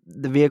the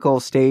vehicle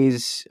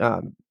stays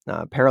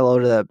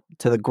parallel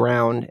to the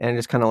ground and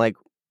just kind of like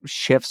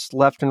shifts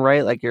left and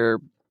right, like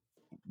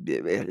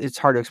it's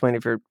hard to explain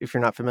if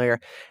you're not familiar.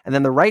 And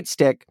then the right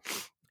stick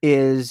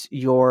is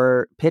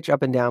your pitch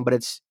up and down, but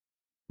it's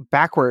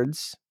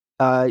backwards.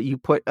 You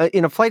put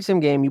in a flight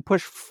sim game, you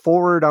push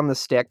forward on the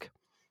stick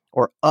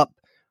or up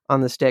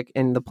on the stick,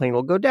 and the plane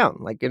will go down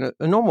like in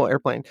a normal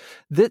airplane.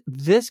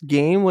 This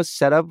game was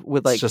set up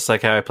with like it's just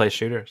like how I play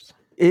shooters.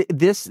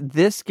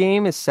 This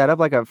game is set up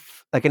like an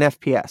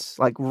FPS.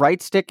 Like right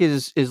stick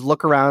is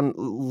look around,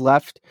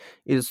 left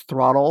is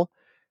throttle,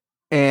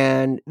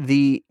 and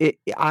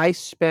I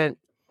spent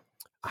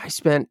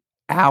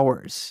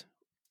hours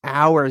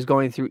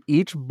going through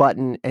each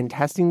button and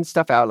testing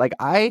stuff out. Like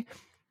I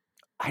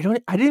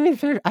haven't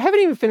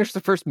even finished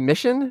the first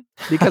mission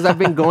because I've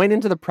been going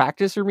into the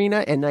practice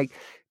arena and like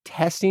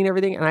testing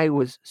everything, and I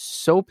was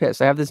so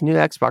pissed. I have this new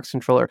Xbox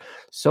controller,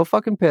 so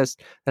fucking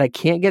pissed that I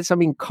can't get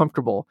something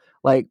comfortable.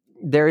 Like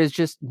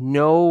there's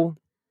no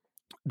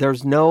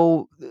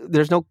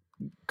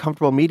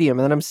comfortable medium.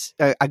 And then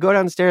I go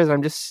downstairs and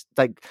I'm just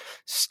like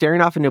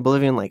staring off into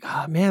oblivion, like,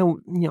 oh man,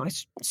 I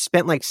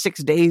spent like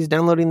 6 days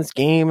downloading this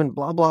game and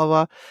blah blah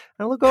blah. And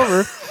I look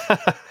over.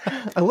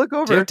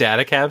 Do you have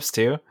data caps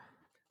too?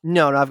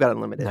 No, I've got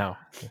unlimited. No.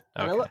 Okay.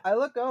 And I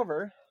look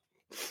over,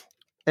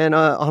 and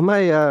on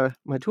my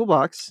my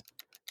toolbox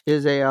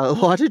is a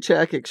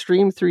Logitech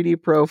Extreme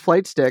 3D Pro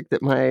flight stick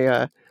that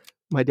my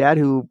dad,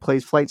 who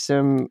plays Flight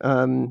Sim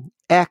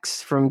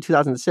X from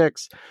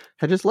 2006,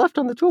 had just left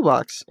on the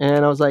toolbox.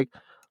 And I was like,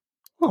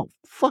 oh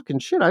fucking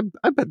shit, I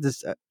bet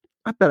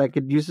I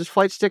could use this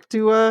flight stick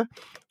to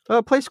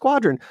play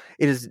Squadron.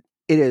 It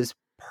is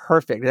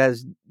perfect. It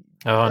has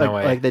no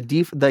way. Like the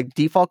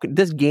default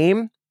this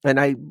game. And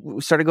I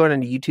started going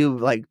into YouTube,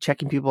 like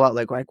checking people out,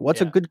 like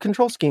what's a good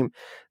control scheme?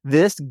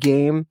 This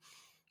game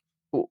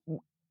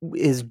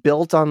is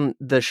built on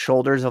the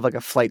shoulders of like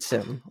a flight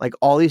sim. Like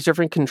all these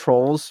different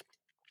controls,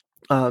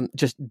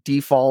 just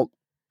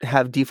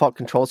have default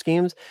control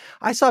schemes.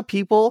 I saw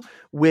people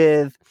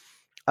with,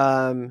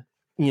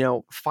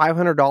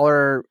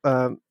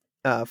 $500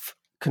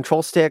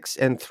 control sticks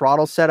and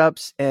throttle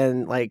setups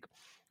and like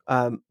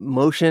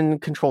motion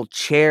control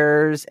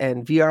chairs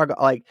and VR.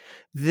 Like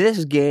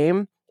this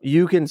game,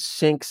 you can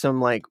sink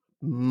some like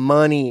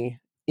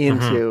money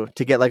into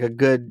to get like a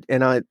good.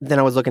 And then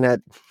I was looking at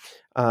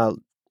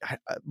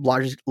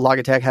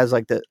Logitech has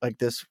like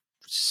this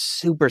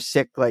super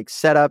sick like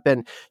setup,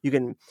 and you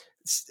can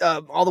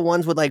all the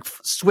ones with like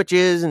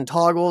switches and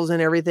toggles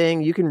and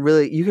everything. You can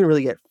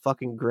really get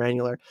fucking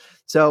granular.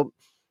 So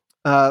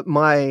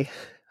my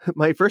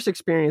first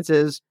experience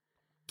is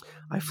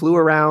I flew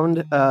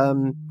around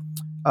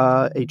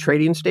a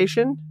trading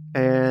station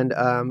and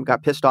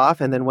got pissed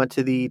off, and then went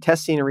to the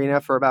testing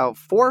arena for about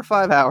 4 or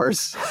 5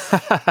 hours.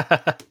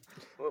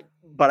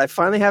 But I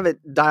finally have it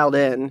dialed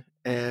in,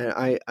 and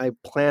I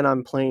plan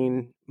on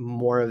playing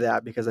more of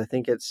that because I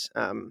think it's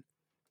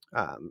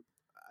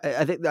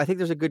I think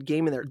there's a good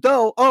game in there.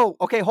 Though,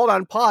 okay, hold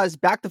on, pause,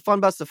 back the fun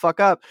bus the fuck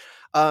up.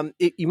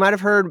 You might have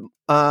heard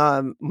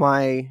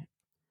my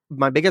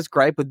biggest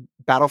gripe with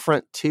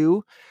Battlefront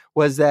 2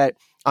 was that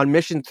on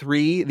mission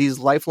 3, these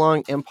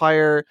lifelong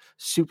Empire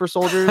super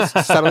soldiers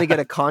suddenly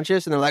get a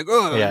conscience, and they're like,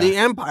 oh, the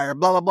Empire,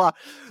 blah, blah, blah.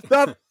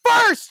 The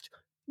first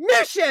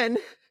mission,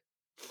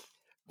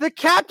 the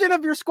captain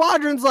of your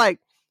squadron's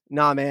like,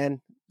 nah, man,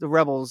 the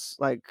rebels,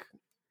 like,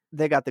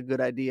 they got the good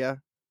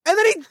idea. And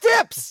then he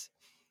dips.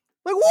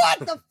 Like, what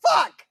the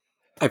fuck?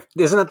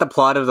 Isn't that the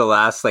plot of the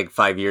last,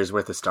 5 years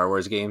worth of Star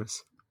Wars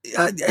games?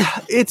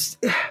 It's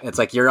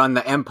like you're on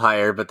the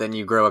Empire, but then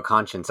you grow a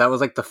conscience. That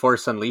was like the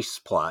Force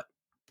Unleashed plot.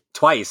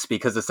 Twice,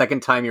 because the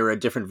second time you were a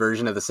different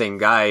version of the same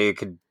guy, you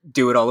could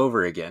do it all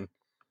over again.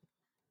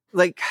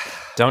 Like,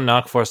 don't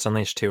knock Force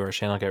Unleashed 2 or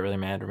Shane will get really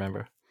mad,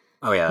 remember?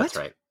 Oh yeah, that's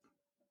right.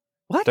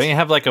 What? Don't you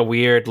have like a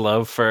weird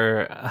love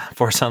for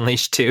Force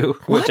Unleashed 2,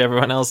 which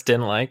everyone else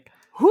didn't like?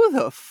 Who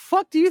the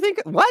fuck do you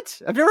think?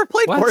 What? I've never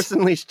played Force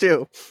Unleashed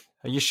 2.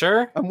 Are you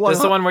sure?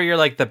 That's the one where you're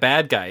like the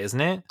bad guy, isn't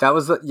it? That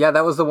was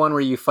the one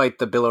where you fight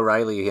the Bill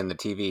O'Reilly in the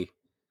TV.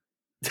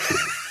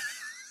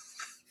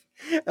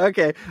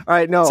 Okay, all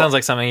right. No, sounds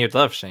like something you'd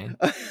love, Shane.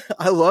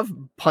 I love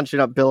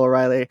punching up Bill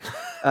O'Reilly.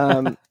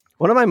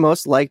 One of my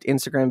most liked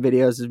Instagram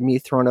videos is me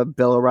throwing a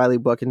Bill O'Reilly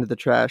book into the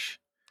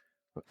trash.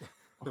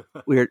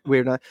 Weird,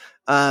 not.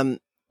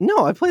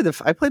 No, I played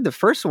the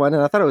first one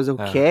and I thought it was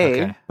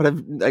okay, okay. but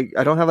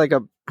I don't have like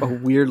a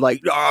weird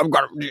like I'm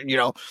gonna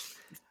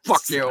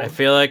fuck you. I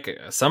feel like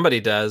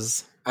somebody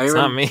does. It's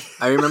not me.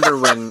 I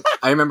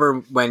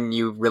remember when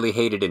you really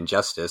hated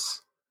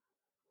Injustice.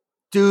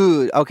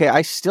 Dude, okay,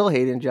 I still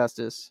hate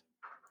Injustice.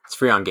 It's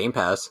free on Game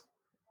Pass.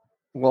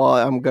 Well,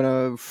 I'm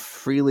gonna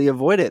freely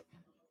avoid it.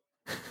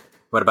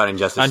 What about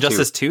Injustice 2?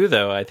 Injustice 2,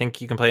 though, I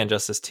think you can play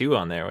Injustice 2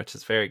 on there, which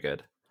is very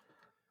good.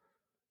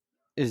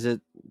 Is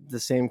it the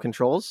same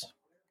controls?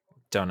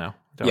 Don't know.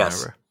 Don't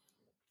remember.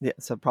 Yeah,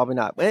 so probably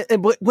not. But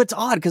what's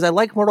odd, because I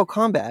like Mortal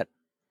Kombat.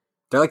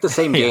 They're like the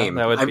same Yeah, game.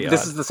 that would be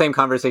this odd. is the same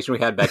conversation we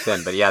had back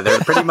then, but yeah, they're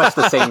pretty much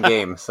the same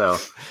game. So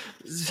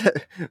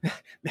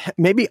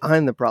Maybe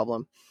I'm the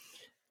problem.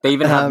 they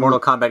even have Mortal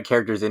Kombat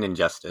characters in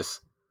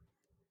Injustice.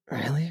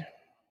 Really?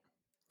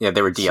 Yeah,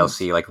 they were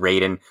DLC, like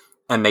Raiden,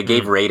 and they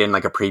gave Raiden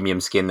like a premium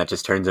skin that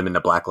just turns him into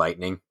Black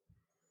Lightning.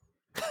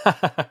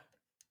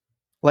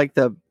 Like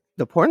the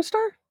porn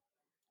star?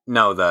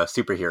 No, the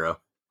superhero.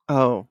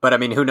 Oh. But I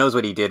mean, who knows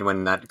what he did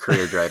when that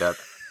career dried up?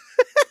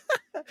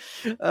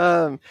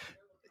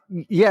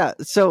 Yeah.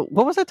 So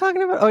what was I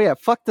talking about? Oh yeah,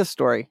 fuck the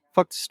story.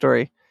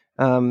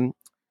 And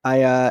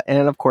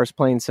of course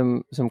playing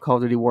some Call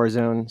of Duty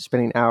Warzone,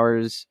 spending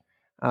hours.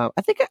 I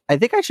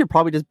think I should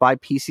probably just buy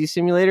PC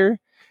Simulator.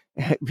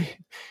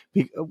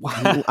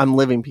 I'm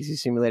living PC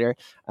Simulator.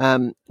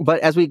 But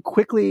as we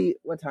quickly,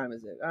 what time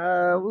is it?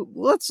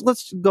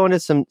 Let's go into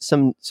some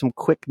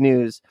quick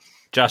news.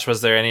 Josh,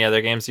 was there any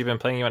other games you've been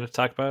playing you want to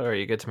talk about, or are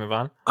you good to move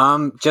on?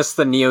 Just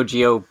the Neo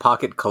Geo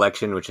Pocket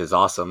Collection, which is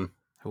awesome.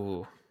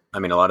 Ooh. I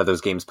mean, a lot of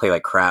those games play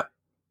like crap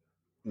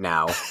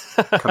now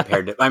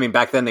compared to. I mean,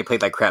 back then they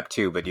played like crap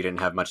too, but you didn't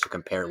have much to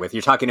compare it with.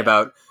 You're talking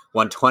about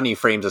 120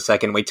 frames a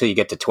second. Wait till you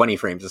get to 20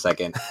 frames a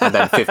second, and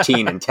then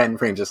 15 and 10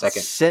 frames a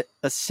second.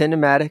 A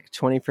cinematic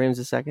 20 frames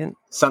a second.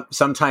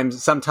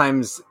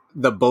 Sometimes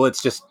the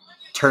bullets just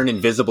turn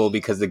invisible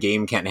because the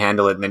game can't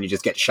handle it, and then you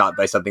just get shot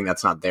by something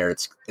that's not there.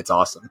 It's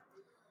awesome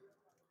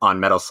on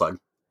Metal Slug.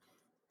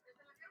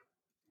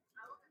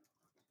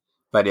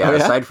 But yeah,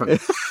 aside from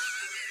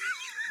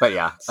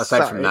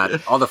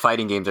that, all the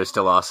fighting games are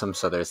still awesome.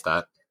 So there's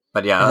that.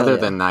 But yeah, other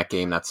than that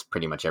game, that's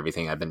pretty much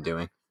everything I've been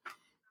doing.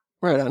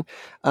 Right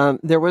on.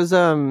 There's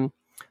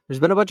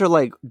been a bunch of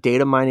like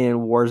data mining in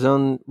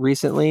Warzone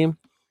recently.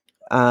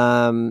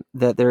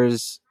 That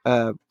there's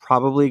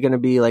probably going to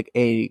be like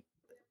a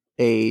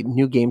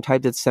new game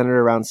type that's centered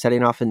around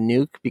setting off a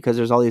nuke, because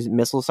there's all these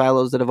missile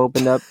silos that have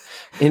opened up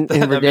in the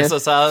Verdansk. missile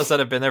silos that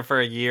have been there for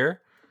a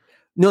year.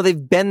 No,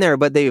 they've been there,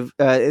 but they've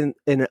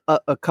in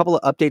a couple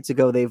of updates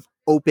ago they've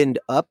opened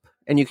up,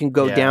 and you can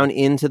go down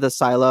into the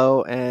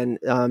silo, and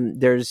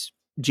there's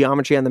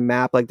geometry on the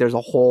map. Like there's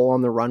a hole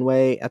on the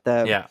runway at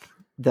the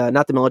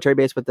not the military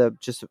base, but the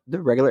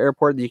regular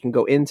airport that you can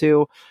go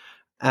into.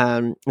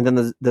 And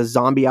then the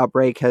zombie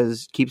outbreak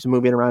keeps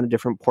moving around to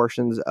different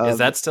portions of. Is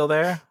that still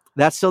there?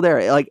 That's still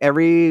there. Like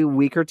every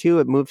week or two,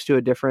 it moves to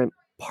a different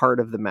part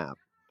of the map.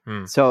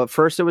 So at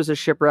first it was a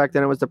shipwreck,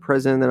 then it was the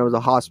prison, then it was a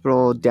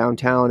hospital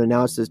downtown, and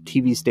now it's this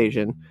TV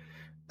station.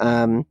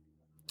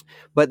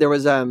 But there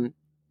was and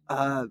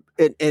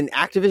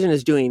Activision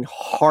is doing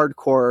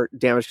hardcore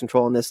damage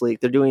control in this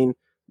leak. They're doing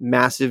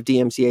massive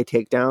DMCA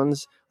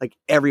takedowns like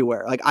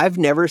everywhere. Like I've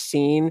never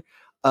seen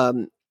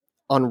on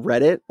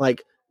Reddit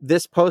like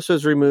this post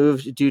was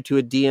removed due to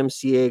a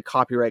DMCA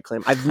copyright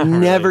claim. I've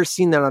never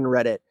seen that on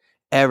Reddit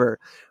ever.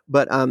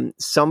 But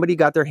somebody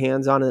got their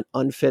hands on an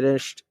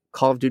unfinished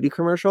Call of Duty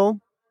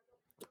commercial,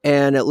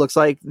 and it looks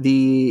like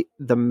the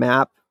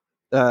map,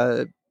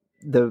 the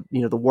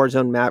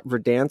Warzone map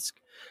Verdansk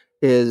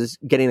is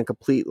getting a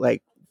complete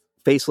like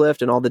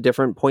facelift, and all the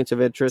different points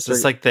of interest.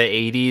 It's like the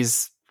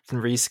 80s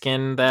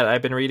reskin that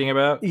I've been reading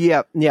about.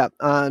 Yeah.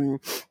 And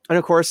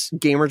of course,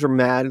 gamers are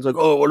mad. It's like,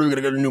 oh, what are we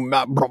gonna get a new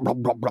map? Blah, blah,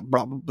 blah, blah,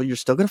 blah. But you're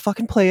still gonna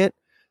fucking play it.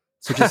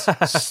 So just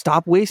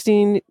stop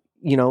wasting.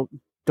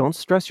 Don't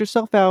stress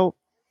yourself out.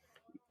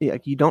 Yeah,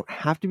 you don't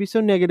have to be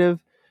so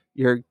negative.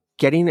 You're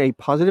getting a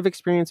positive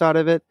experience out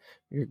of it.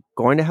 You're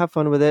going to have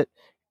fun with it.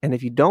 And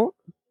if you don't,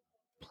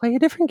 play a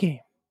different game.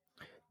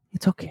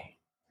 It's okay.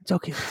 It's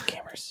okay with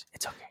gamers.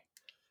 It's okay.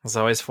 It's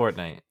always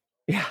Fortnite.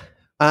 Yeah.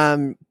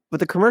 But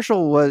the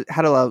commercial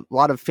had a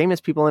lot of famous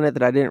people in it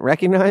that I didn't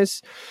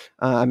recognize.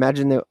 I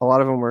imagine that a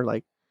lot of them were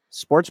like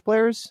sports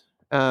players.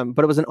 But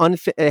it was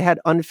it had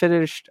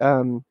unfinished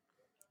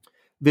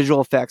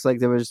visual effects. Like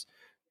there was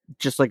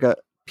just like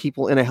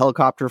people in a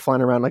helicopter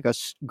flying around like a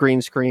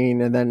green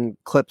screen, and then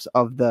clips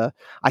of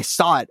I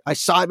saw it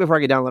before I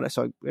could download it.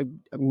 So I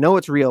know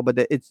it's real, but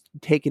it's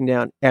taken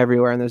down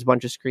everywhere. And there's a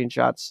bunch of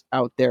screenshots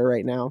out there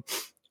right now.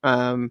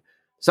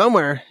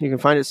 Somewhere you can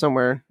find it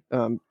somewhere.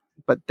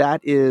 But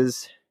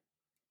that's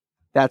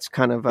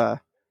kind of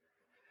man,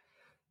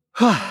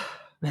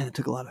 it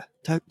took a lot of,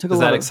 Does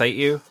that excite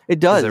you? It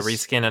does. Is it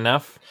reskin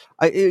enough?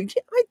 I do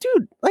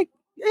like,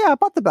 I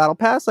bought the battle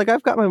pass. Like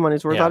I've got my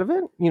money's worth out of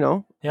it,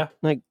 Yeah.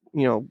 like,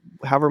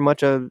 however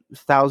much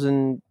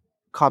 1,000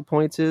 COD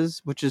points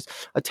is, which is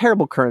a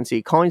terrible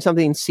currency. Calling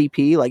something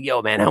CP, like,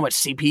 yo, man, how much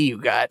CP you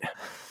got?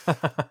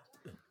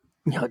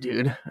 Yo,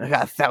 dude, I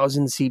got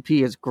 1,000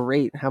 CP. It's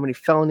great. How many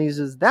felonies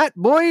is that,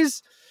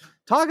 boys?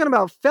 Talking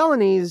about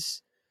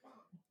felonies,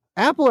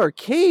 Apple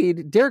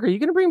Arcade. Derek, are you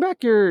going to bring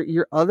back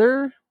your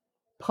other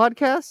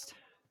podcast?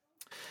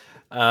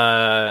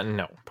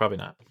 No, probably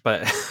not.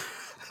 But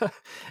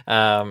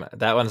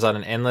that one's on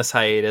an endless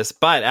hiatus.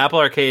 But Apple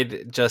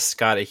Arcade just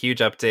got a huge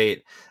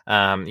update.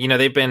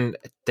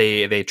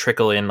 They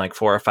trickle in like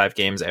 4 or 5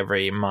 games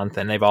every month,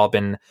 and they've all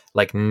been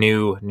like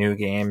new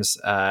games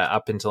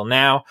up until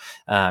now.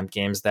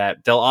 Games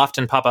that they'll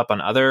often pop up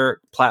on other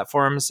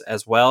platforms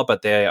as well,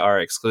 but they are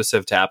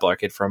exclusive to Apple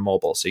Arcade for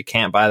mobile, so you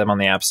can't buy them on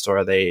the App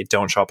Store. They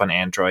don't show up on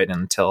Android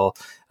until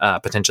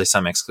potentially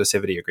some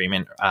exclusivity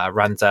agreement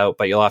runs out,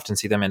 but you'll often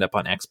see them end up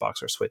on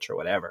Xbox or Switch or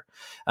whatever.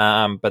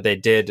 But they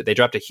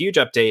dropped a huge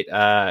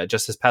update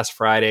just this past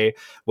Friday,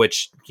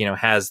 which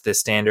has the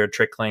standard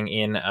trickling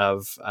in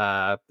of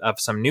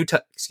some new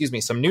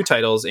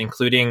titles,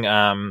 including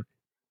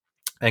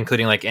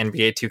like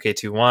NBA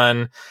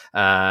 2K21,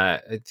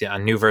 a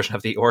new version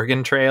of the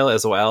Oregon Trail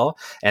as well,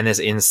 and this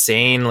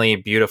insanely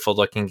beautiful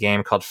looking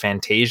game called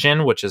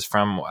Fantasian, which is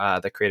from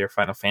the creator of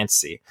Final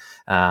Fantasy.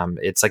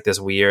 It's like this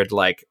weird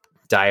like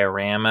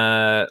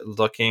diorama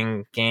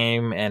looking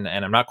game, and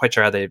I'm not quite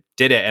sure how they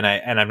did it, and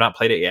I've not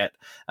played it yet,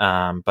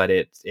 but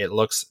it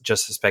looks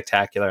just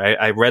spectacular.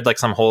 I read like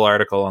some whole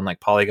article on like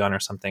Polygon or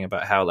something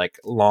about how like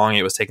long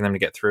it was taking them to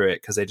get through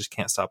it because they just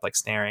can't stop like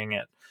staring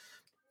at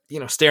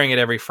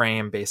every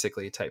frame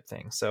basically type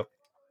thing. So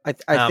go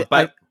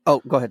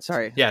ahead.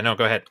 Sorry. Yeah, no,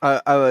 go ahead.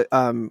 I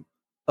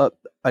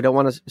don't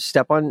want to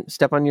step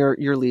on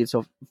your lead,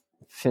 so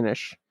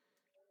finish.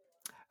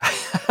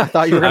 I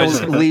thought you were going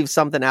to leave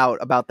something out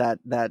about that.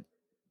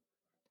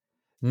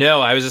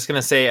 No, I was just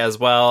going to say as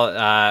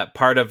well,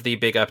 part of the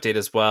big update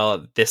as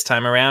well this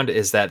time around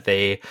is that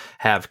they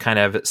have kind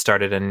of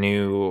started a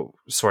new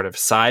sort of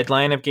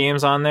sideline of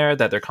games on there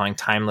that they're calling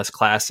Timeless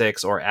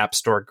Classics or App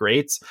Store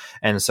Greats.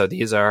 And so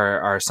these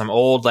are some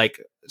old,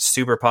 like,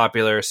 super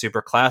popular,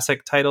 super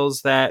classic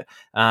titles that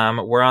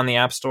were on the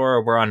App Store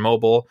or were on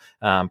mobile.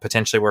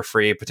 Potentially were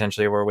free,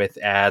 potentially were with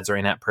ads or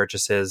in-app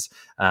purchases.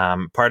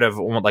 Part of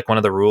like one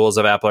of the rules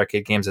of Apple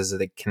Arcade games is that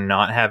they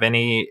cannot have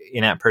any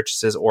in-app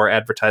purchases or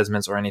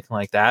advertisements or anything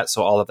like that.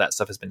 So all of that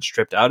stuff has been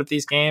stripped out of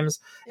these games,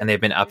 and they've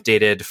been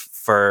updated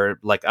for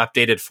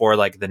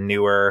the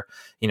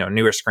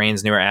newer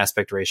screens, newer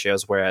aspect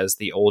ratios, whereas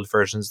the old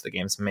versions of the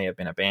games may have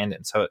been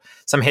abandoned. So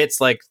some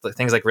hits like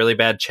things like Really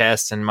Bad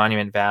Chess and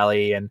Monument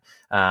Valley and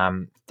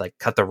like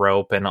Cut the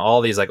Rope and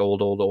all these like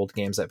old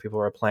games that people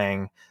are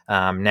playing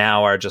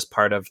now are just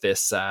part of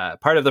this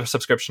part of the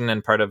subscription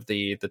and part of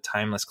the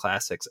Timeless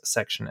Classics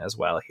section as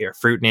well here.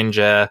 Fruit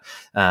Ninja,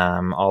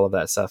 all of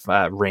that stuff,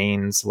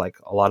 Reigns, like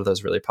a lot of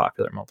those really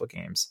popular mobile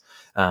games,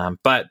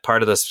 but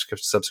part of the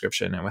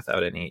subscription and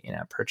without any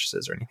in-app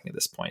purchases or anything at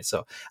this point.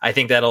 So I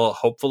think that'll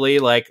hopefully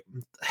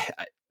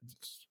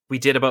we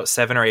did about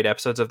 7 or 8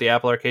 episodes of the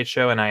Apple Arcade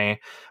show, and I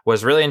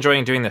was really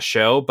enjoying doing the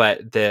show,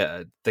 but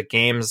the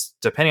games,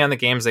 depending on the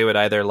games, they would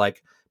either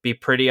like be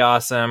pretty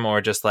awesome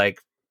or just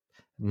like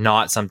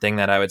not something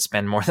that I would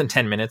spend more than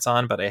 10 minutes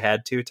on, but I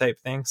had to type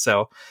thing.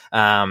 So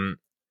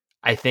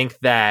I think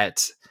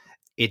that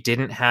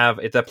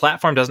the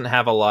platform doesn't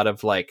have a lot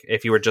of like,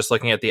 if you were just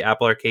looking at the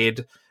Apple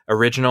Arcade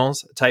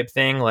originals type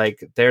thing,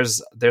 like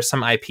there's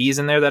some IPs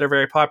in there that are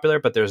very popular,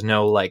 but there's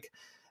no like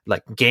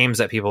games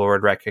that people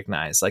would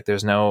recognize. Like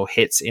there's no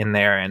hits in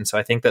there. And so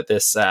I think that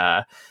this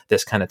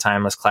kind of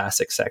Timeless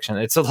Classic section,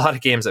 it's a lot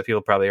of games that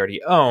people probably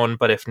already own,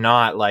 but if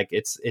not, like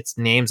it's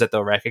names that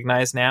they'll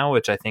recognize now,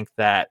 which I think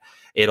that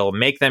it'll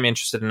make them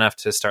interested enough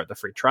to start the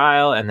free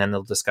trial, and then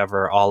they'll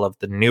discover all of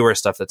the newer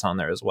stuff that's on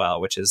there as well,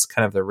 which is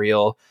kind of the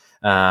real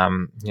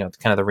kind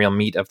of the real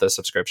meat of the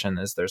subscription.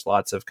 Is there's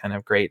lots of kind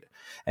of great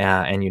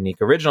and unique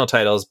original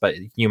titles, but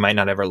you might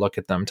not ever look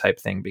at them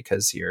type thing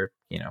because you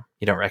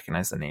don't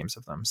recognize the names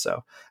of them.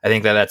 So I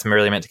think that that's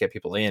really meant to get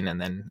people in, and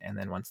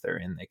then once they're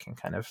in, they can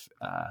kind of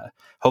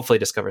hopefully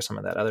discover some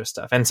of that other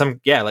stuff and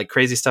some like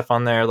crazy stuff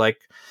on there,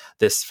 like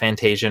this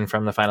Fantasian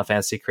from the Final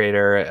Fantasy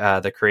creator,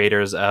 the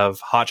creators of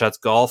Hot Shots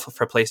Golf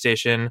for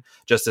PlayStation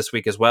just this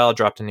week as well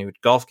dropped a new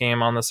golf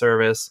game on the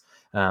service.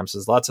 So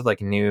there's lots of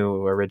like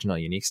new, original,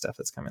 unique stuff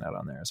that's coming out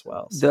on there as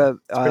well. So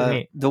it's pretty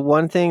neat. The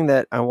one thing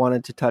that I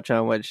wanted to touch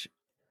on, which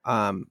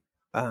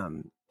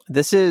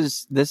this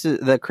is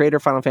the creator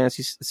of Final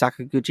Fantasy,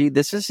 Sakaguchi.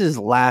 This is his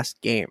last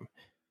game.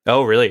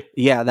 Oh, really?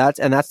 Yeah,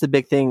 that's the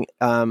big thing.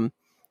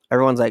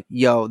 Everyone's like,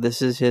 "Yo,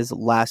 this is his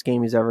last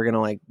game he's ever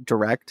gonna like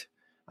direct."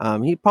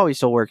 He probably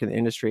still work in the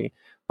industry,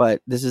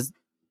 but this is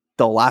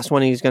the last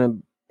one he's gonna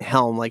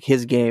helm, like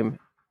his game,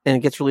 and it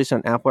gets released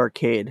on Apple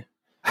Arcade.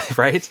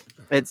 Right?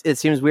 It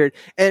seems weird,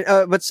 and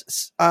but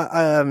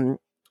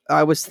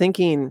I was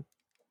thinking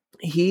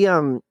he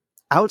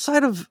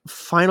outside of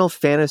Final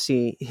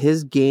Fantasy,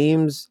 his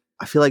games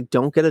I feel like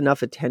don't get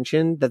enough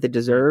attention that they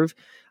deserve.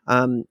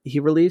 He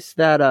released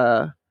that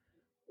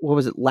what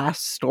was it,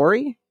 Last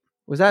Story?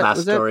 Was that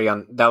Last Story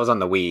that was on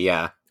the Wii?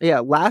 Yeah. Yeah,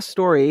 Last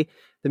Story.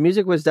 The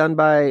music was done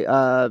by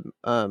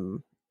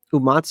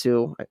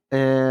Uematsu,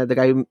 the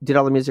guy who did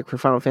all the music for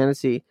Final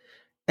Fantasy,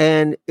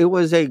 and it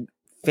was a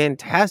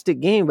fantastic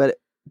game. But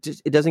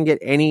it doesn't get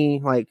any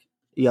like,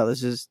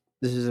 this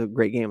is a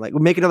great game. Like,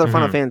 make another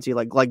Final Fantasy.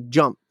 Like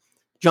jump,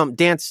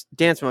 dance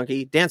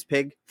monkey,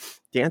 dancing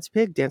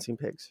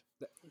pigs.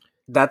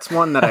 That's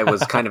one that I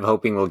was kind of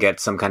hoping will get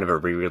some kind of a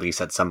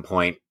re-release at some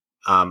point.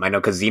 I know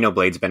because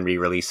Xenoblade's been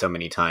re-released so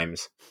many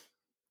times.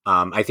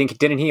 I think,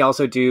 didn't he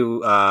also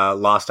do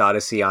Lost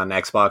Odyssey on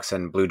Xbox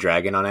and Blue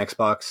Dragon on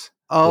Xbox?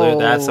 Oh,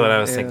 that's what I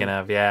was thinking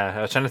of. Yeah,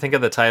 I was trying to think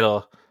of the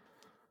title.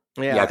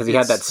 Yeah, because he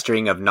had that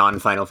string of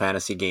non-Final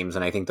Fantasy games,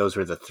 and I think those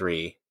were the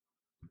 3.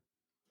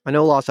 I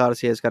know Lost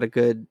Odyssey has got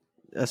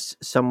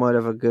somewhat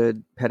of a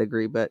good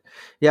pedigree, but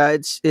yeah,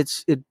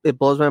 it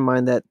blows my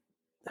mind that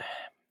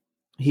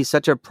he's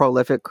such a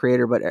prolific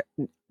creator, but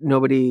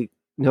nobody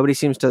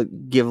seems to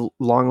give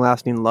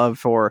long-lasting love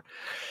for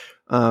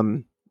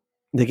the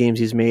games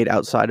he's made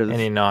outside of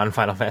any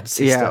non-Final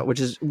Fantasy stuff. Which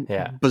is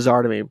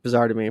bizarre to me.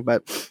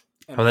 But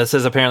well, this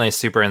is apparently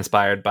super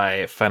inspired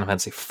by Final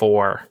Fantasy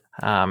IV.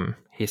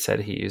 He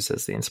said he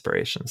uses the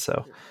inspiration.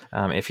 So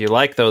if you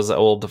like those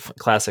old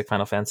classic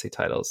Final Fantasy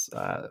titles,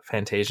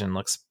 Fantasian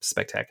looks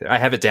spectacular. I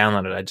have it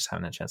downloaded. I just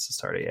haven't had a chance to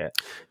start it yet.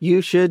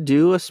 You should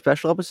do a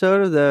special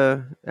episode of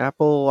the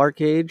Apple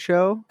Arcade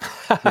show.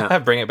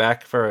 Bring it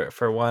back for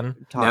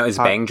one. Now, is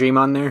Bang Dream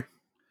on there?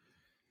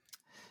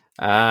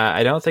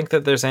 I don't think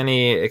that there's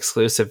any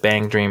exclusive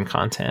Bang Dream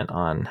content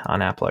on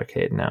Apple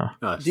Arcade. No,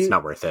 it's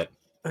not worth it.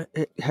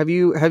 Have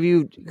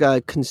you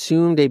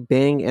consumed a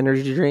Bang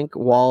energy drink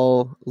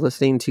while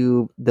listening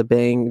to the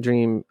Bang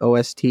Dream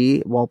OST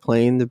while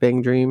playing the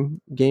Bang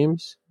Dream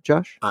games,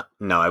 Josh?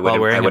 No, I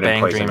wouldn't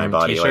poison my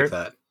body t-shirt? like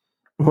that.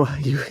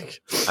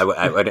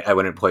 I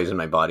wouldn't poison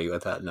my body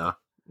with that. No,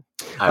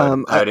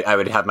 I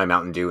would have my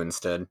Mountain Dew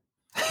instead.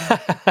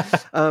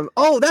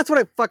 That's what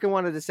I fucking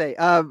wanted to say.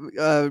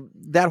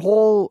 That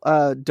whole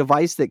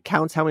device that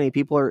counts how many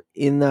people are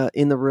in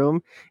the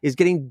room is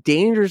getting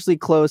dangerously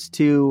close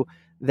to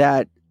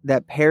that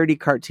parody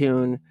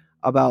cartoon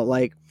about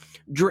like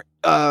the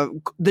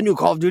new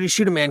Call of Duty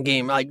Shoot 'em Man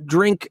game, like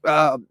drink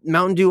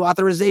Mountain Dew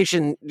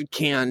authorization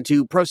can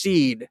to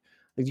proceed.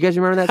 Do you guys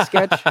remember that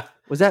sketch?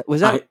 Was that?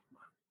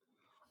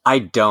 I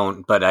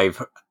don't, but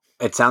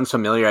it sounds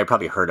familiar. I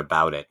probably heard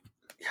about it.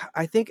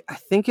 I think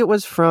it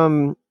was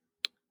from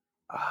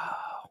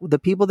the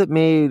people that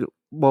made,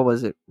 what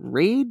was it,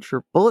 Rage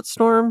or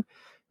Bulletstorm?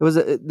 It was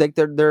like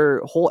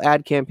their whole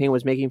ad campaign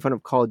was making fun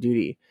of Call of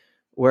Duty,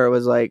 where it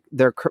was like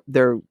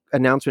their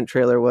announcement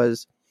trailer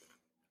was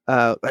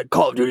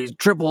Call of Duty's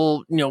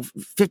triple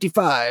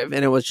 55,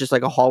 and it was just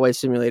like a hallway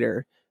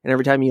simulator, and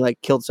every time you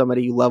like killed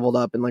somebody, you leveled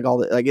up, and like all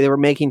the, like they were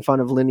making fun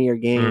of linear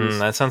games.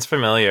 That sounds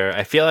familiar.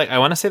 I feel like I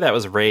want to say that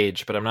was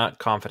Rage, but I'm not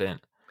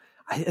confident.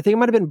 I think it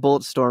might have been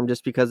Bulletstorm,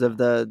 just because of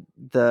the.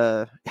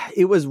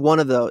 It was one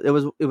of those. It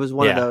was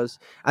one of those,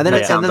 and then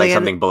it sounds like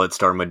something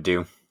Bulletstorm would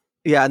do.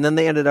 Yeah, and then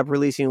they ended up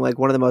releasing like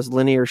one of the most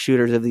linear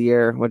shooters of the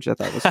year, which I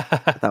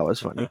thought was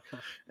funny.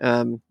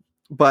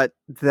 But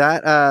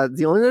that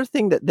the only other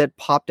thing that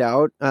popped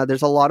out,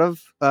 there's a lot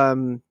of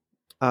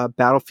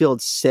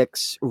Battlefield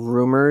 6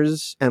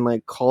 rumors and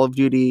like Call of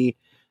Duty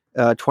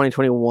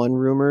 2021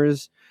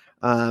 rumors,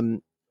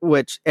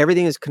 which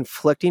everything is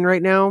conflicting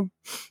right now.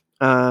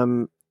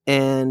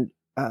 And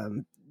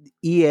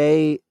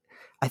EA,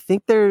 I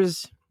think there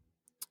is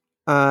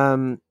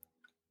a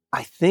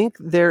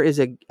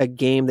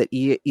game that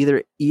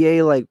either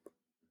EA like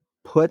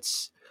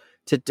puts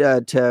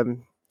to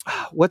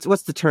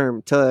what's the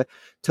term, to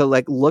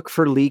like look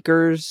for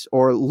leakers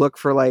or look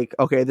for like,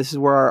 okay, this is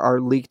where our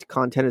leaked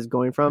content is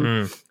going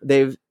from.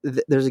 There's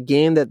a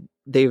game that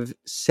they've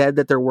said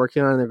that they're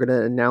working on and they're going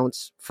to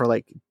announce for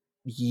like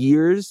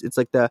years. It's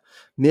like the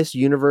Miss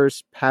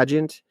Universe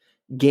pageant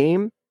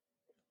game.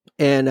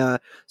 And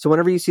so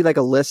whenever you see like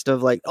a list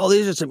of like, oh,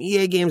 these are some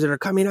EA games that are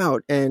coming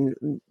out, and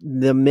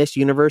the Miss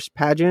Universe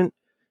pageant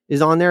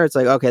is on there, it's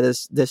like, okay,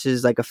 this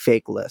is like a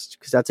fake list,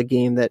 because that's a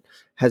game that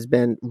has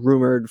been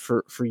rumored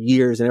for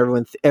years,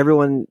 and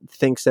everyone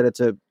thinks that it's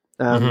a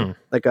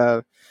like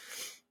a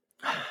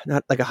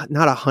not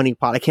a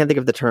honeypot. I can't think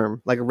of the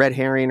term, like a red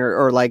herring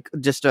or like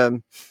just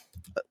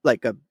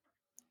like a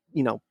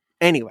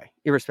anyway,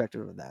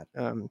 irrespective of that.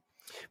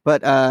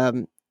 But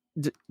a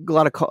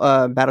lot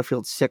of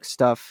Battlefield 6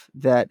 stuff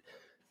that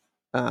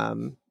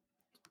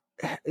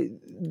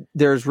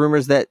there's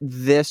rumors that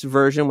this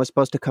version was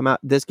supposed to come out.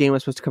 This game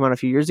was supposed to come out a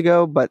few years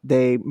ago, but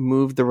they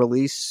moved the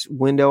release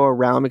window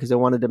around because they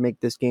wanted to make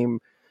this game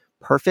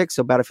perfect.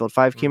 So Battlefield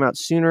 5 came out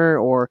sooner,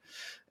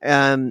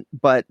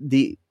 but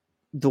the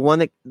one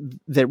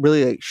that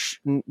really like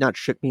not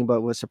shook me, but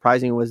was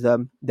surprising was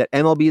that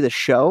MLB The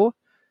Show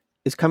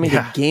is coming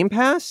to Game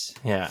Pass.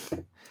 Yeah.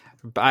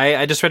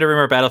 I just read a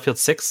rumor Battlefield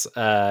 6,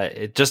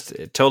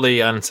 it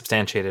totally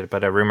unsubstantiated,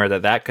 but a rumor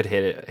that could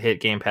hit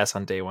Game Pass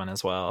on day one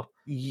as well.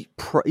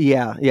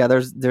 Yeah.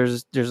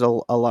 There's a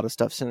lot of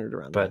stuff centered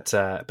around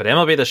that. But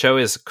MLB The Show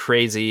is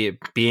crazy.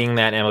 Being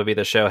that MLB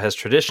The Show has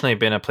traditionally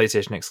been a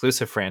PlayStation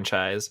exclusive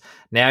franchise,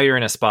 now you're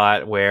in a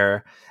spot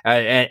where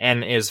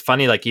and it's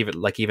funny, like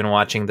even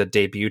watching the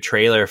debut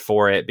trailer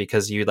for it,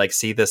 because you like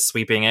see this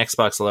sweeping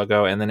Xbox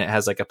logo and then it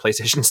has like a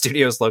PlayStation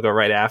Studios logo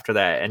right after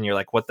that, and you're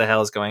like, what the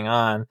hell is going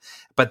on?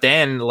 But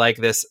then like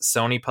this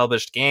Sony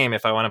published game,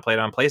 if I want to play it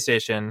on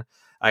PlayStation,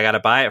 I got to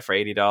buy it for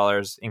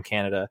 $80 in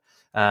Canada.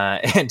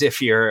 And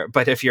if you're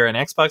an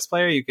Xbox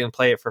player, you can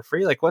play it for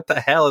free. Like, what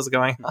the hell is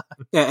going on?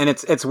 Yeah, and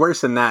it's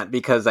worse than that,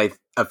 because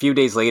a few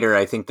days later,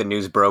 I think the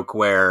news broke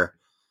where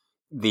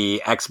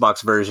the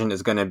Xbox version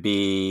is going to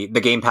be,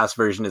 the Game Pass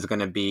version is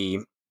going to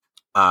be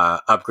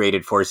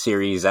upgraded for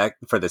Series X,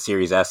 for the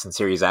Series S and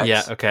Series X.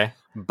 Yeah, okay.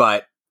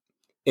 But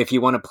if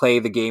you want to play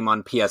the game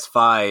on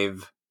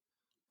PS5,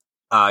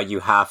 you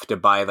have to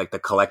buy like the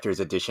collector's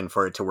edition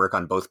for it to work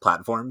on both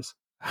platforms.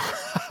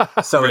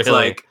 So Really?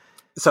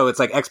 it's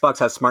like Xbox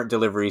has smart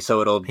delivery,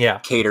 so it'll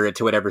cater it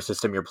to whatever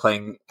system you're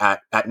playing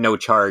at no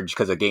charge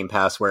because of Game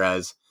Pass.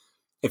 Whereas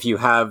if you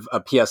want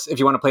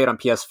to play it on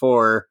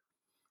PS4,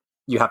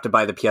 you have to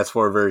buy the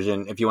PS4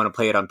 version. If you want to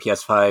play it on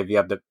PS5,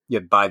 you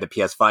buy the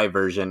PS5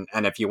 version.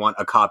 And if you want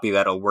a copy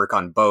that'll work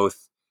on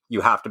both,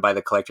 you have to buy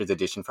the collector's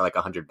edition for like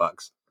 $100.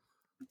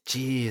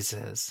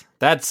 Jesus,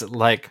 that's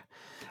like,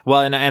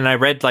 well, and I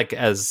read like,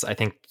 as I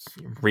think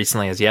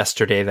recently as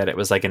yesterday, that it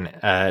was like an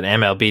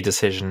MLB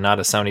decision, not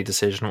a Sony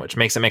decision, which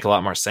makes it make a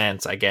lot more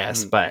sense, I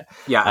guess. But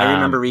yeah, I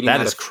remember reading that.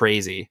 That is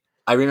crazy.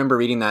 I remember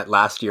reading that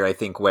last year, I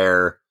think,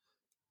 where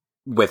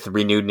with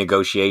renewed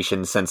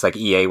negotiations, since like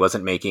EA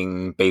wasn't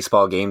making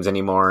baseball games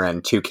anymore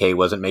and 2K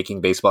wasn't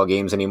making baseball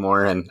games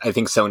anymore, and I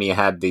think Sony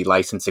had the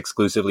license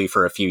exclusively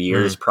for a few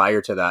years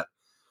prior to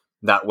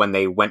that when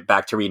they went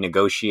back to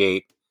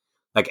renegotiate,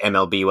 like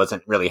MLB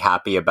wasn't really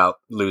happy about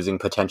losing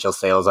potential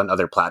sales on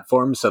other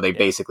platforms. So they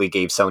basically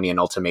gave Sony an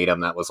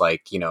ultimatum that was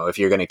like, if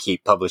you're going to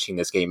keep publishing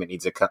this game, it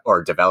needs to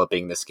or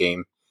developing this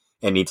game,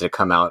 it needs to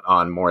come out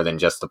on more than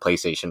just the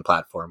PlayStation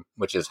platform,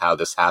 which is how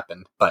this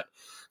happened. But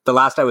the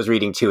last I was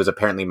reading too is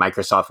apparently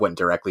Microsoft went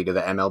directly to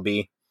the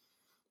MLB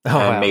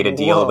and made a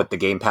deal with the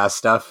Game Pass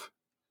stuff.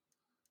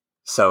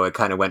 So it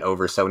kind of went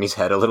over Sony's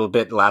head a little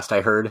bit, last I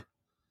heard.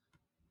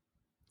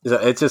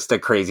 It's just a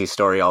crazy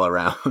story all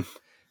around.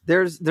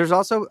 There's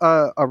also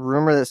a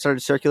rumor that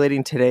started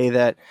circulating today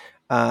that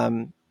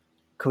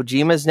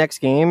Kojima's next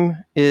game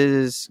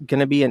is going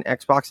to be an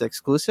Xbox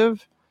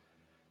exclusive.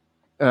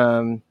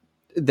 That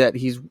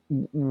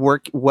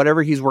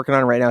whatever he's working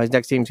on right now, his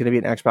next game is going to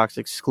be an Xbox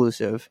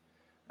exclusive.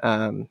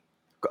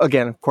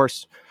 Again, of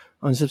course,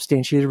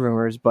 unsubstantiated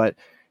rumors, but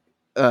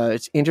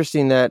it's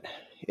interesting that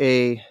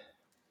a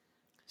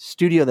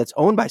studio that's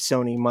owned by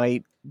Sony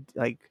might,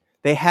 like,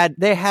 they had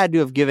to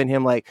have given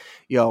him like,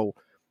 yo,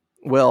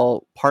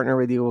 we'll partner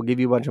with you, we'll give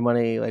you a bunch of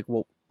money, like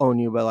we'll own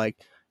you, but like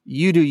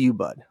you do you,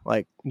 bud.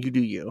 Like you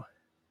do you.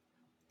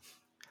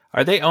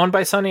 Are they owned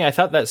by Sony? I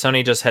thought that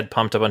Sony just had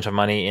pumped a bunch of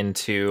money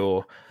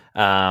into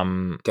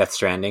Death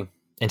Stranding.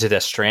 I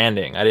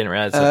didn't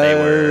realize that they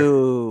were.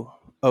 Oh,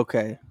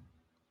 okay.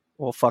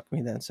 Well, fuck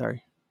me then.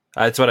 Sorry.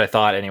 That's what I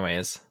thought,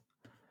 anyways.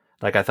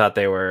 Like I thought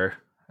they were.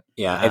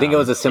 Yeah, I think it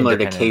was a similar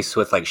case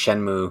with like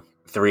Shenmue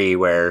 3,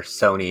 where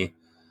Sony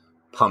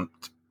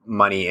pumped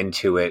money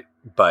into it,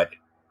 but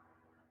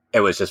it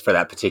was just for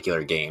that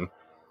particular game.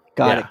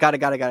 Got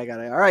it.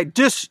 All right,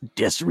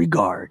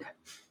 disregard.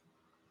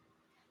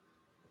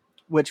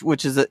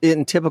 Which is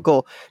in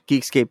typical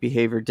Geekscape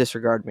behavior.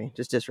 Disregard me.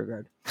 Just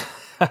disregard.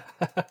 The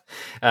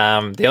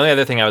only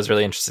other thing I was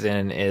really interested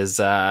in is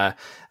Bethesda,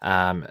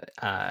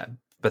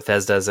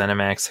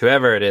 ZeniMax,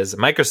 whoever it is,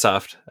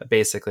 Microsoft,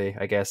 basically,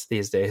 I guess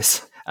these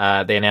days.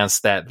 They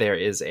announced that there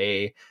is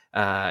a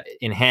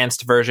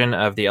enhanced version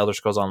of the Elder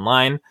Scrolls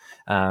Online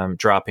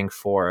dropping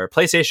for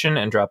PlayStation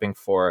and dropping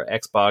for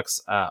Xbox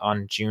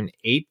on June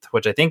 8th,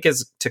 which I think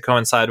is to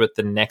coincide with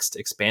the next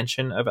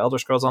expansion of Elder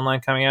Scrolls Online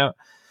coming out.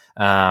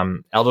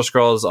 Elder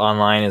Scrolls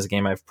Online is a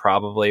game I've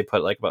probably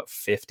put like about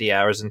 50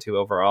 hours into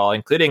overall,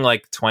 including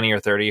like 20 or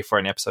 30 for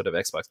an episode of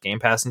Xbox Game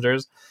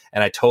Passengers,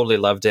 and I totally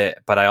loved it,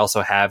 but I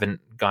also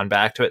haven't gone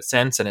back to it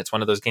since, and it's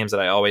one of those games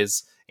that I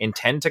always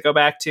intend to go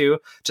back to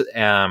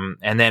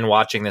and then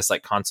watching this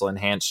like console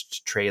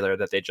enhanced trailer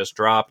that they just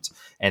dropped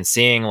and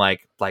seeing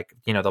like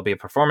there'll be a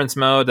performance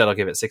mode that'll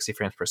give it 60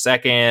 frames per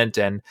second,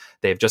 and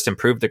they've just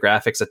improved the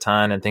graphics a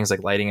ton, and things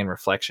like lighting and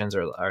reflections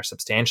are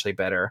substantially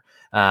better.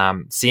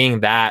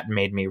 Seeing that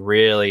made me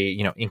really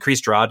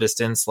increase draw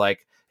distance.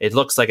 Like it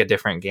looks like a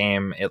different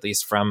game, at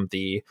least from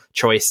the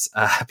choice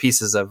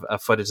pieces of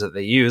footage that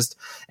they used,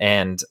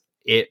 and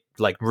it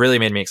like really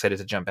made me excited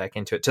to jump back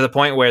into it, to the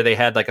point where they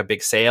had like a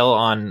big sale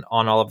on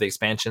all of the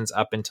expansions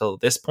up until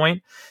this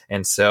point.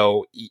 And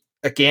so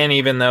again,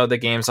 even though the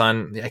game's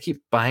I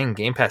keep buying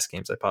Game Pass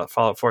games. I bought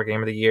Fallout 4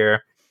 Game of the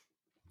Year,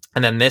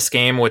 and then this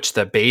game, which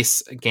the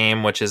base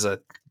game, which is a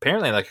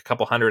apparently like a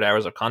couple hundred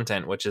hours of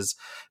content, which is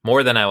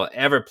more than I will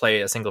ever play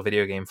a single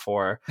video game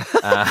for.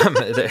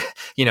 There's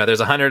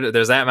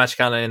that much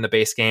content in the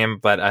base game,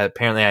 but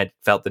apparently I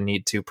felt the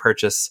need to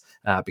purchase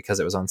because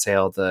it was on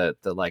sale the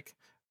like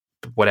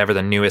whatever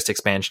the newest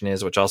expansion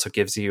is, which also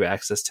gives you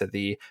access to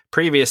the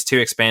previous 2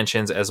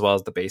 expansions as well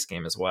as the base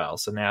game as well.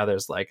 So now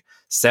there's like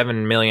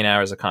 7 million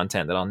hours of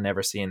content that I'll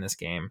never see in this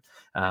game.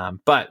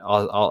 But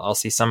I'll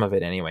see some of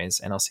it anyways,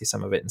 and I'll see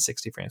some of it in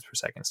 60 frames per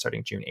second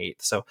starting June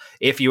 8th. So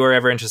if you are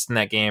ever interested in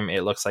that game,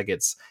 it looks like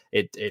it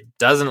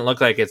doesn't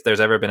look like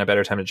there's ever been a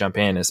better time to jump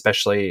in,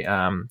 especially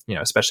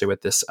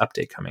with this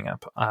update coming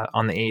up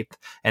on the 8th.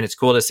 And it's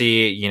cool to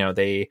see,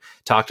 they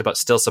talked about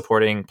still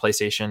supporting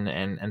PlayStation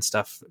and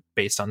stuff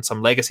based on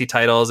some legacy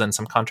titles and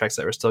some contracts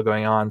that were still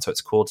going on. So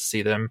it's cool to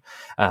see them.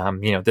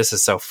 This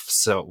is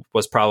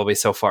was probably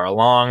so far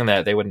along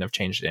that they wouldn't have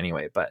changed it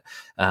anyway, but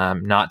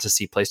not to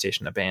see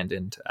PlayStation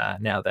abandoned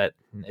now that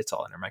it's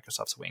all under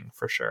Microsoft's wing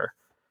for sure.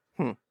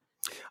 That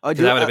would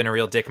have been a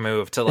real dick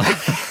move to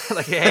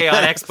like hey,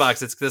 on Xbox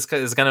this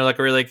is going to look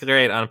really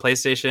great. On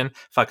PlayStation,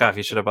 fuck off,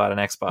 you should have bought an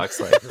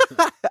Xbox.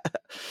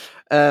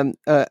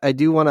 I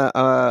do want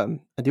to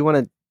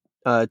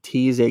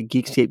tease a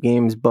Geekscape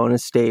Games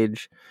bonus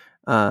stage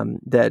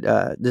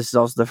that this is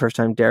also the first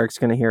time Derek's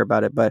going to hear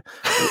about it, but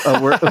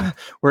we're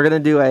going to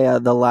do a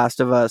The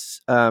Last of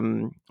Us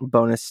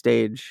bonus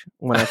stage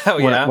when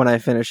I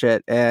finish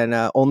it, and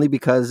only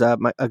because a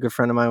good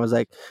friend of mine was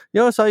like,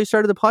 I saw you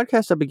started the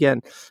podcast up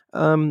again.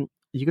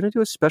 You're going to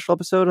do a special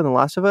episode on The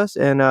Last of Us,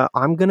 and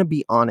I'm going to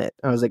be on it.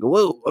 I was like,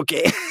 whoa,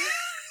 okay.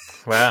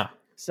 Wow.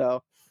 So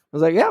I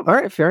was like, yeah, all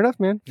right, fair enough,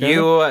 man.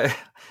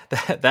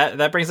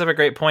 That brings up a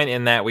great point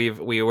in that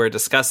we were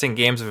discussing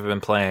games we've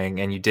been playing,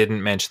 and you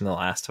didn't mention The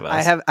Last of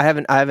Us. I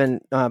haven't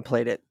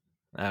played it.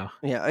 Oh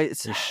yeah,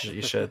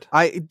 you should.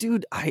 I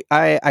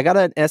got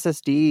an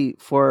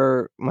SSD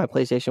for my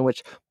PlayStation,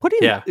 which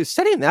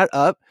setting that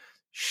up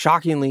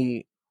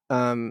shockingly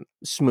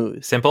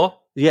smooth,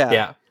 simple.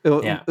 Yeah.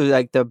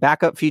 Like the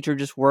backup feature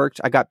just worked.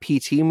 I got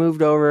PT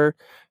moved over.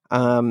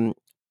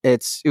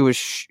 It was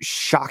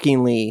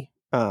shockingly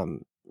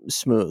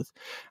smooth.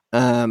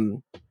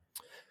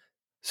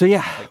 So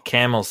yeah, like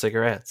Camel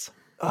cigarettes.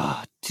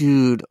 Oh,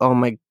 dude! Oh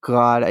my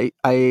god!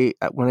 I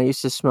when I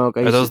used to smoke,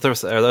 are those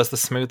the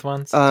smooth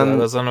ones? Are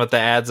those one with the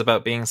ads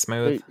about being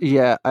smooth?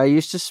 Yeah, I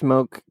used to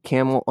smoke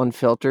Camel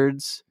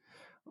Unfiltereds.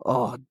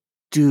 Oh,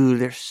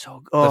 dude, they're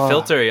so. The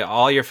filter,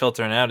 all you're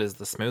filtering out is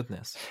the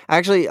smoothness.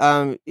 Actually,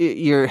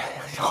 you're.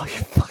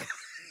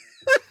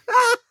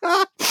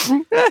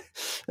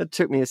 That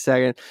took me a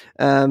second.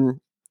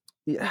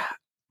 Yeah,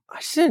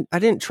 I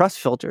didn't trust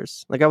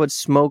filters. Like I would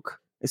smoke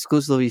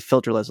exclusively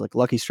filterless, like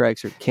Lucky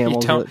Strikes or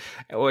Camels.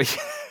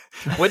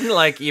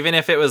 Wouldn't even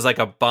if it was like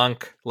a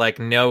bunk, like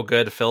no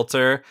good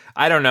filter.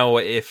 I don't know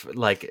if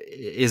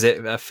is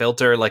it a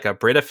filter like a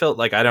Brita filter?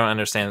 Like I don't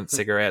understand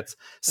cigarettes.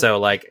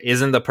 So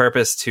isn't the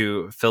purpose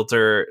to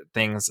filter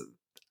things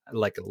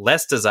like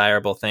less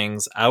desirable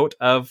things out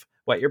of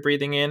what you're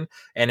breathing in?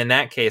 And in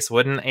that case,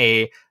 wouldn't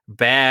a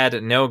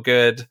bad, no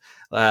good,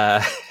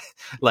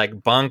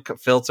 bunk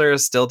filter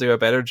still do a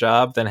better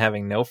job than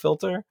having no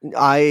filter?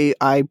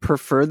 I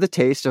prefer the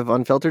taste of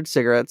unfiltered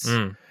cigarettes.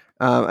 And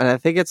I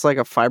think it's like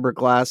a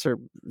fiberglass or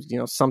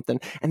something,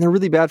 and they're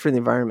really bad for the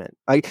environment.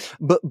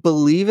 But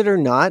believe it or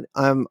not,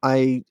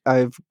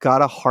 I've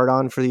got a hard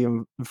on for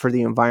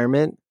the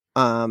environment.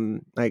 I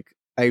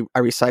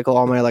recycle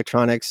all my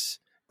electronics.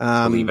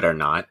 Believe it or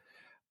not,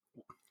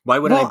 why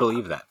would I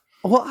believe that?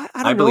 Well,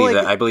 I don't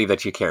know. I believe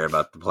that you care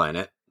about the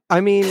planet.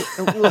 I mean,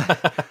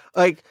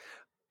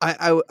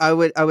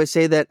 I would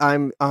say that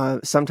I'm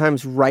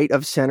sometimes right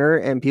of center,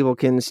 and people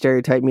can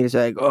stereotype me to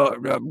say, oh,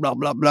 blah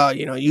blah blah.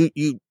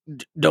 You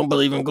don't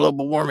believe in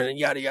global warming and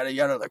yada yada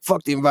yada. Like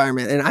fuck the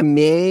environment. And I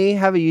may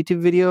have a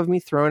YouTube video of me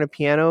throwing a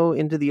piano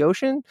into the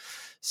ocean.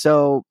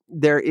 So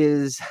there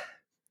is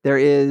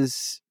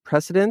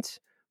precedent,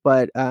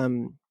 but I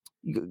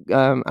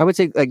would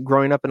say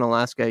growing up in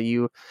Alaska,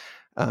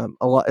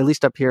 a lot, at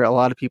least up here, a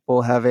lot of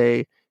people have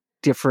a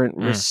different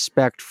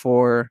respect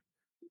for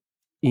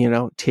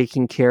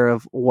taking care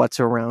of what's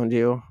around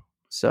you.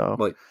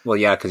 So well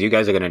yeah, because you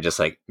guys are gonna just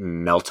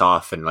melt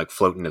off and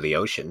float into the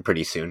ocean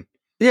pretty soon.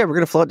 Yeah, we're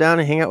gonna float down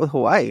and hang out with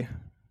Hawaii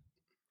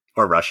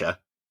or Russia.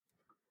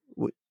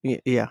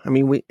 Yeah, I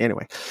mean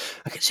anyway.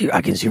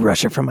 I can see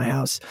Russia from my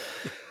house.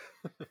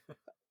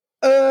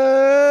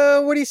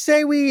 What do you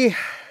say we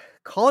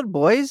call it,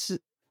 boys?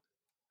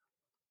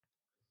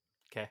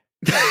 Okay,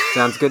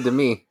 sounds good to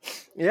me.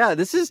 Yeah,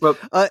 this is. Well,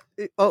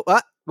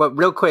 what? Well,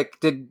 real quick,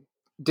 did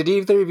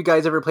either of you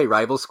guys ever play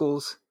Rival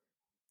Schools?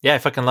 Yeah, I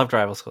fucking loved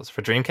Rival Schools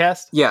for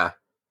Dreamcast. Yeah.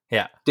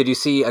 Did you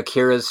see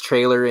Akira's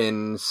trailer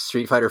in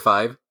Street Fighter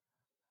V?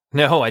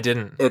 No, I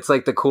didn't. It's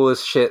the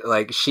coolest shit.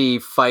 She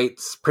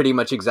fights pretty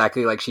much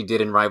exactly like she did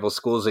in Rival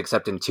Schools,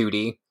 except in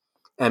 2D.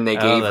 And they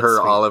gave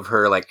her all of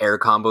her air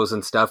combos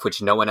and stuff,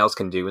 which no one else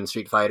can do in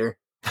Street Fighter.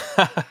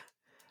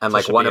 And So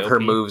like she'll one be of her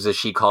OP. moves is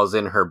she calls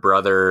in her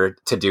brother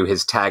to do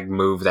his tag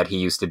move that he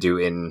used to do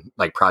in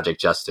like Project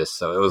Justice.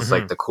 So it was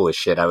like the coolest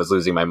shit. I was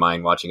losing my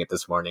mind watching it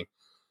this morning.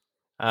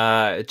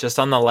 Just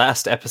on the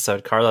last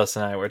episode, Carlos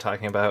and I were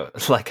talking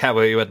about like how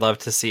we would love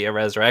to see a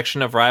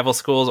resurrection of Rival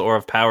Schools or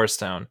of Power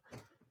Stone.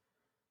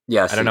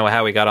 Yeah, I don't know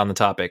how we got on the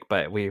topic,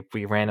 but we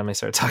randomly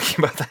started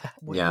talking about that.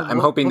 Yeah, I'm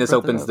hoping this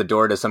opens the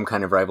door to some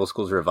kind of Rival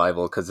Schools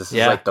revival, because this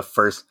is like the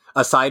first,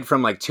 aside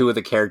from like two of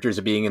the characters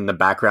being in the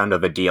background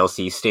of a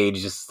DLC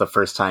stage, this is the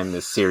first time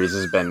this series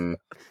has been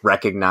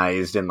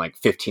recognized in like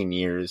 15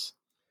 years.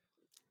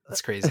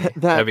 That's crazy.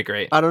 That'd be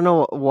great. I don't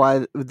know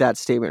why that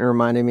statement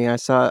reminded me. I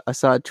saw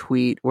a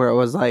tweet where it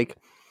was like,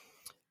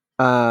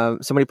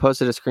 somebody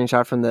posted a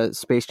screenshot from the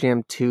Space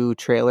Jam 2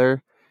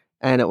 trailer.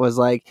 And it was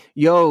like,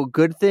 yo,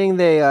 good thing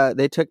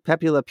they took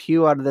Pepe Le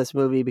Pew out of this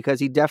movie, because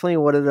he definitely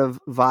would have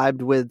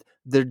vibed with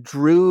the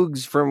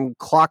Droogs from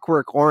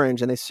Clockwork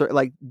Orange. And they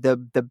like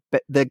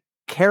the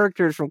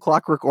characters from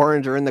Clockwork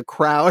Orange are in the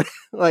crowd.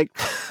 like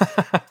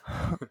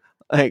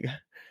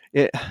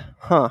it,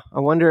 I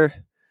wonder.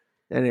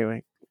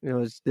 Anyway, it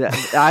was.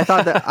 I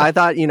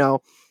thought, you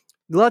know,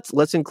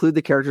 let's include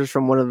the characters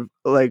from one of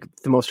like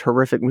the most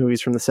horrific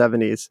movies from the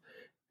 70s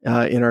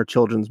in our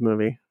children's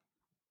movie.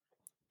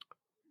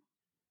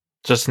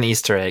 Just an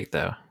Easter egg,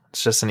 though.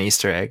 It's just an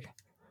Easter egg.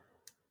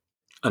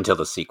 Until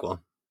the sequel.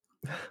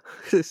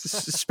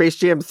 Space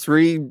Jam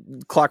 3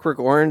 Clockwork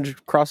Orange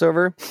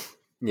crossover.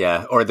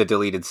 Yeah, or the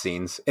deleted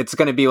scenes. It's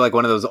going to be like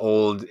one of those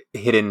old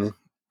hidden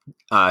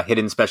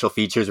special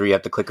features where you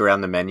have to click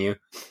around the menu.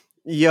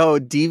 Yo,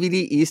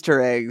 DVD Easter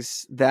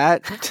eggs.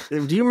 That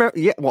do you remember?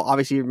 Yeah, well,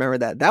 obviously you remember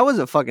that. That was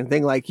a fucking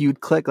thing. Like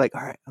you'd click, like,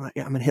 all right,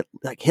 I'm gonna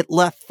hit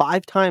left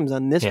 5 times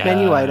on this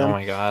menu item. Oh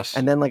my gosh!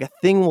 And then like a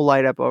thing will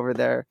light up over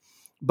there.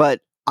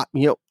 But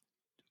you know,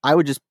 I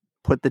would just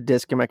put the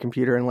disc in my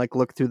computer and like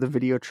look through the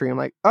video tree. I'm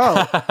like,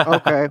 oh,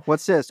 okay,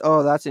 what's this?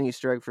 Oh, that's an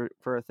Easter egg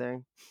for a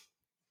thing.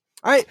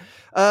 All right,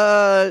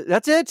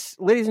 that's it,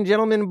 ladies and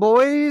gentlemen,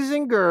 boys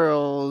and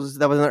girls.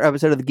 That was another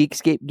episode of the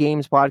Geekscape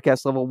Games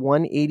podcast, level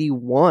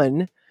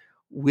 181,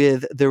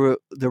 with the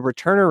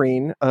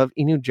returning of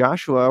Inu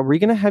Joshua. Are we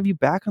gonna have you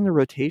back on the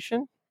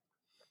rotation?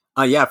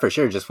 Yeah, for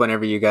sure. Just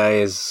whenever you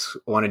guys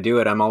want to do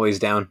it, I'm always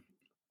down.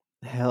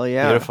 Hell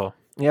yeah! Beautiful.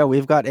 Yeah,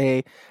 we've got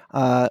a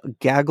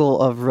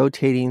gaggle of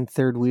rotating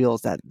third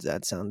wheels. That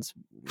sounds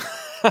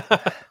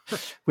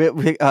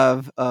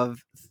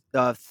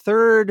of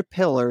third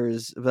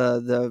pillars.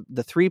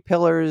 The 3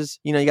 pillars.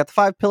 You know, you got the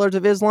 5 pillars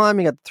of Islam.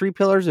 You got the 3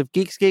 pillars of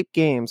Geekscape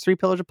Games. 3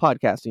 pillars of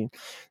podcasting.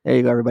 There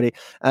you go, everybody.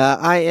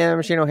 I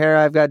am Shane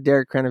O'Hara. I've got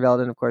Derek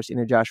Craneveld and of course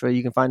Ina Joshua.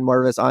 You can find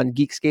more of us on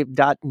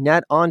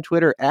Geekscape.net, on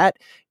Twitter at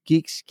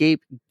Geekscape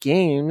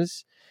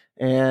Games.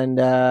 And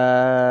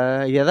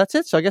yeah, that's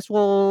it. So I guess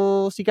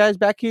we'll see you guys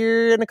back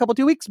here in a couple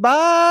 2 weeks.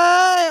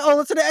 Bye. Oh,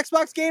 listen to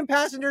Xbox Game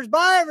Passengers.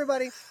 Bye,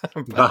 everybody.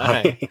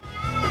 Bye.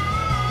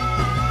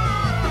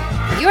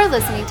 You're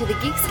listening to the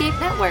Geekscape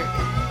Network.